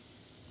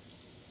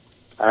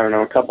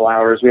 a couple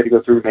hours, we had to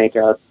go through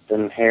makeup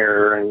and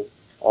hair and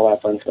all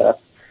that fun stuff.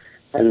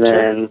 And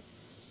then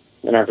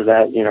after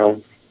that,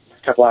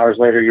 a couple hours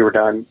later, you were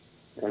done,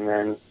 and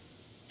then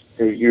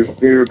you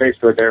were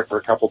basically there for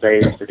a couple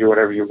days to do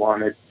whatever you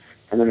wanted,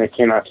 and then they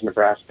came out to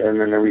Nebraska, and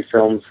then we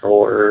filmed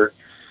for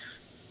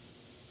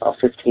about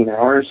 15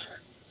 hours.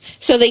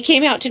 So they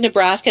came out to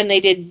Nebraska, and they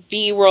did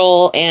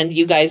B-roll, and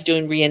you guys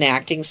doing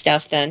reenacting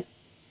stuff then?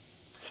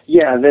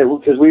 Yeah,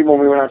 because when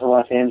we went out to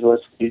Los Angeles,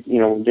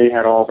 they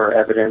had all of our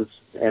evidence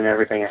and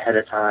everything ahead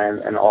of time,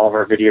 and all of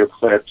our video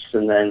clips,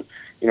 and then,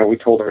 we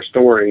told our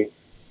story.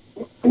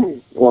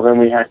 Well, then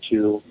we had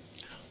to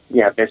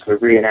basically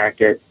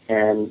reenact it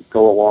and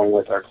go along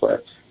with our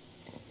clips.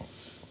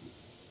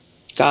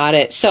 Got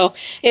it. So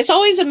it's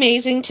always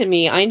amazing to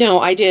me. I know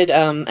I did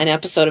an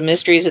episode of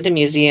Mysteries at the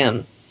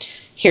Museum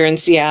here in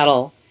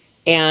Seattle,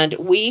 and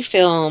we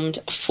filmed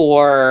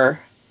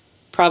for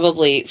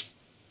probably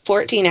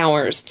 14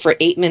 hours for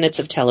 8 minutes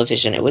of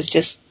television. It was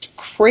just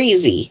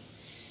crazy.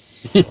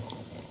 The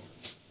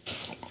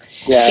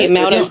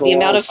amount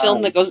of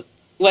film that goes.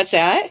 What's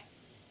that?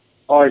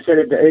 Oh, I said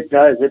it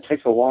does. It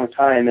takes a long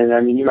time, and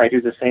I mean, you might do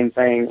the same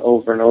thing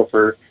over and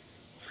over.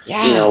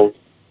 Yeah.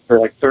 For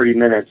like 30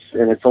 minutes,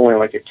 and it's only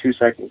like a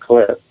 2-second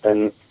clip,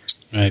 and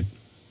right.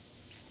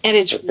 And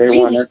it's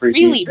really,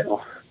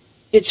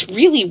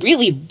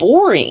 really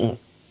boring.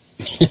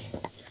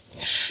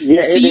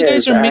 Yeah, see, you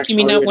guys are making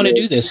me not want to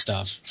do this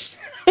stuff.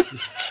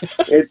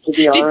 To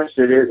be honest,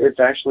 it's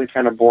actually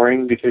kind of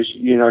boring because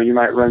you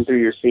might run through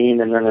your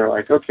scene, and then they're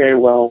like, okay,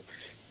 well,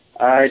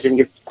 I didn't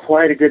get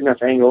quite a good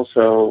enough angle,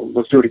 so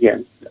let's do it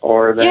again.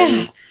 Or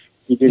then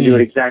you didn't do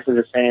it exactly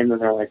the same,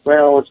 and they're like,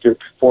 well, let's do it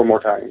 4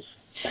 more times.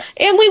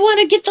 And we want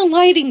to get the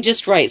lighting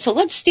just right, so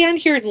let's stand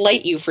here and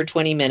light you for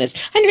 20 minutes.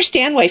 I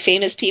understand why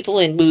famous people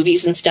in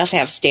movies and stuff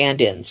have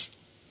stand-ins.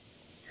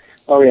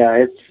 Oh,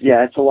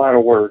 it's a lot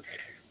of work.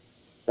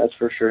 That's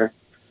for sure.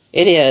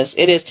 It is.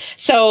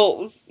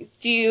 So,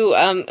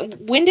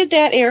 when did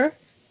that air?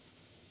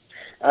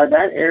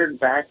 That aired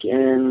back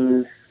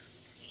in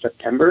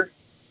September.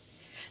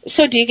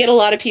 So do you get a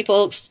lot of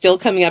people still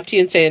coming up to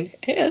you and saying,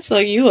 hey, I saw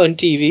you on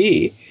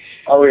TV?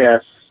 Oh,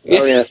 yes.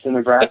 In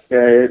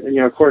Nebraska.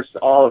 Of course,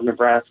 all of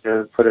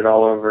Nebraska put it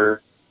all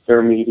over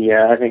their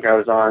media. I think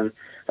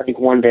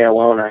one day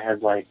alone I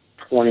had like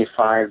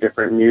 25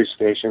 different news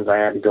stations I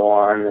had to go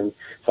on, and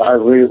so I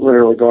was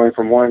literally going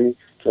from one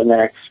to the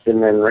next,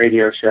 and then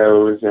radio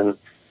shows, and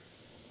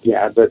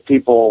yeah, but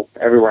people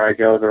everywhere I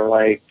go, they're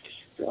like,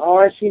 "Oh,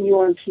 I seen you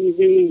on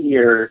TV,"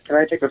 or "Can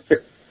I take a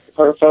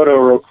photo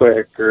real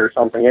quick?" or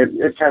something.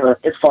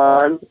 It's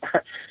fun.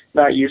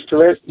 Not used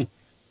to it,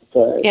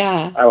 but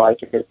yeah, I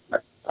like it.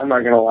 I'm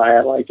not gonna lie,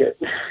 I like it.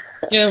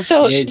 Yeah.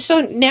 So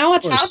now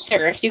it's out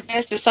there. If you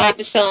guys decide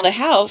to sell the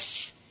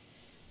house,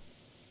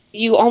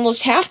 you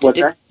almost have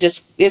to.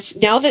 It's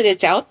now that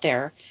it's out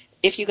there.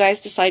 If you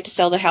guys decide to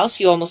sell the house,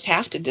 you almost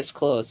have to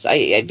disclose.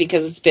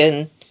 Because it's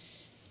been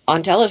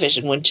on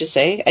television, wouldn't you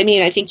say? I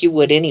mean, I think you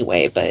would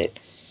anyway, but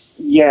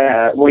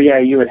yeah, well, yeah,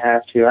 you would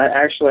have to.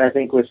 I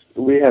think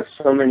we have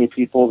so many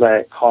people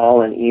that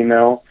call and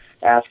email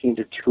asking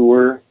to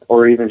tour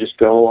or even just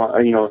go.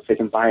 If they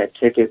can buy a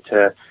ticket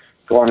to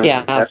go on an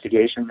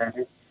investigation.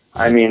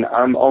 I mean,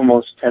 I'm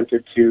almost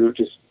tempted to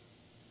just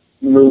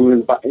move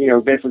and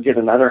basically get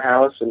another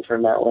house and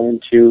turn that one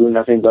into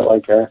nothing but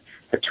like a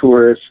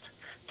tourist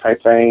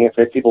type thing.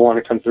 If people want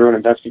to come through and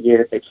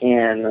investigate it, they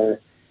can. Or,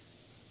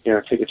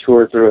 take a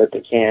tour through it,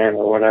 they can,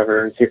 or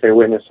whatever, and see if they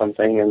witness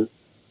something.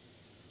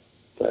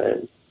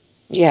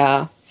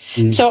 Yeah.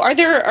 Mm-hmm. So are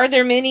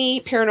there many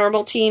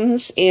paranormal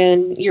teams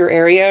in your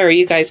area, or are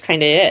you guys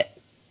kind of it?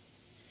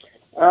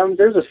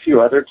 There's a few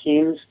other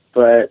teams,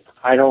 but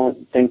I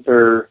don't think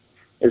they're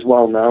as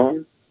well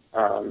known.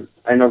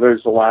 I know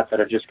there's a lot that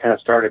have just kind of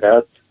started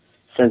up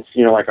since,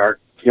 like our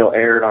deal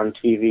aired on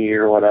TV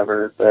or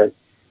whatever, but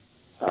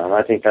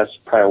I think that's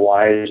probably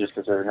why, just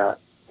because they're not,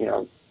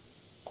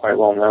 quite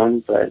well known,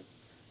 but...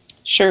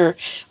 Sure.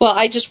 Well,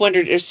 I just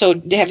wondered,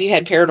 so have you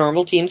had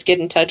paranormal teams get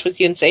in touch with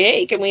you and say,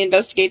 hey, can we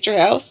investigate your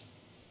house?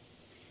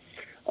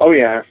 Oh,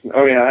 yeah.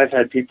 I've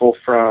had people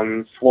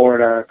from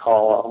Florida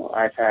call.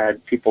 I've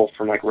had people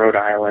from, like, Rhode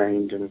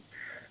Island and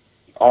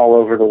all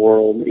over the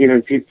world.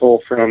 Even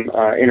people from,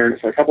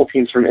 a couple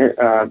teams from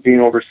being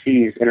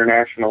overseas,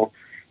 international,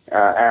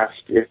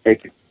 asked if they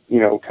could,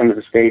 come to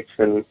the States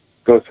and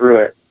go through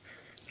it.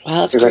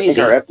 Wow, that's crazy. I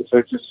think our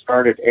episode just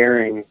started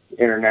airing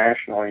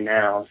internationally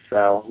now,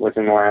 so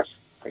within the last,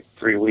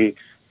 3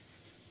 weeks.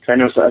 I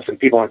know some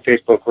people on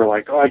Facebook were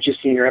like, oh, I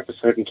just seen your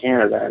episode in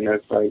Canada, and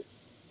it's like,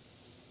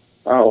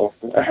 oh.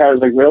 I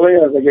was like, really? I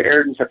was like, it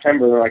aired in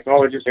September. They're like,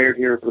 oh, it just aired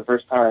here for the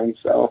first time,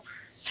 so.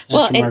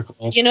 Well, and,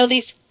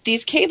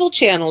 these cable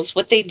channels,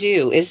 what they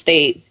do is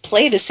they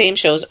play the same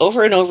shows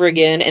over and over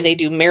again, and they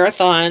do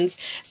marathons.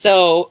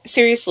 So,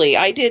 seriously,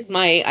 I did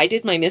my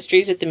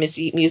Mysteries at the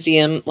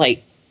Museum,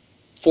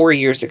 4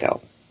 years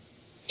ago.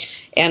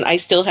 And I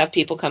still have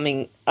people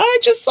coming, I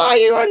just saw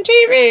you on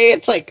TV.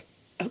 It's like,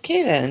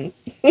 okay then.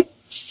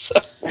 So,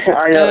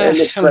 I know,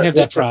 and I don't have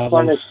that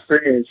problem. It's a fun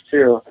experience,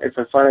 too. It's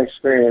a fun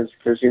experience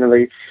because,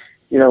 they,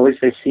 at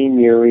least they've seen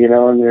you,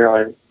 and you're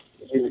like,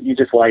 you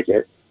just like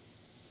it.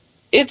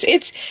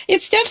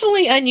 It's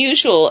definitely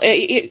unusual.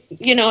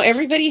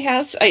 Everybody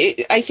has,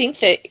 I think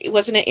that,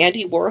 wasn't it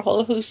Andy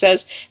Warhol who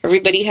says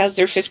everybody has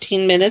their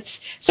 15 minutes?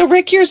 So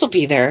Rick, yours will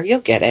be there. You'll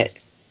get it.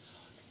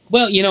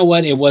 Well, you know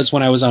what? It was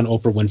when I was on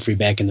Oprah Winfrey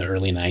back in the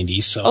early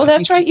 90s. So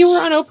that's right. You were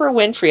on Oprah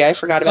Winfrey. I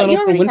forgot about it. You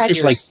already had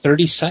yours. For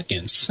 30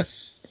 seconons.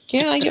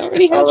 Yeah, you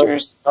already had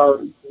yours.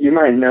 You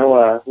might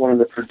know one of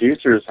the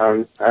producers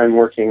I'm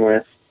working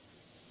with.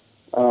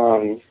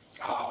 I'm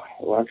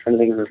trying to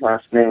think of his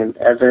last name.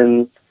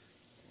 Evan.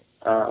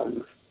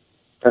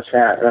 That's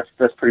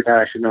pretty bad.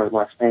 I should know his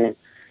last name.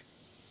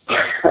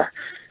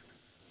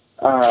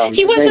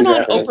 He wasn't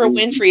on Oprah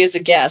Winfrey as a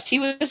guest. He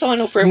was on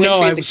Oprah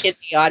Winfrey as a kid in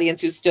the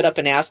audience who stood up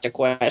and asked a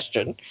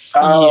question.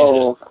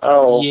 Yeah. One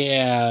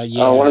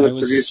of the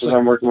producers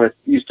I'm working with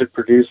used to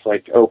produce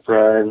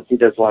Oprah, and he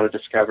does a lot of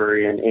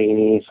Discovery and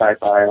A&E,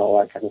 Sci-Fi, and all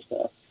that kind of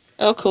stuff.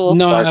 Oh, cool.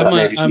 No, I'm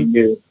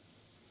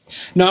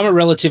a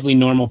relatively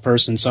normal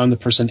person, so I'm the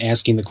person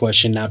asking the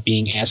question, not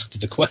being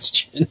asked the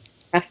question.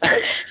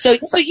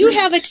 So you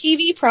have a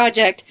TV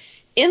project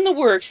in the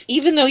works,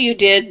 even though you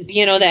did,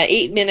 that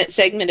 8-minute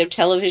segment of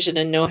television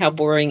and know how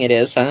boring it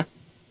is, huh?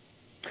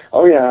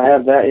 Oh, yeah, I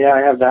have that. Yeah,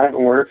 I have that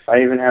in works.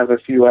 I even have a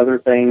few other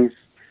things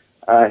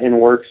in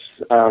works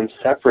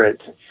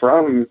separate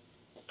from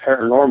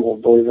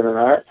paranormal, believe it or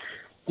not.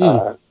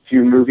 A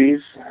few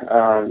movies.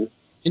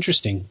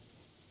 Interesting.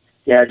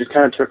 Yeah, it just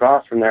kind of took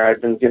off from there. I've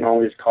been getting all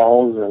these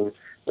calls,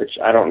 which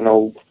I don't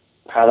know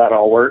how that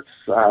all works.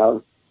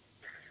 So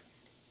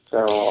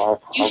I'll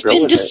You've go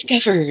been with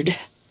discovered. It.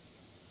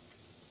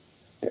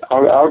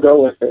 I'll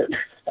go with it.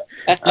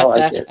 I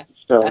like it.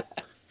 So,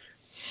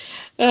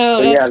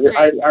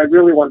 I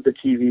really want the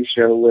TV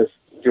show with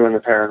doing the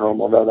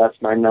paranormal, though.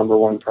 That's my number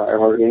one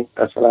priority.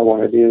 That's what I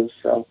want to do.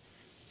 So,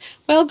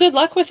 well, good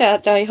luck with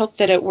that. I hope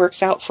that it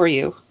works out for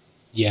you.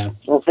 Yeah.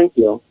 Well, thank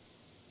you.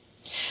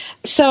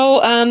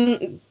 So,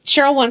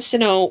 Cheryl wants to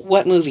know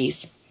what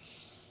movies.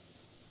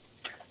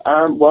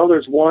 Well,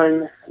 there's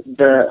one.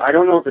 I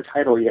don't know the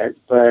title yet,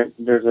 but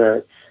there's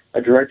a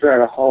director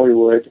out of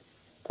Hollywood.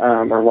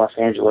 Or Los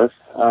Angeles.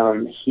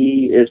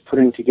 He is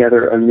putting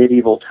together a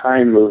medieval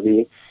time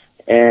movie,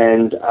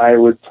 and I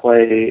would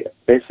play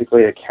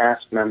basically a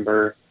cast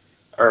member,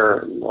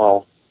 or,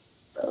 well,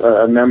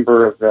 a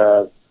member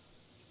of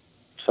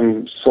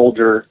some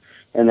soldier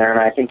in there,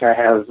 and I think I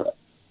have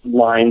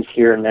lines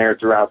here and there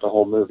throughout the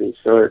whole movie.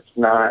 So it's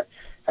not,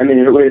 I mean,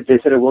 they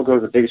said it will go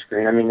to the big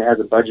screen. I mean, it has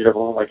a budget of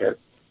like $2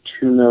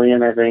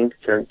 million, I think,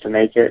 to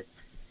make it,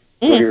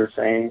 what you were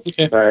saying.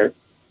 Okay. But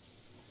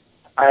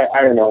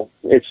I don't know.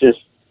 It's just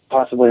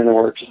possibly in the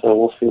works, so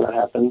we'll see what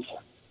happens.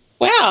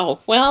 Wow.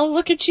 Well,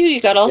 look at you.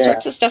 You got all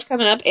sorts of stuff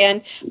coming up.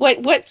 And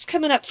what's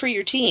coming up for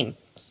your team?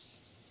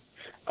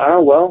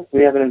 Well,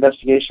 we have an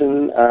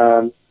investigation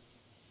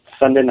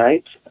Sunday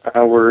night.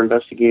 We're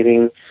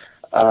investigating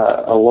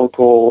a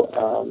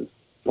local,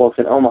 it's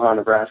in Omaha,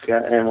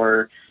 Nebraska, and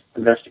we're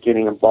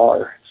investigating a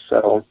bar.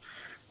 So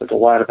there's a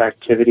lot of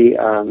activity.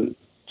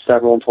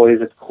 Several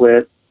employees have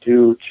quit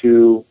due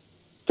to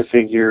the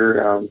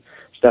figure,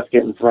 stuff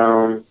getting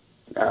thrown,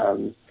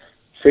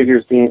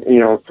 figures being,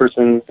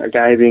 a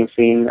guy being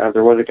seen.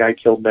 There was a guy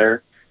killed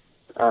there.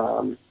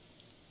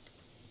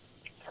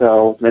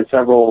 So then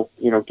several,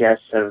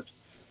 guests have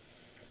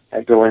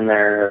go in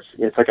there.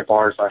 It's like a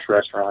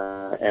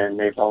bar/restaurant, and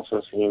they've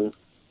also seen,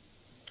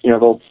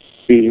 they'll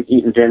be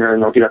eating dinner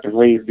and they'll get up and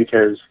leave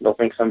because they'll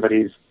think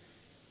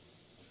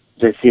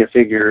they see a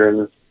figure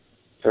and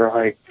they're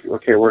like,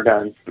 okay, we're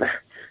done.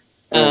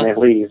 And they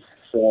leave.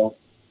 So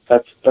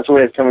that's what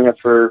we have coming up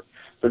for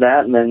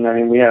that. And then, I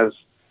mean, we have,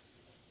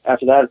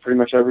 after that, pretty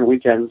much every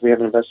weekend we have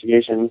an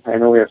investigation. I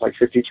know we have like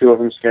 52 of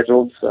them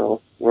scheduled,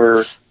 so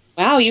we're...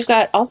 Wow, you've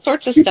got all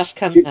sorts of stuff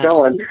coming up. Keep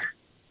going.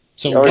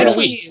 So what a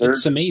week.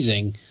 It's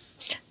amazing.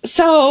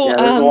 So,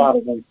 there's a lot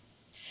of them.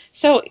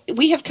 So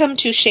we have come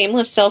to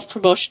Shameless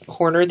Self-Promotion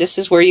Corner. This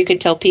is where you can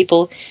tell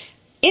people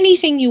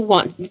anything you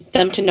want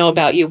them to know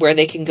about you, where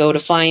they can go to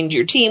find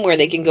your team, where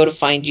they can go to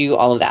find you,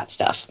 all of that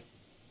stuff.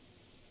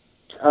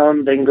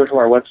 They can go to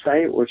our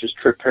website, which is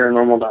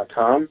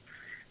tripparanormal.com.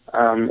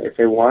 If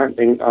they want,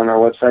 on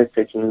our website,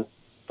 they can,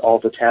 all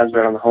the tabs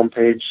right on the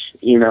homepage,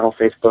 email,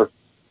 Facebook,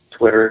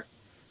 Twitter,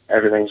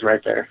 everything's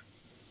right there.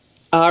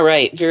 All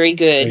right, very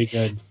good. Very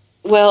good.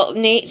 Well,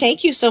 Nate,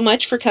 thank you so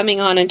much for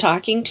coming on and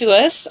talking to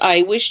us.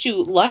 I wish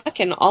you luck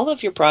in all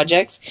of your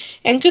projects,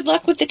 and good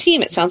luck with the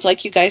team. It sounds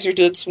like you guys are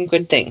doing some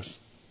good things.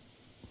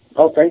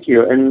 Oh, thank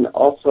you. And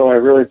also, I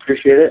really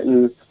appreciate it.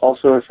 And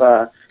also, if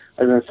I was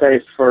going to say,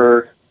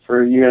 for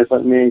you guys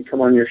letting me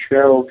come on your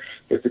show,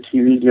 if the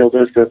TV deal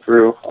does go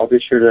through, I'll be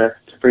sure to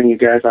bring you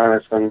guys on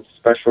as some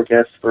special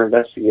guests for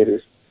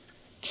investigators.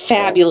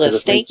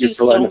 Fabulous. Thank you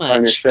so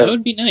much. That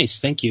would be nice.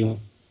 Thank you.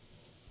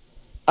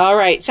 All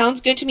right.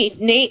 Sounds good to me.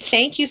 Nate,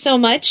 thank you so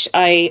much.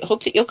 I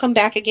hope that you'll come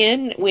back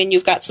again when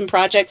you've got some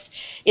projects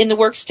in the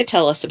works to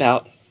tell us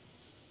about.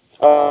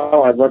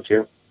 Oh, I'd love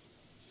to.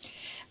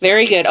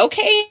 Very good.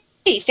 Okay.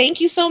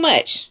 Thank you so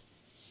much.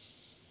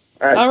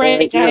 All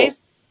right,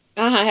 guys.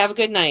 Have a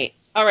good night.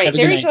 All right.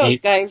 There he goes,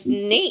 Nate. guys.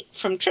 Nate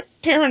from Trip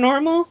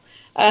Paranormal.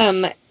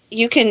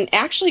 You can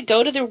actually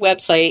go to their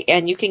website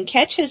and you can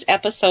catch his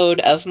episode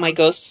of My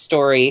Ghost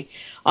Story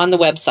on the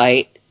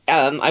website.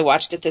 I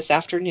watched it this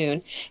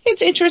afternoon.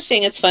 It's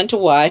interesting. It's fun to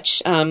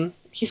watch.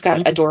 He's got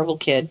an adorable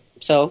kid.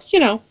 So,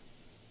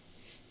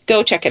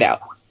 go check it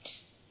out.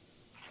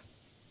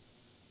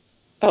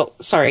 Oh,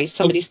 sorry.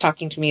 Somebody's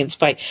talking to me in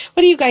spite.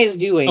 What are you guys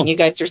doing? Oh. You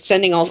guys are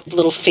sending all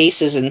little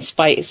faces in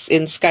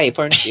Skype,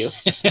 aren't you?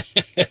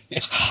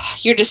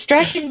 You're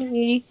distracting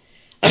me.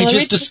 I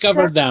just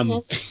discovered them.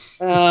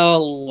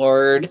 Oh,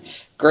 Lord.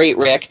 Great,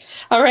 Rick.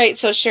 All right,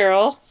 so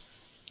Cheryl.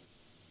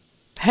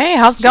 Hey,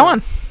 how's it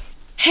going?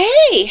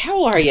 Hey,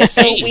 how are you?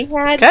 So Good.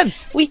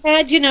 we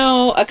had,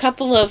 a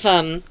couple of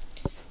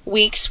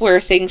weeks where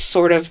things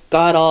sort of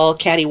got all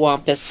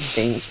cattywampus and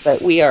things,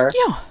 but we are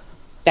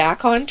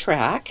back on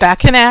track.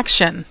 Back in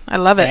action. I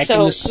love it. Back in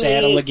the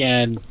saddle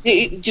again.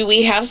 Do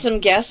we have some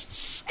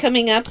guests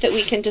coming up that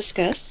we can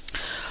discuss?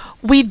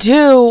 We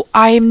do.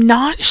 I'm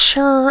not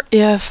sure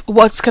if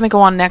what's going to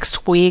go on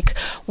next week.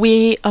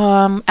 We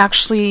I'm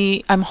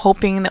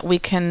hoping that we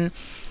can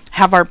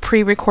have our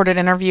pre-recorded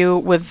interview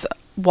with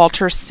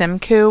Walter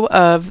Simcoe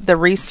of the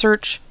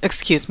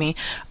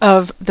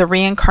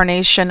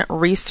Reincarnation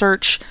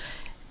Research,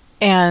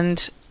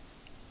 and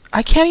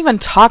I can't even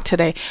talk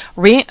today.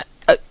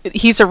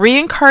 He's a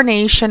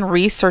reincarnation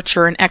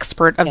researcher and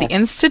expert of the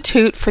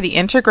Institute for the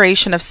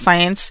Integration of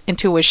Science,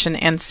 Intuition,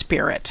 and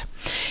Spirit.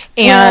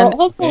 And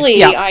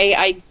hopefully,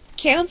 I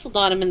canceled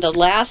on him in the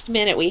last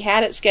minute. We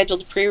had it scheduled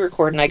to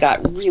pre-record, and I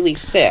got really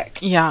sick.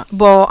 Yeah,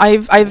 well,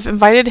 I've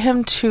invited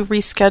him to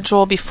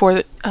reschedule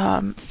before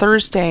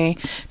Thursday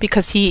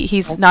because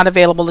he's not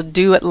available to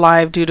do it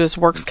live due to his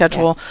work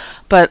schedule. Yeah.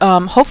 But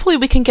hopefully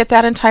we can get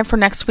that in time for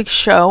next week's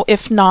show.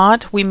 If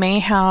not, we may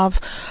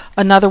have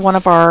another one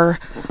of our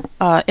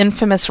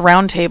infamous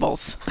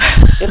roundtables.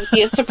 It'll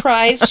be a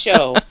surprise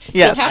show.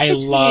 Yes,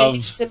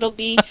 it'll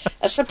be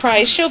a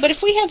surprise show. But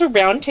if we have a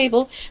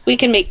roundtable, we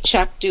can make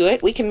Chuck do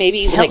it. We can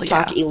maybe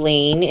talk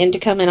Elaine into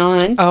coming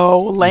on.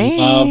 Oh, Elaine!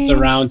 Love the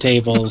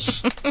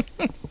roundtables.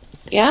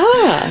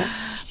 Yeah.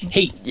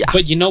 Hey,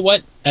 but you know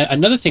what?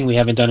 Another thing we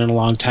haven't done in a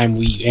long time.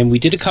 We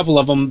did a couple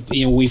of them.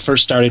 You know, we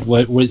first started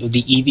were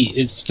the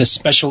it's the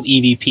special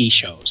EVP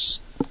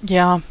shows.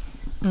 Yeah,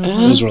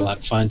 those were a lot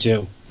of fun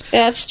too.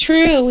 That's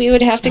true. We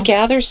would have to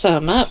gather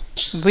some up.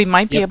 We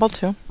might be able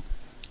to.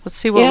 Let's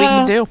see what we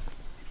can do.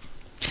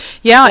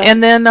 Yeah,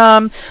 and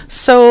then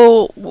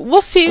so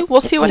we'll see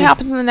what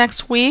happens in the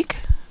next week.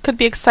 Could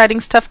be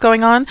exciting stuff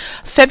going on.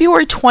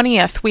 February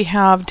 20th, we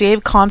have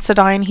Dave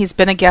Considine. He's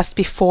been a guest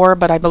before,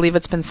 but I believe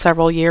it's been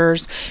several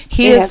years.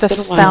 He is the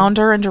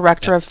founder and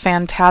director of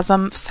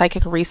Phantasm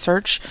Psychic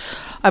Research.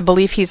 I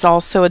believe he's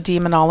also a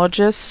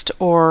demonologist,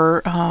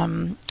 or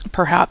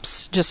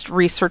perhaps just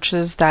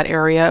researches that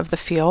area of the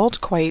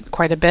field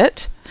quite a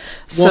bit.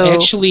 Well,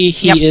 actually,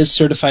 he is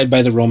certified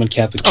by the Roman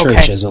Catholic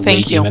Church as a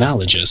lay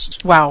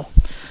demonologist. Wow.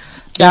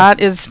 That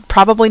is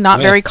probably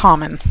not very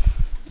common.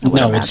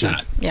 No, it's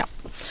not. Yeah.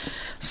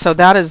 So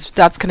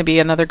that's going to be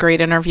another great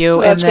interview.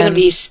 So that's going to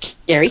be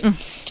scary. A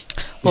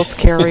little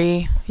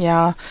scary,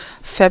 yeah.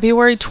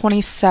 February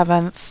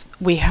 27th,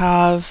 we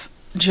have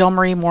Jill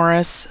Marie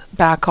Morris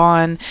back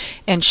on,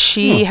 and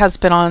she has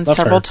been on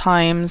several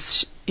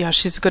times. Yeah,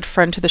 she's a good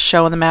friend to the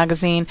show and the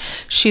magazine.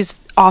 She's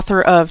author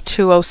of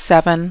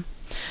 207,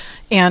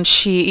 and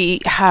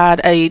she had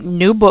a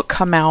new book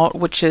come out,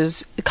 which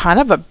is kind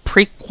of a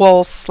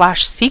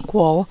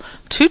prequel/sequel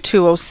to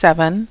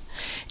 207.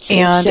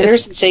 Saints,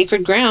 Sinners, and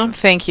Sacred Ground.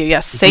 Thank you.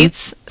 Yes,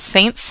 Saints,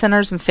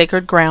 Sinners, and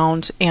Sacred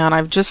Ground. And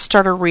I've just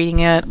started reading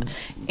it,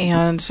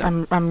 and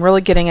I'm really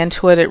getting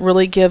into it. It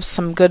really gives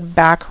some good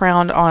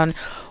background on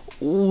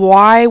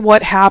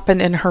what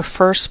happened in her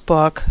first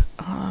book,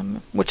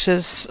 which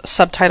is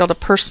subtitled A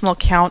Personal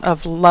Account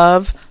of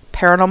Love,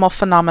 Paranormal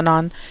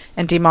Phenomenon,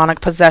 and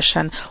Demonic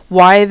Possession.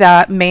 Why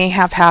that may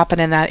have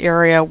happened in that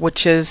area,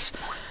 which is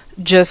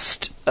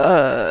just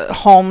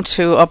home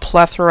to a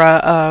plethora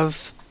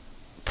of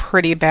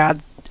pretty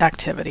bad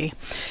activity,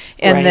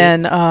 and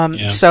then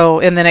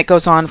and then it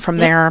goes on from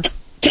there.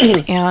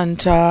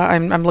 And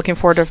I'm looking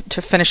forward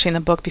to finishing the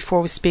book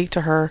before we speak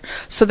to her.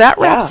 So that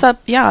wraps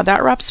up. Yeah,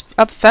 that wraps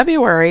up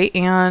February,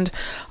 and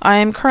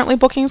I'm currently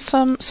booking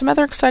some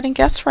other exciting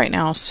guests right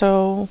now.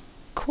 So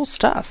cool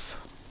stuff.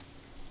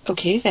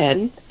 Okay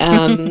then.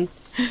 And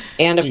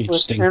of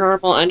course,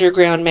 Paranormal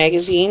Underground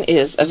magazine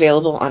is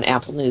available on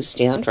Apple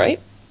Newsstand, right?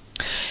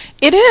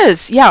 It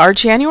is, yeah. Our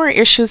January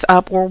issue's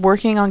up. We're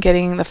working on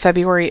getting the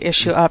February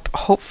issue up,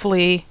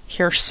 hopefully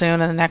here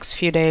soon in the next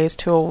few days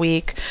to a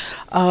week.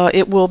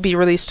 It will be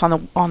released on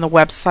the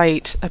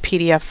website, a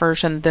PDF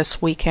version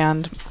this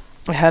weekend,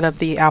 ahead of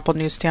the Apple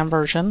Newsstand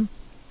version.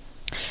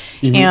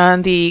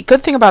 And the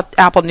good thing about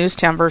the Apple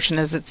Newsstand version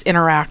is it's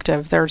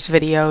interactive. There's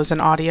videos and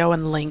audio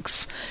and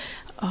links.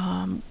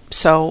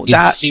 So you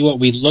that see what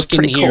we look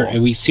in here, cool.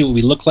 And we see what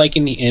we look like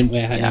and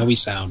how we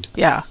sound.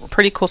 Yeah,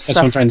 pretty cool stuff.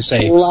 That's what I'm trying to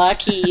say.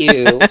 Lucky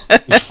you.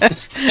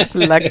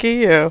 Lucky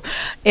you.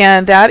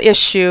 And that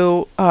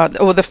issue,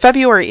 the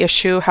February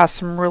issue has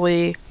some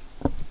really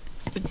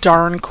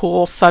darn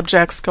cool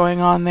subjects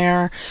going on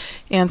there.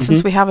 And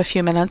since we have a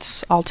few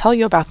minutes, I'll tell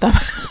you about them.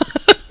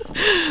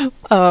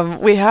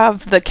 We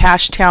have The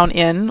Cashtown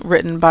Inn,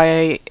 written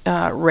by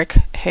Rick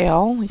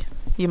Hale.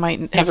 You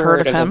might have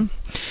heard of him.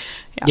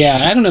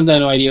 Yeah, I don't have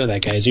no idea what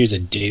that guy is. He's a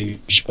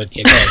douche, but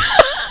yeah.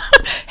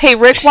 Hey,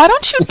 Rick, why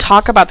don't you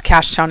talk about the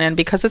Cashtown Inn,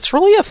 because it's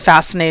really a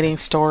fascinating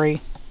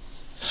story.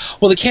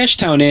 Well, the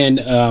Cashtown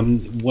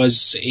Inn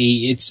was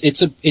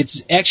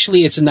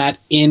it's not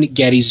in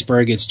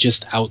Gettysburg. It's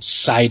just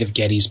outside of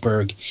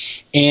Gettysburg,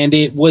 and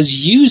it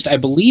was used, I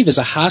believe, as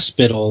a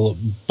hospital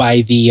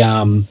by the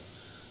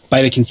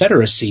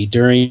Confederacy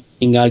during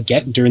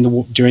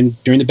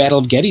the Battle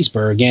of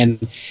Gettysburg,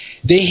 and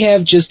they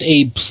have just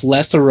a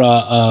plethora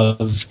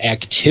of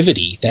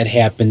activity that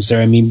happens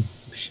there. I mean,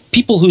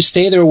 people who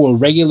stay there will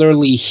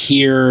regularly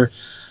hear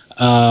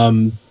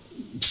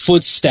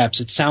footsteps.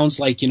 It sounds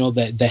like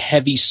the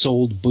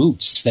heavy-soled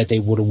boots that they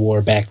would have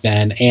wore back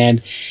then,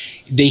 and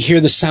they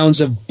hear the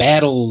sounds of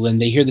battle, and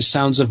they hear the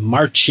sounds of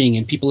marching,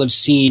 and people have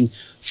seen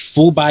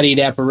full-bodied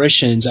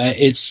apparitions.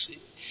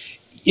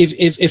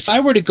 If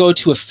I were to go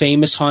to a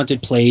famous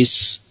haunted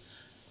place,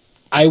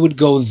 I would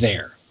go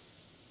there.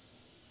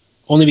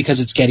 Only because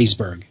it's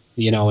Gettysburg,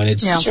 and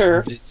it's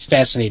a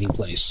fascinating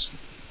place.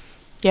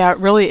 Yeah, it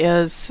really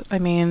is. I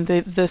mean,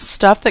 the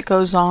stuff that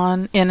goes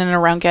on in and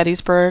around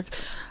Gettysburg,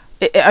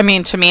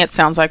 to me it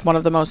sounds like one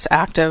of the most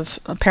active,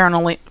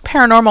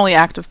 paranormally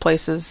active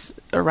places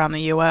around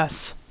the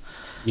U.S.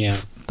 Yeah.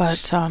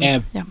 But,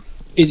 my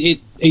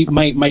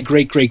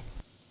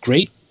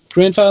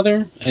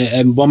great-great-great-grandfather,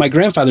 my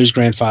grandfather's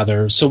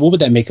grandfather, so what would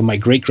that make him, my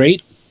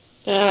great-great?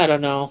 I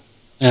don't know.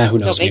 Who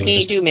knows? Don't make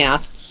me do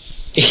math.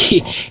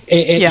 He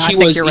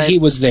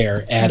was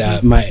there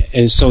at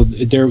so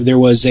there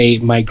was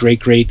my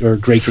great or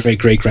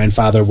great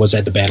grandfather was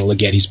at the Battle of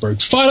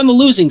Gettysburg. Fought on the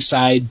losing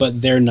side,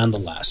 but there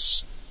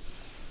nonetheless.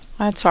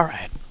 That's all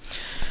right.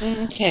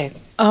 Okay.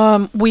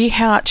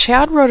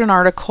 Chad wrote an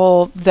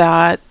article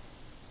that.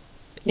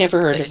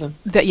 Never heard of him.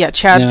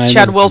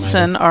 Chad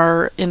Wilson,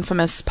 our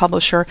infamous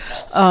publisher,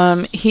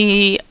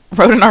 he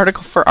wrote an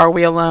article for Are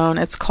We Alone?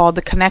 It's called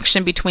The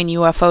Connection Between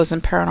UFOs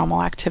and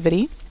Paranormal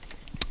Activity.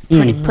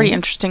 Pretty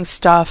interesting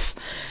stuff.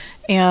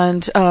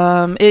 And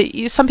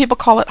some people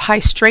call it high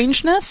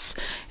strangeness,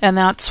 and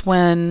that's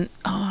when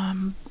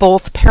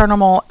both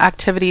paranormal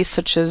activities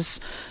such as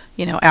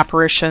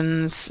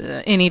apparitions,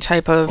 any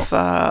type of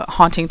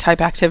haunting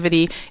type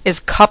activity is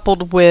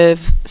coupled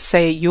with,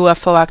 say,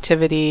 UFO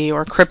activity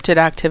or cryptid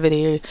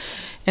activity.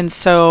 And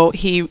so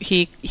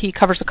he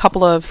covers a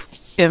couple of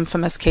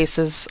infamous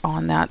cases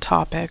on that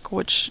topic,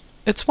 which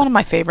it's one of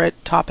my favorite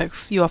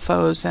topics,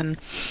 UFOs and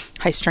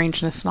high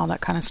strangeness and all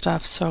that kind of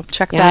stuff. So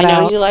check that out.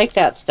 I know you like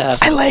that stuff.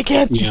 I like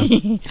it.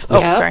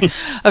 Yeah. Sorry.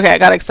 Okay, I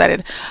got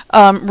excited.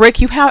 Rick,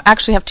 you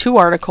actually have 2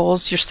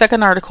 articles. Your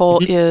second article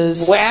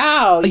is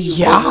wow.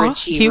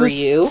 He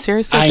was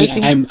seriously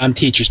busy. I'm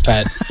teacher's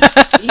pet.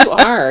 You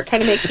are.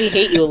 Kind of makes me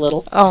hate you a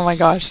little. Oh my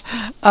gosh.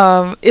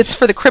 It's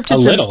for the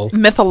cryptids and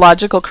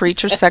mythological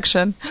creatures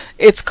section.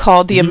 It's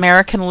called The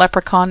American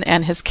Leprechaun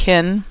and His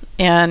Kin.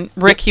 And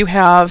Rick, you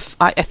have,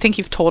 I think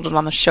you've told it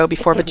on the show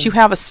before, but you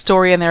have a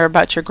story in there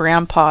about your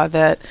grandpa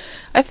that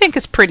I think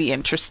is pretty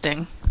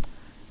interesting.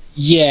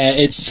 Yeah,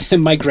 it's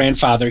my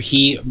grandfather.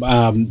 He,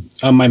 on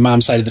my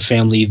mom's side of the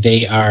family,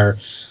 they are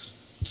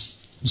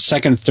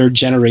second, third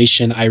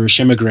generation Irish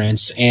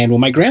immigrants. And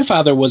when my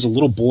grandfather was a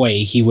little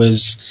boy,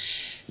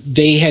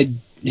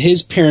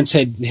 his parents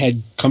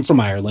had come from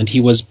Ireland.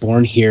 He was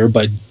born here,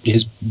 but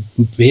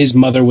his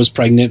mother was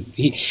pregnant.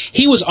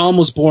 He was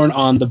almost born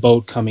on the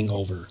boat coming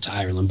over to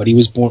Ireland, but he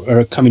was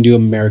coming to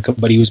America,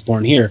 but he was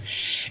born here.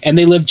 And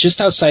they lived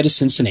just outside of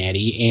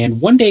Cincinnati.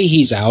 And one day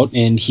he's out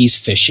and he's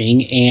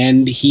fishing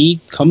and he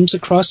comes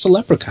across the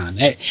leprechaun.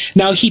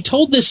 Now, he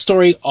told this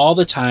story all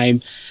the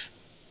time.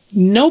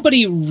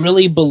 Nobody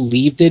really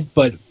believed it,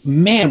 but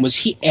man, was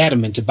he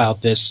adamant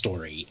about this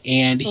story.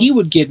 And he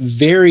would get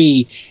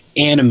very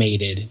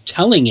animated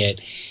telling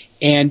it.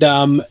 And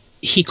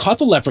he caught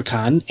the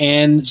leprechaun,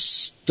 and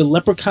the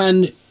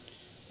leprechaun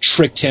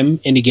tricked him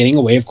into getting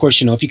away. Of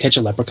course, if you catch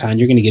a leprechaun,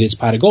 you're going to get his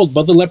pot of gold.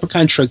 But the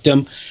leprechaun tricked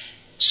him,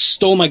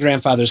 stole my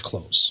grandfather's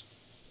clothes.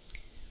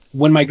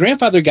 When my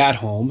grandfather got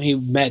home, he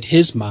met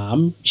his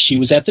mom. She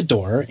was at the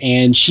door,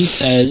 and she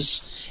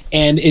says...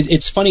 And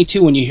it's funny,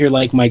 too, when you hear,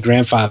 like, my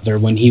grandfather,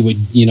 when he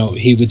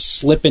would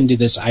slip into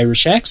this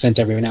Irish accent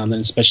every now and then,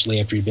 especially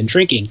after he'd been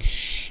drinking.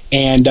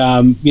 And,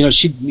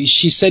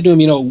 she said to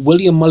him,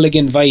 William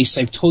Mulligan Weiss,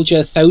 I've told you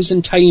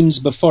 1,000 times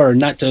before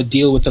not to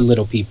deal with the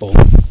little people.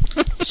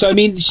 So,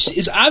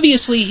 it's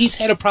obviously he's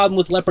had a problem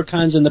with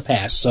leprechauns in the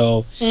past,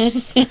 so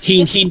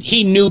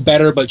he knew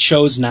better but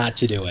chose not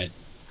to do it.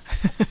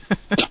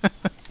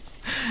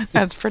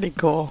 That's pretty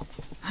cool.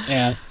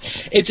 Yeah.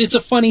 It's a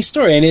funny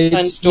story. And it's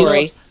fun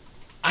story.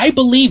 I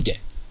believed it.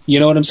 You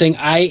know what I'm saying?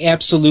 I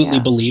absolutely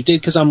believed it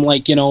because I'm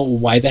like,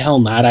 why the hell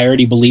not? I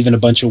already believe in a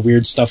bunch of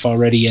weird stuff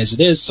already as it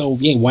is. So,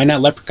 yeah, why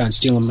not leprechaun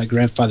stealing my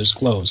grandfather's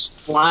clothes?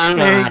 Why not?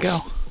 There you go.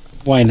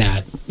 Why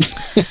not?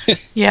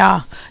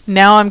 Yeah.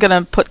 Now I'm going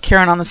to put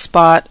Karen on the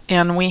spot,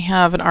 and we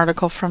have an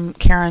article from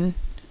Karen.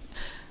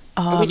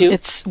 We do?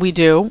 We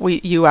do.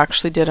 You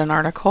actually did an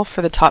article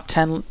for the top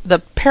 10, the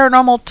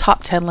paranormal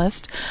top 10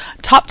 list.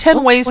 Top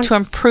 10 ways to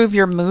improve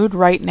your mood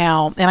right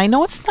now. And I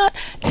know it's not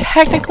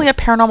technically a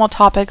paranormal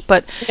topic,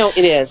 but no,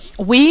 it is.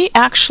 We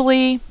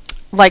actually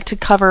like to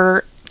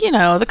cover,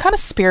 the kind of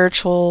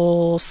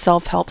spiritual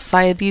self-help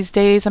side these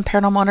days in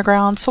Paranormal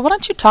Underground. So why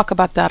don't you talk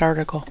about that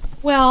article?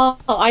 Well,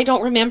 I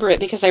don't remember it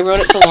because I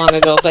wrote it so long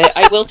ago, but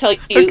I will tell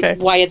you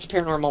why it's a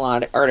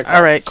paranormal article.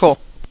 All right, cool.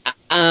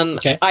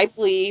 I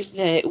believe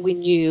that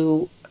when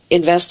you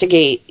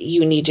investigate,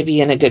 you need to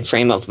be in a good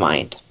frame of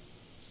mind.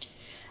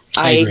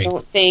 I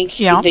don't think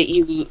that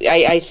you...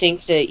 I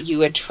think that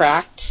you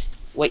attract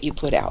what you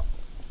put out.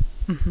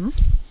 Mm-hmm.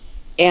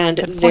 And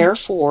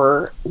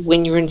therefore,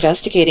 when you're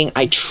investigating,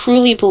 I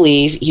truly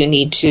believe you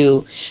need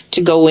to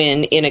go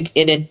in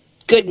a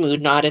good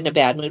mood, not in a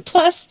bad mood.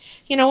 Plus,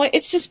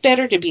 it's just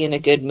better to be in a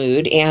good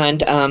mood.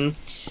 And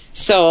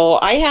so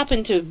I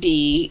happen to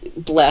be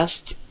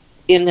blessed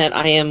in that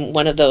I am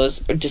one of those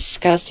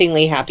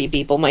disgustingly happy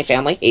people. My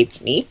family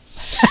hates me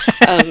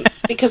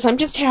because I'm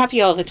just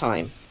happy all the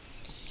time.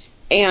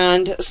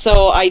 And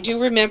so I do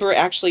remember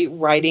actually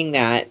writing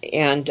that,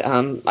 and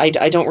I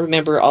don't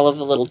remember all of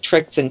the little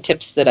tricks and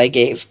tips that I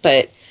gave,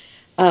 but,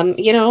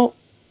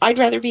 I'd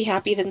rather be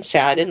happy than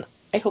sad, and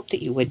I hope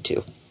that you would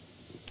too.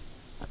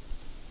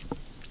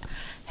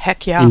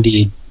 Heck yeah.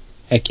 Indeed.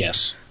 Heck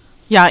yes.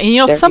 Yeah, and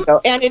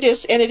and it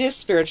is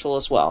spiritual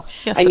as well.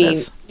 Yes, I mean, it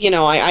is.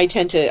 I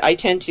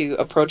tend to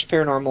approach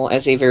paranormal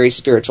as a very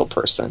spiritual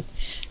person,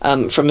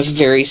 from a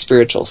very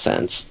spiritual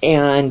sense,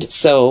 and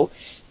so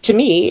to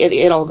me,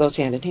 it all goes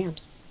hand in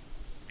hand.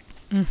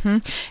 Mm-hmm.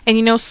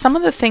 And some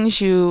of the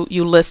things you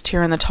list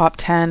here in the top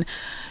 10,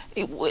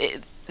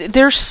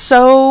 they're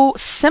so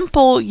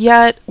simple,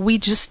 yet we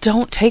just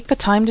don't take the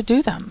time to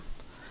do them.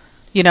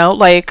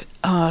 Like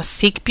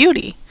seek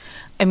beauty.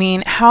 I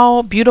mean,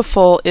 how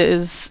beautiful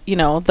is,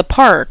 the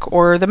park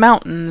or the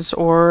mountains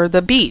or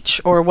the beach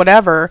or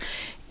whatever,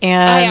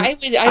 And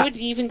I would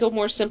even go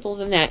more simple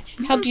than that.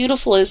 How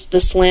beautiful is the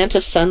slant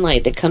of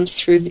sunlight that comes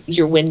through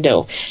your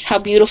window? How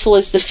beautiful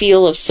is the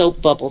feel of soap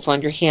bubbles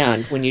on your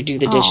hand when you do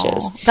the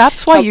dishes?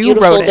 That's why you wrote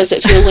it. How beautiful does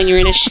it feel when you're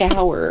in a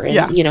shower? And,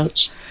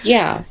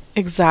 yeah.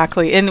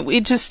 Exactly. And we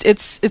just,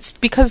 it's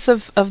because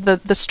of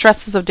the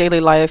stresses of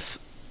daily life.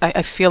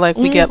 I feel like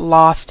we get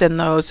lost in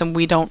those and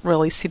we don't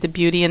really see the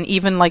beauty and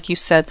even, like you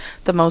said,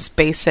 the most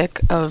basic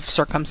of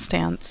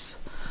circumstance.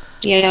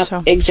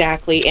 Yeah,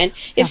 exactly. And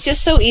it's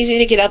just so easy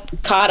to get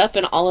caught up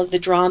in all of the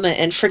drama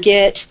and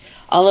forget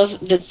all of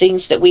the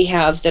things that we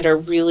have that are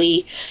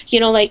really,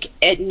 like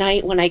at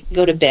night when I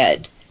go to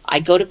bed.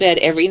 I go to bed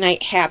every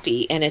night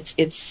happy, and it's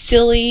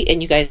silly,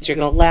 and you guys are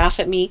going to laugh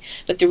at me.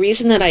 But the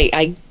reason that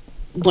I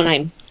when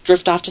I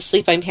drift off to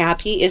sleep, I'm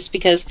happy is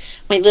because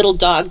my little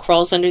dog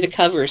crawls under the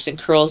covers and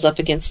curls up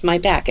against my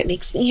back. It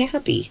makes me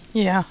happy.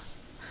 Yeah.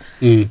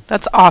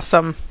 That's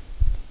awesome.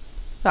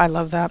 I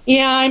love that.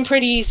 Yeah, I'm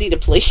pretty easy to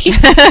please.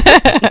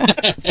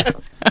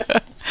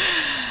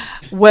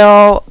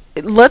 Well,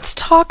 let's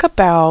talk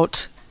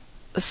about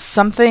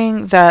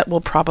something that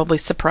will probably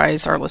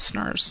surprise our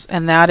listeners,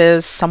 and that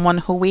is someone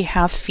who we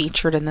have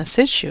featured in this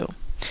issue.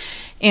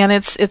 And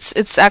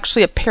it's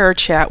actually a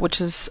Parachat, which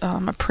is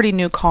a pretty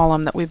new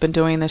column that we've been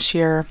doing this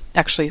year.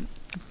 Actually,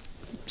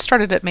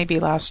 started it maybe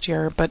last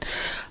year, but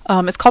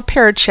it's called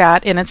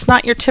Parachat, and it's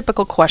not your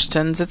typical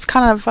questions. It's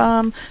kind of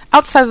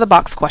outside of the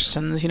box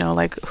questions,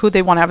 like who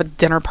they want to have a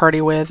dinner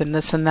party with and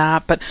this and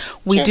that. But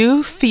we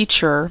do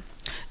feature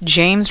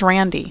James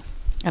Randi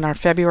in our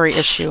February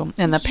issue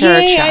in the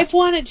Parachat. Yay, I've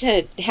wanted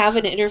to have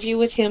an interview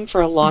with him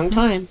for a long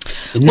time.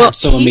 Not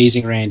so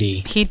amazing, Randy.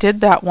 He did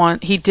that one.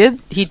 He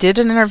did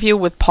an interview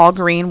with Paul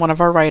Green, one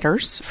of our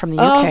writers from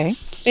the UK.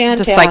 Fantastic.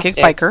 The Psychic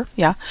Biker,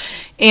 yeah.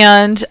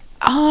 And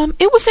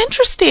it was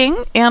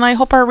interesting, and I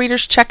hope our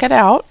readers check it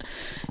out.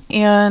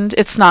 And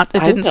it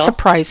didn't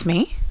surprise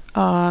me,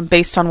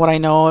 based on what I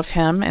know of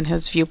him and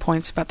his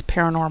viewpoints about the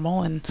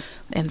paranormal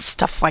and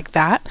stuff like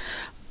that.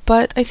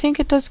 But I think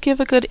it does give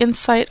a good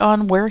insight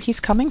on where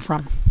he's coming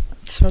from.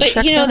 So but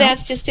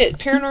that's just it.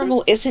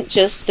 Paranormal isn't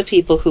just the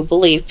people who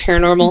believe.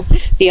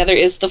 Paranormal, the other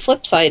is the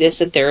flip side,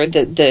 isn't there?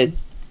 The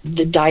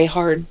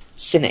diehard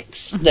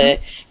cynics. And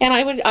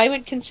I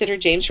would consider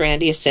James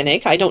Randi a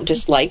cynic. I don't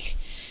dislike.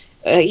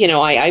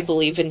 I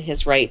believe in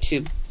his right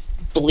to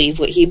believe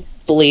what he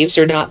believes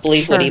or not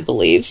believe what he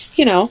believes.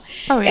 Oh,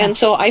 yeah. And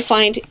so I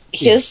find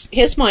his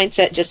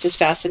mindset just as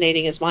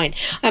fascinating as mine.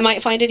 I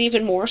might find it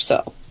even more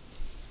so.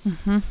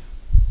 Mm-hmm.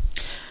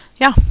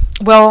 Yeah.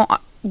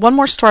 Well, one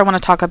more story I want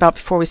to talk about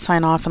before we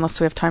sign off, unless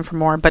we have time for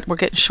more, but we're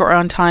getting short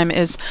on time,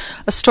 is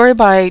a story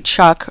by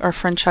Chuck, our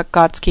friend Chuck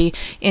Gotsky,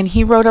 and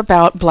he wrote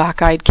about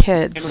black-eyed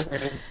kids.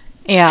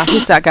 Yeah,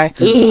 he's that guy.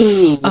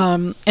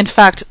 In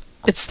fact,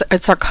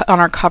 it's on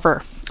our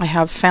cover. I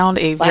have found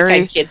a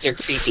very kids are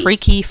creepy.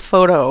 Freaky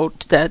photo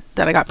that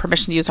I got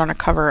permission to use on a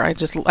cover. I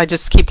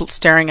just keep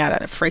staring at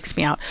it. It freaks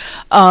me out.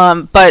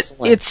 But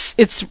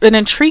it's an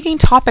intriguing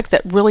topic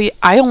that really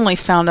I only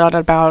found out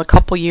about a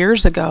couple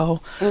years ago.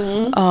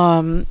 Mm-hmm.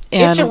 And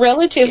it's a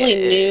relatively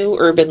new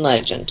urban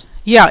legend.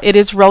 Yeah, it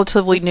is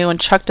relatively new, and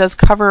Chuck does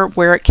cover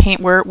where it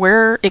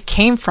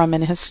came from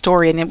in his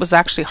story, and it was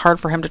actually hard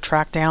for him to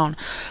track down.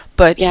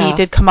 But he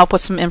did come up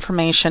with some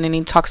information, and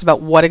he talks about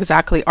what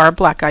exactly are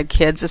black-eyed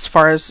kids as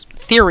far as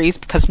theories,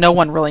 because no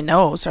one really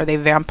knows. Are they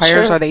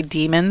vampires? Sure. Are they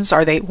demons?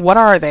 What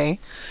are they?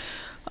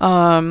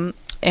 And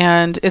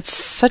it's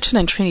such an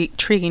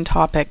intriguing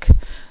topic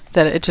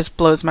that it just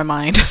blows my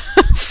mind.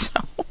 So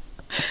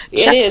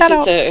it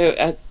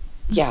is.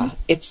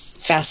 It's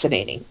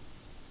fascinating.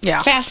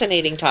 Yeah.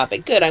 Fascinating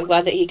topic. Good. I'm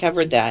glad that he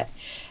covered that.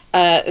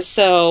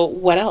 So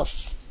what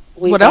else?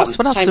 What else?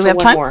 Do we have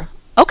time? More.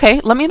 Okay,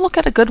 let me look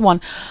at a good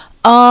one.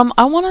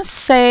 I want to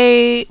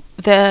say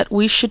that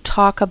we should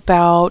talk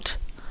about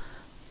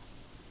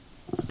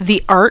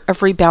the art of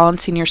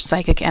rebalancing your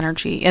psychic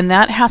energy, and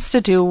that has to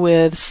do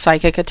with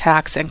psychic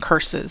attacks and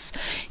curses.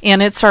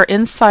 And it's our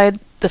Inside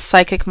the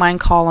Psychic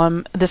Mind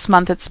column. This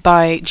month it's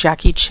by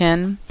Jackie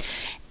Chin,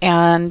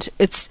 and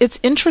it's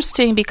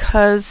interesting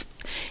because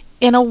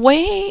in a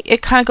way,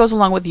 it kind of goes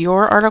along with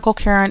your article,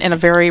 Karen, in a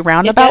very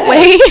roundabout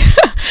way.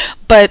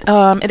 But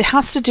it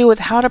has to do with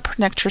how to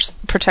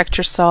protect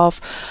yourself,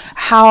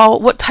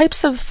 what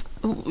types of,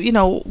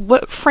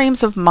 what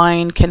frames of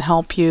mind can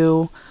help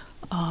you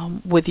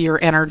with your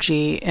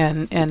energy,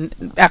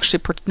 and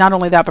actually not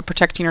only that, but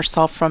protecting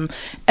yourself from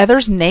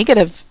others'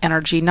 negative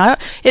energy.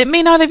 It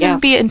may not even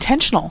be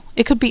intentional.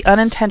 It could be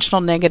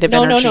unintentional negative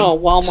energy. No,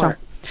 Walmart.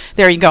 So,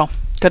 there you go.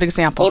 Good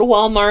example. Go to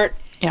Walmart.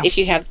 Yeah. If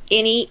you have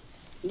any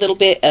little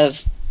bit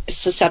of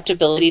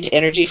susceptibility to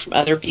energy from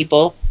other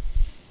people,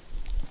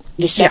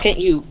 the second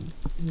you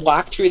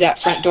walk through that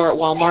front door at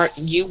Walmart,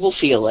 you will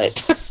feel it.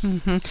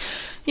 Mm-hmm.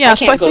 Yeah, I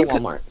can't go to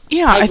Walmart.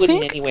 Yeah, I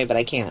wouldn't anyway, but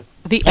I can't.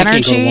 The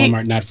energy. I can't go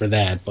to Walmart, not for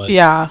that, but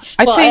yeah,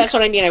 that's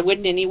what I mean. I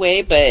wouldn't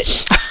anyway,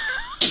 but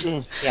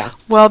yeah.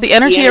 Well, the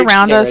energy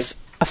around us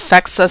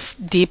affects us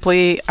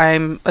deeply.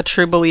 I'm a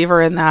true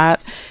believer in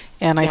that.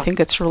 And I think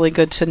it's really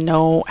good to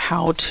know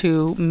how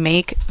to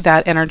make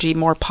that energy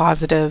more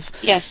positive.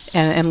 Yes,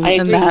 and I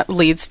agree. that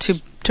leads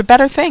to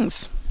better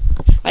things.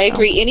 I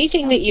agree.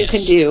 Anything that you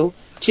can do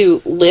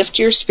to lift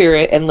your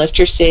spirit and lift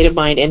your state of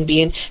mind and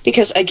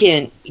because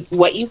again,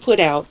 what you put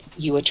out,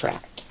 you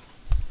attract.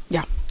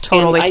 Yeah,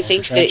 totally. And I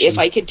think that if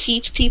I could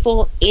teach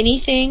people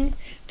anything,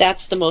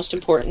 that's the most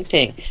important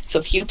thing. So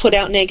if you put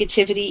out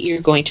negativity,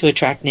 you're going to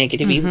attract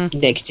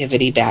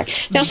negativity back.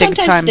 Now,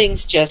 sometimes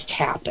things just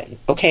happen,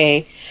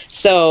 okay?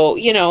 So,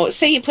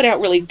 say you put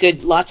out really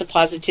good, lots of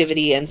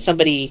positivity, and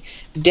somebody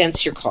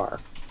dents your car.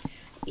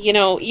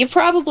 You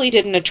probably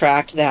didn't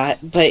attract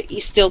that, but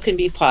you still can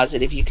be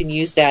positive. You can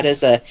use that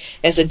as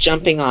a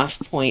jumping off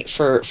point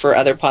for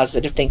other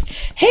positive things.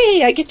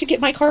 Hey, I get to get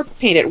my car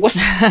painted.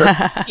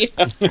 Whatever.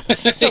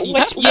 So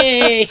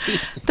yay!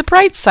 The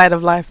bright side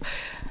of life.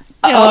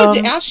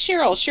 Ask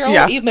Cheryl.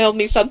 Cheryl emailed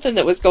me something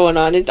that was going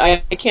on, and I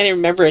can't even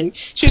remember. And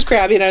she was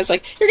crabby, and I was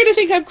like, "You're going to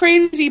think I'm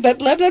crazy, but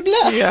blah blah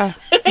blah." Yeah,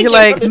 you're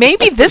like,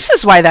 maybe this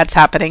is why that's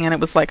happening, and it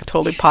was like a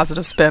totally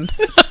positive spin.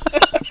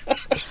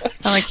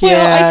 I'm like,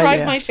 I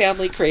drive my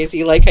family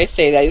crazy. Like I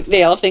say,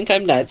 they all think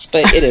I'm nuts,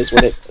 but it is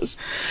what it is.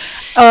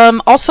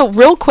 Also,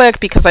 real quick,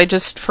 because I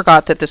just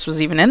forgot that this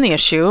was even in the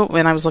issue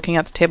when I was looking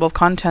at the table of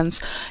contents.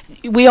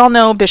 We all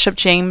know Bishop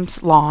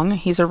James Long.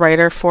 He's a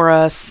writer for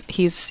us.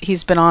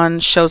 He's been on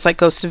shows like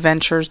Ghost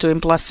Adventures, doing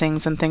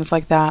blessings and things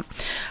like that.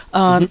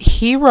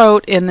 He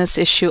wrote in this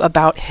issue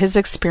about his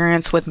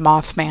experience with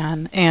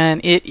Mothman,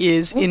 and it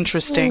is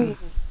interesting.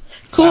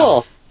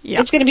 Cool. Yeah.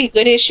 It's going to be a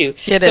good issue.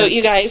 It is.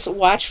 You guys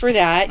watch for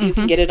that. You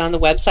can get it on the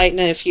website in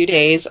a few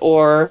days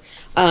or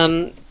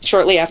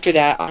shortly after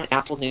that on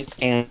Apple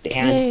Newsstand.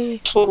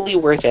 And totally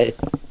worth it.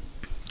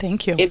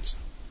 Thank you. It's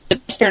the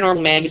best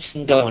paranormal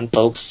magazine going,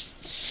 folks.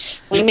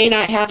 We may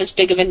not have as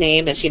big of a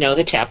name as,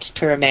 the Taps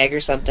Paramag or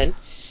something.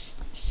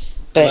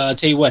 But I'll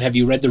tell you what, have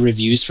you read the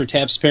reviews for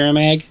Taps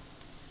Paramag?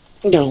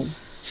 No.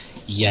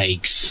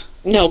 Yikes.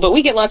 No, but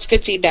we get lots of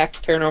good feedback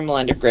for Paranormal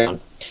Underground.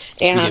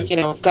 And,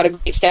 got a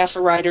great staff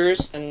of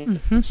writers, and,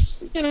 and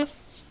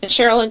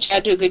Cheryl and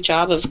Chad do a good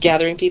job of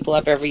gathering people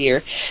up every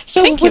year.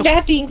 So with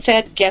that being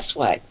said, guess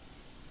what?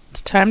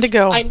 It's time to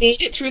go. I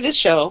made it through the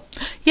show.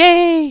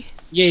 Yay!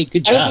 Yay,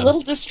 good job. I was a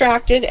little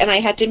distracted, and I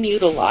had to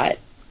mute a lot,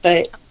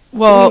 but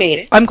we made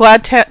it. I'm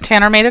glad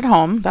Tanner made it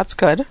home. That's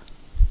good.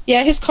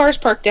 Yeah, his car's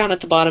parked down at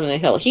the bottom of the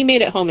hill. He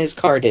made it home, his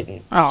car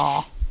didn't.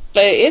 Aw.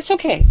 But it's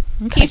okay.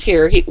 He's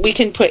here.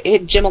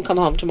 Jim will come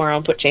home tomorrow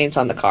and put chains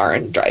on the car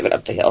and drive it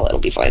up the hill. It'll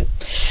be fine.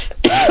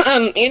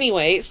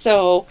 Anyway,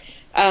 so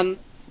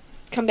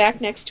come back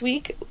next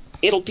week.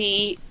 It'll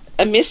be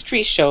a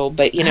mystery show,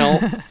 but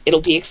it'll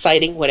be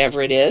exciting,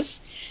 whatever it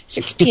is.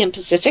 6 p.m.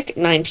 Pacific,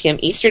 9 p.m.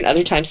 Eastern,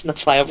 other times in the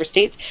flyover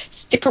states.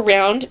 Stick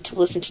around to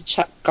listen to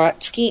Chuck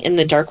Gotsky in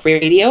the Dark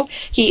Radio.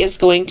 He is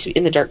going to,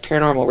 in the Dark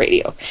Paranormal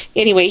Radio.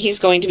 Anyway, he's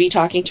going to be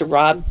talking to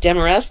Rob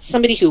Demarest,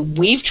 somebody who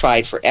we've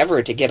tried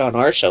forever to get on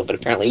our show, but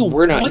apparently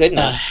we're not good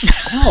enough.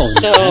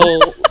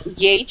 So,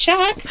 yay,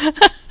 Chuck?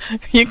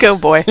 You go,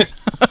 boy.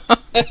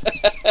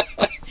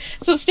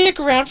 So stick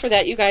around for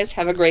that. You guys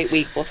have a great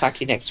week. We'll talk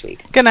to you next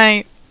week. Good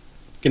night.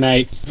 Good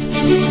night.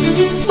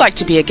 Would like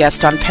to be a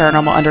guest on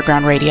Paranormal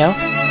Underground Radio?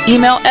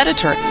 Email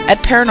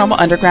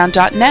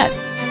editor@paranormalunderground.net.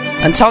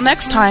 Until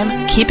next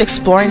time, keep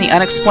exploring the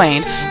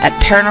unexplained at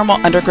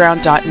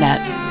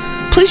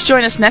paranormalunderground.net. Please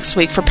join us next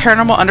week for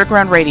Paranormal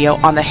Underground Radio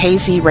on the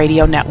Hazy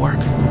Radio Network.